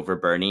Warren over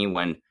Bernie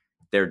when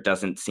there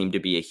doesn't seem to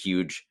be a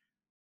huge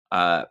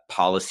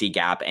policy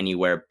gap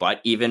anywhere but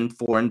even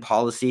foreign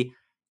policy?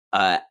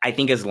 I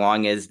think as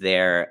long as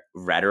their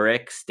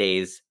rhetoric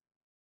stays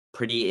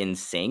pretty in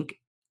sync,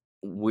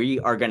 we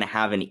are going to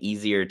have an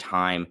easier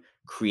time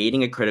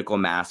creating a critical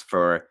mass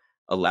for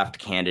a left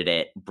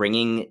candidate,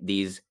 bringing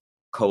these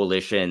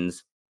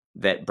coalitions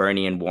that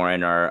Bernie and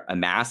Warren are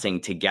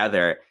amassing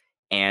together,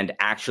 and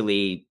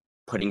actually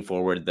putting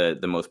forward the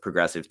most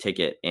progressive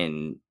ticket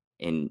in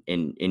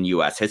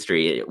U.S.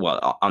 history,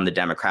 well, on the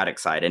Democratic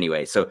side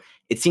anyway. So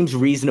it seems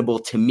reasonable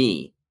to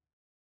me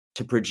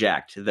to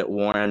project that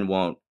Warren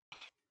won't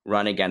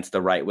run against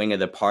the right wing of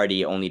the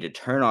party only to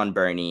turn on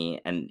Bernie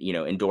and,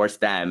 endorse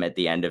them at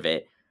the end of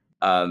it.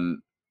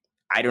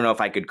 I don't know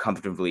if I could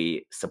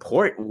comfortably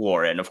support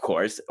Warren, of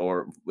course,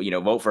 or,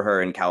 vote for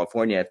her in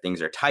California if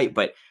things are tight.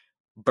 But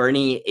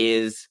Bernie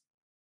is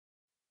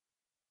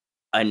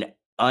an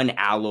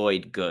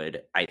unalloyed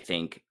good, I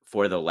think,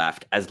 for the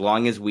left, as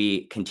long as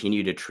we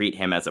continue to treat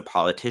him as a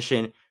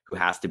politician who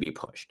has to be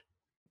pushed.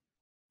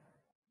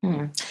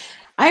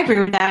 I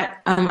agree with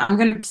that. I'm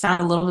going to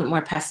sound a little bit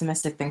more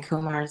pessimistic than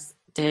Kumar's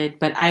did,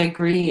 but I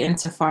agree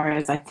insofar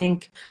as I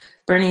think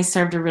Bernie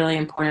served a really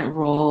important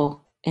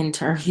role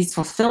he's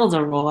fulfilled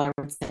a role, I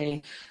would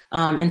say,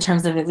 in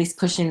terms of at least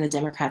pushing the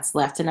Democrats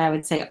left. And I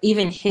would say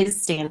even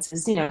his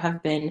stances,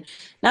 have been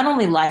not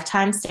only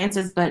lifetime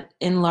stances, but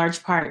in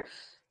large part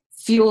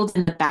fueled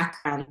in the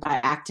background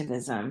by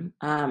activism.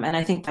 And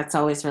I think that's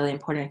always really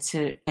important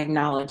to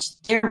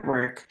acknowledge their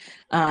work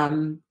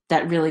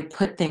that really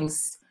put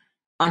things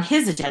on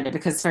his agenda,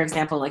 because, for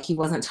example, like, he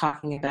wasn't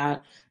talking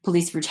about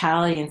police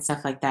brutality and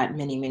stuff like that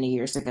many, many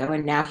years ago.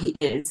 And now he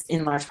is,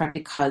 in large part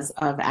because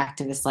of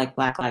activists like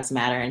Black Lives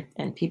Matter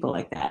and people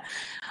like that.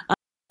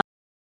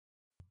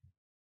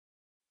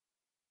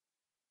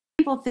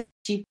 People think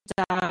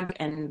sheepdog,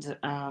 and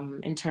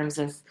in terms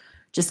of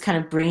just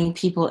kind of bringing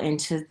people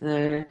into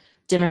the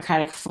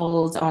Democratic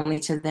fold only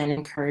to then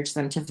encourage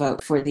them to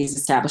vote for these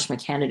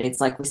establishment candidates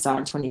like we saw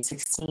in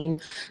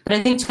 2016. But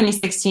I think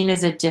 2016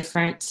 is a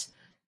different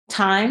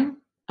time.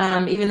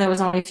 Even though it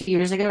was only a few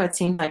years ago, it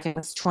seemed like it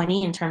was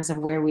 20 in terms of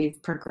where we've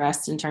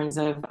progressed in terms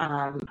of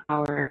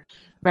our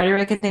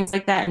rhetoric and things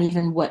like that, and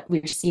even what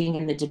we're seeing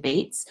in the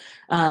debates,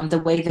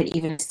 the way that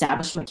even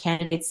establishment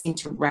candidates seem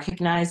to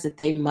recognize that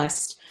they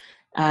must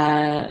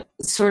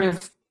sort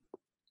of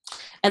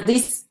at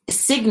least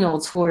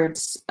signal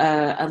towards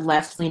a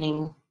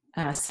left-leaning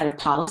set of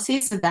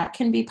policies, so that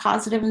can be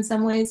positive in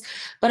some ways.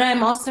 But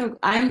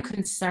I'm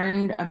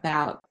concerned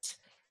about,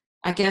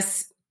 I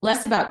guess,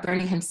 less about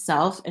Bernie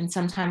himself, and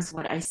sometimes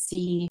what I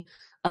see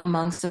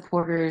among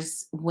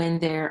supporters when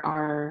there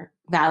are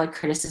valid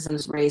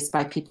criticisms raised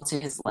by people to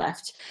his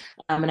left.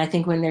 And I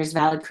think when there's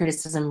valid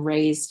criticism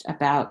raised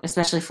about,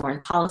 especially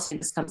foreign policy,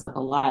 this comes up a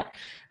lot,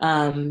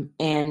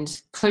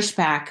 and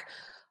pushback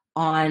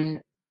on,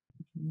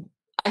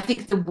 I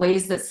think, the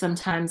ways that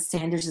sometimes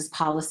Sanders'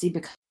 policy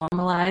becomes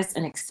normalized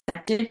and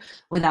accepted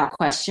without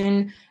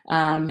question.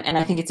 And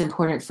I think it's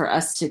important for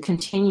us to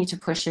continue to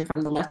push it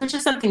from the left, which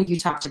is something you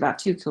talked about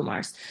too,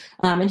 Kumars.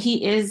 And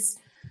he is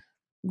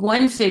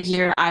one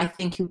figure, I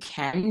think, who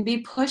can be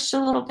pushed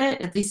a little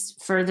bit, at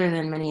least further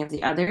than many of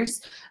the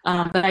others.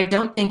 But I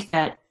don't think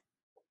that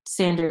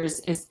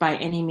Sanders is by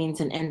any means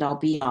an end-all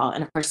be-all.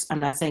 And of course,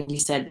 I'm not saying you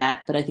said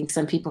that, but I think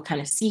some people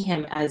kind of see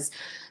him as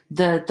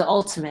the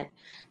ultimate.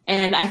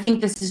 And I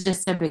think this is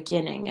just a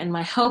beginning. And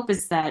my hope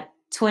is that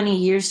 20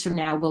 years from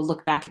now, we'll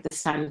look back at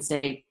this time and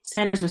say,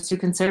 Sanders was too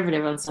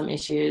conservative on some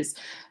issues.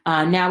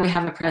 Now we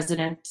have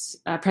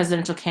a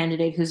presidential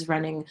candidate who's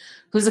running,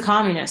 who's a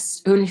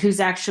communist, who's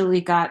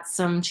actually got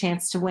some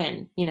chance to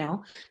win,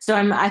 So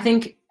I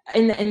think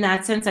in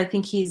that sense, I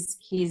think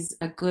he's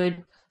a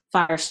good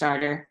fire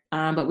starter,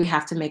 but we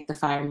have to make the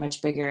fire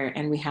much bigger,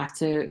 and we have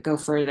to go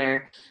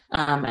further.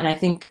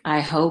 And I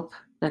hope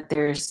that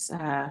there's,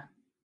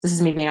 this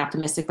is me being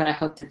optimistic, but I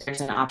hope that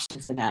there's an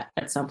option for that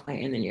at some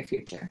point in the near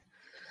future.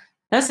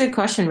 That's a good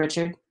question,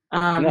 Richard.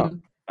 No,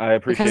 I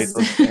appreciate because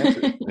those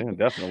answers. Yeah,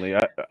 definitely.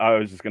 I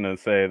was just gonna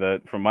say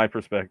that from my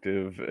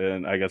perspective,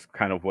 and I guess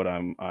kind of what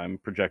I'm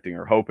projecting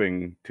or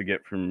hoping to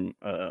get from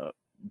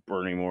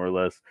Bernie more or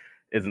less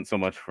isn't so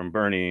much from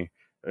Bernie,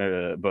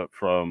 but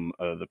from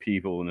the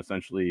people, and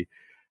essentially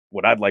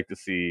what I'd like to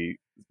see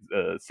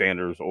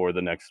Sanders or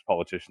the next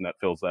politician that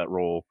fills that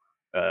role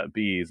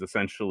be is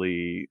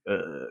essentially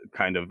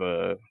kind of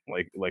a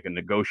like a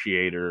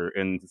negotiator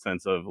in the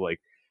sense of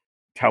like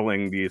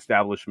telling the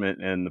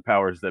establishment and the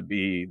powers that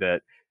be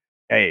that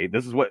hey,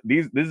 this is what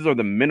these are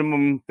the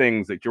minimum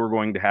things that you're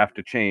going to have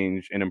to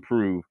change and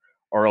improve,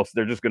 or else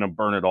they're just going to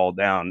burn it all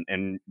down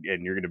and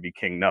you're going to be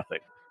king nothing,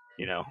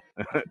 you know.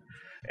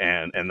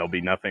 And there'll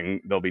be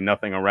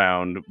nothing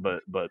around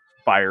but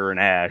fire and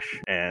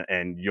ash,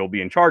 and you'll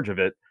be in charge of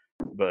it,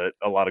 but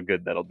a lot of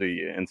good that'll do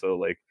you. And so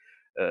like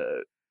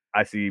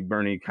I see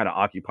Bernie kind of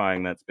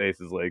occupying that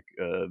space as like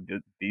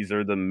these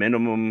are the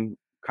minimum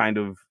kind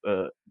of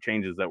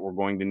changes that we're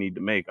going to need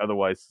to make,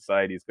 otherwise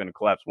society is going to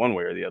collapse one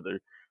way or the other,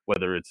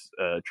 whether it's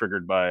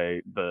triggered by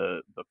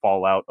the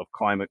fallout of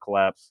climate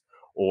collapse,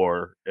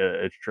 or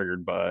it's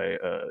triggered by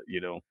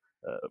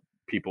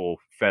people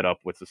fed up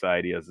with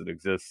society as it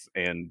exists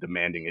and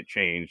demanding it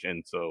change,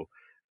 and so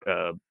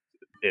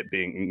it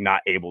being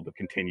not able to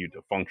continue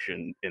to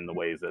function in the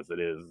ways as it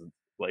is,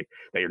 like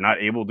that you're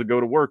not able to go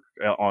to work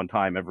on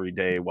time every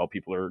day while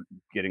people are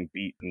getting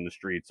beat in the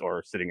streets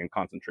or sitting in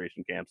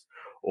concentration camps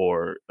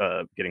or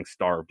getting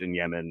starved in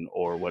Yemen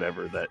or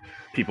whatever, that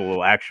people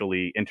will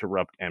actually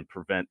interrupt and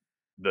prevent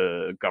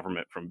the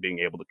government from being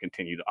able to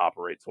continue to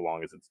operate so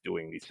long as it's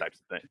doing these types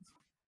of things.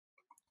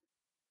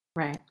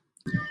 Right.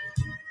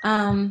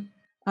 On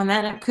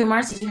that,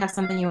 Kumar, did you have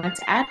something you wanted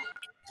to add?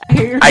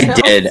 I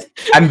did.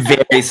 I'm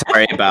very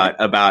sorry about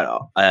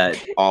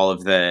all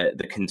of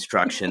the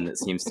construction that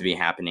seems to be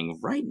happening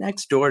right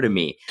next door to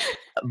me.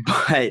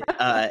 But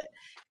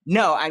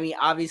no, I mean,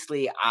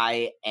 obviously,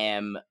 I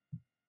am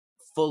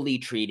fully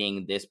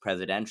treating this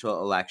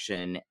presidential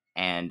election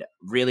and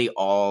really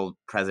all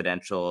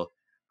presidential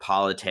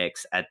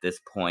politics at this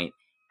point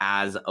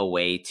as a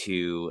way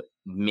to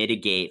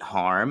mitigate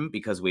harm,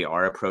 because we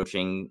are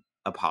approaching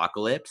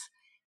apocalypse,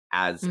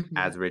 as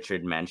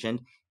Richard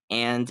mentioned.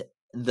 And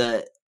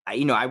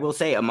I will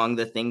say, among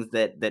the things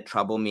that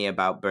trouble me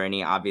about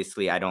Bernie,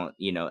 obviously I'm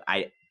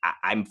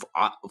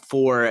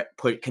for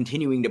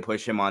continuing to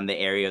push him on the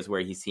areas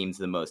where he seems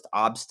the most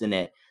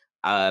obstinate.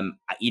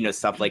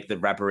 Stuff like the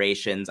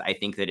reparations. I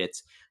think that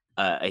it's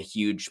a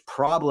huge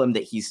problem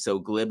that he's so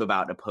glib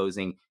about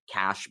opposing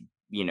cash,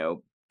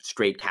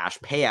 straight cash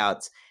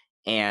payouts,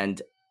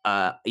 and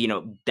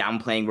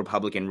downplaying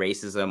Republican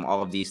racism.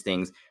 All of these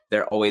things,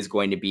 they're always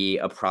going to be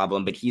a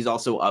problem. But he's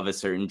also of a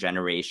certain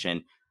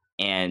generation.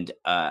 And,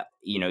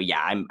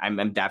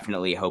 I'm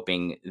definitely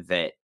hoping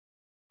that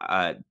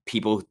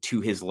people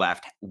to his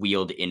left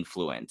wield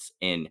influence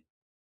in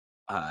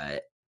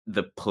the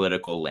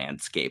political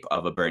landscape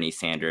of a Bernie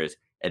Sanders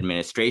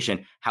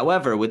administration.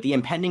 However, with the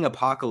impending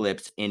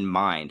apocalypse in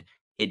mind,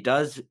 it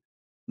does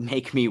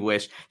make me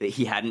wish that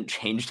he hadn't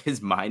changed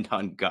his mind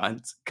on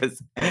guns,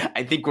 because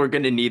I think we're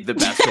going to need the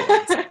best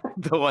ones,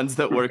 the ones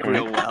that work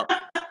real well.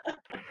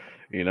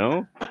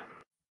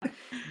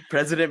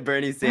 President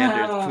Bernie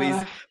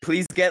Sanders,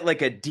 please get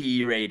like a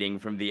D rating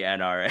from the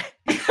NRA.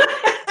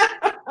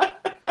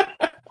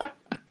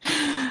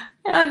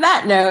 On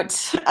that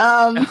note,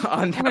 on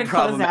that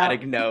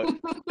problematic note.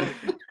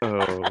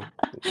 Oh,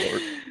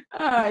 Lord.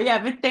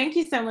 But thank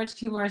you so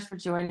much, Kumar, for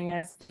joining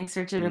us. Thanks,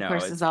 Richard, of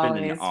course, as always.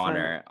 It's been an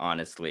honor,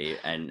 honestly.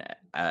 And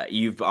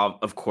you've,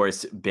 of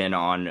course, been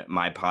on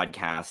my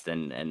podcast,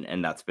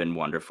 and that's been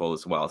wonderful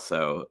as well.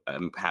 So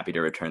I'm happy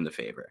to return the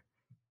favor.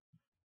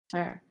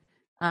 Sure.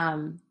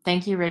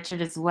 Thank you,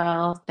 Richard, as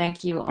well.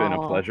 Thank you, been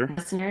all a pleasure.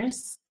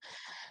 Listeners.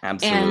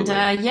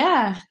 Absolutely.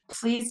 And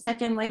please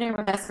check in later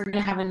with us. We're going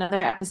to have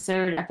another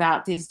episode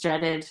about these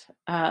dreaded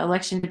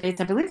election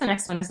debates. I believe the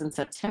next one is in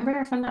September,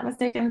 if I'm not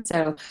mistaken.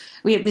 So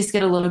we at least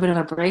get a little bit of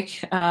a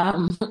break.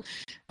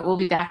 We'll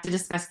be back to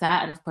discuss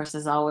that. And of course,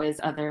 as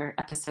always, other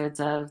episodes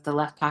of the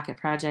Left Pocket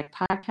Project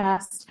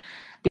podcast.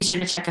 Be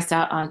sure to check us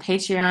out on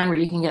Patreon, where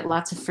you can get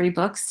lots of free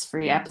books,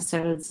 free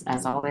episodes.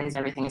 As always,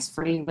 everything is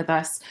free with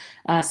us.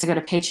 So go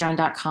to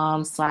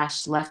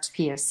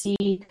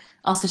patreon.com/leftpoc.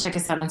 Also check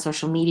us out on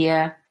social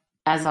media.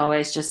 As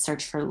always, just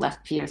search for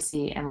Left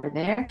POC and we're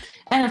there.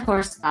 And of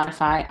course,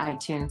 Spotify,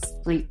 iTunes,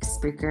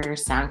 Spreaker,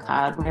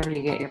 SoundCloud, wherever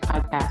you get your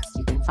podcasts,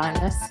 you can find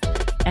us.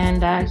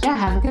 And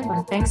have a good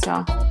one. Thanks,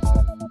 y'all.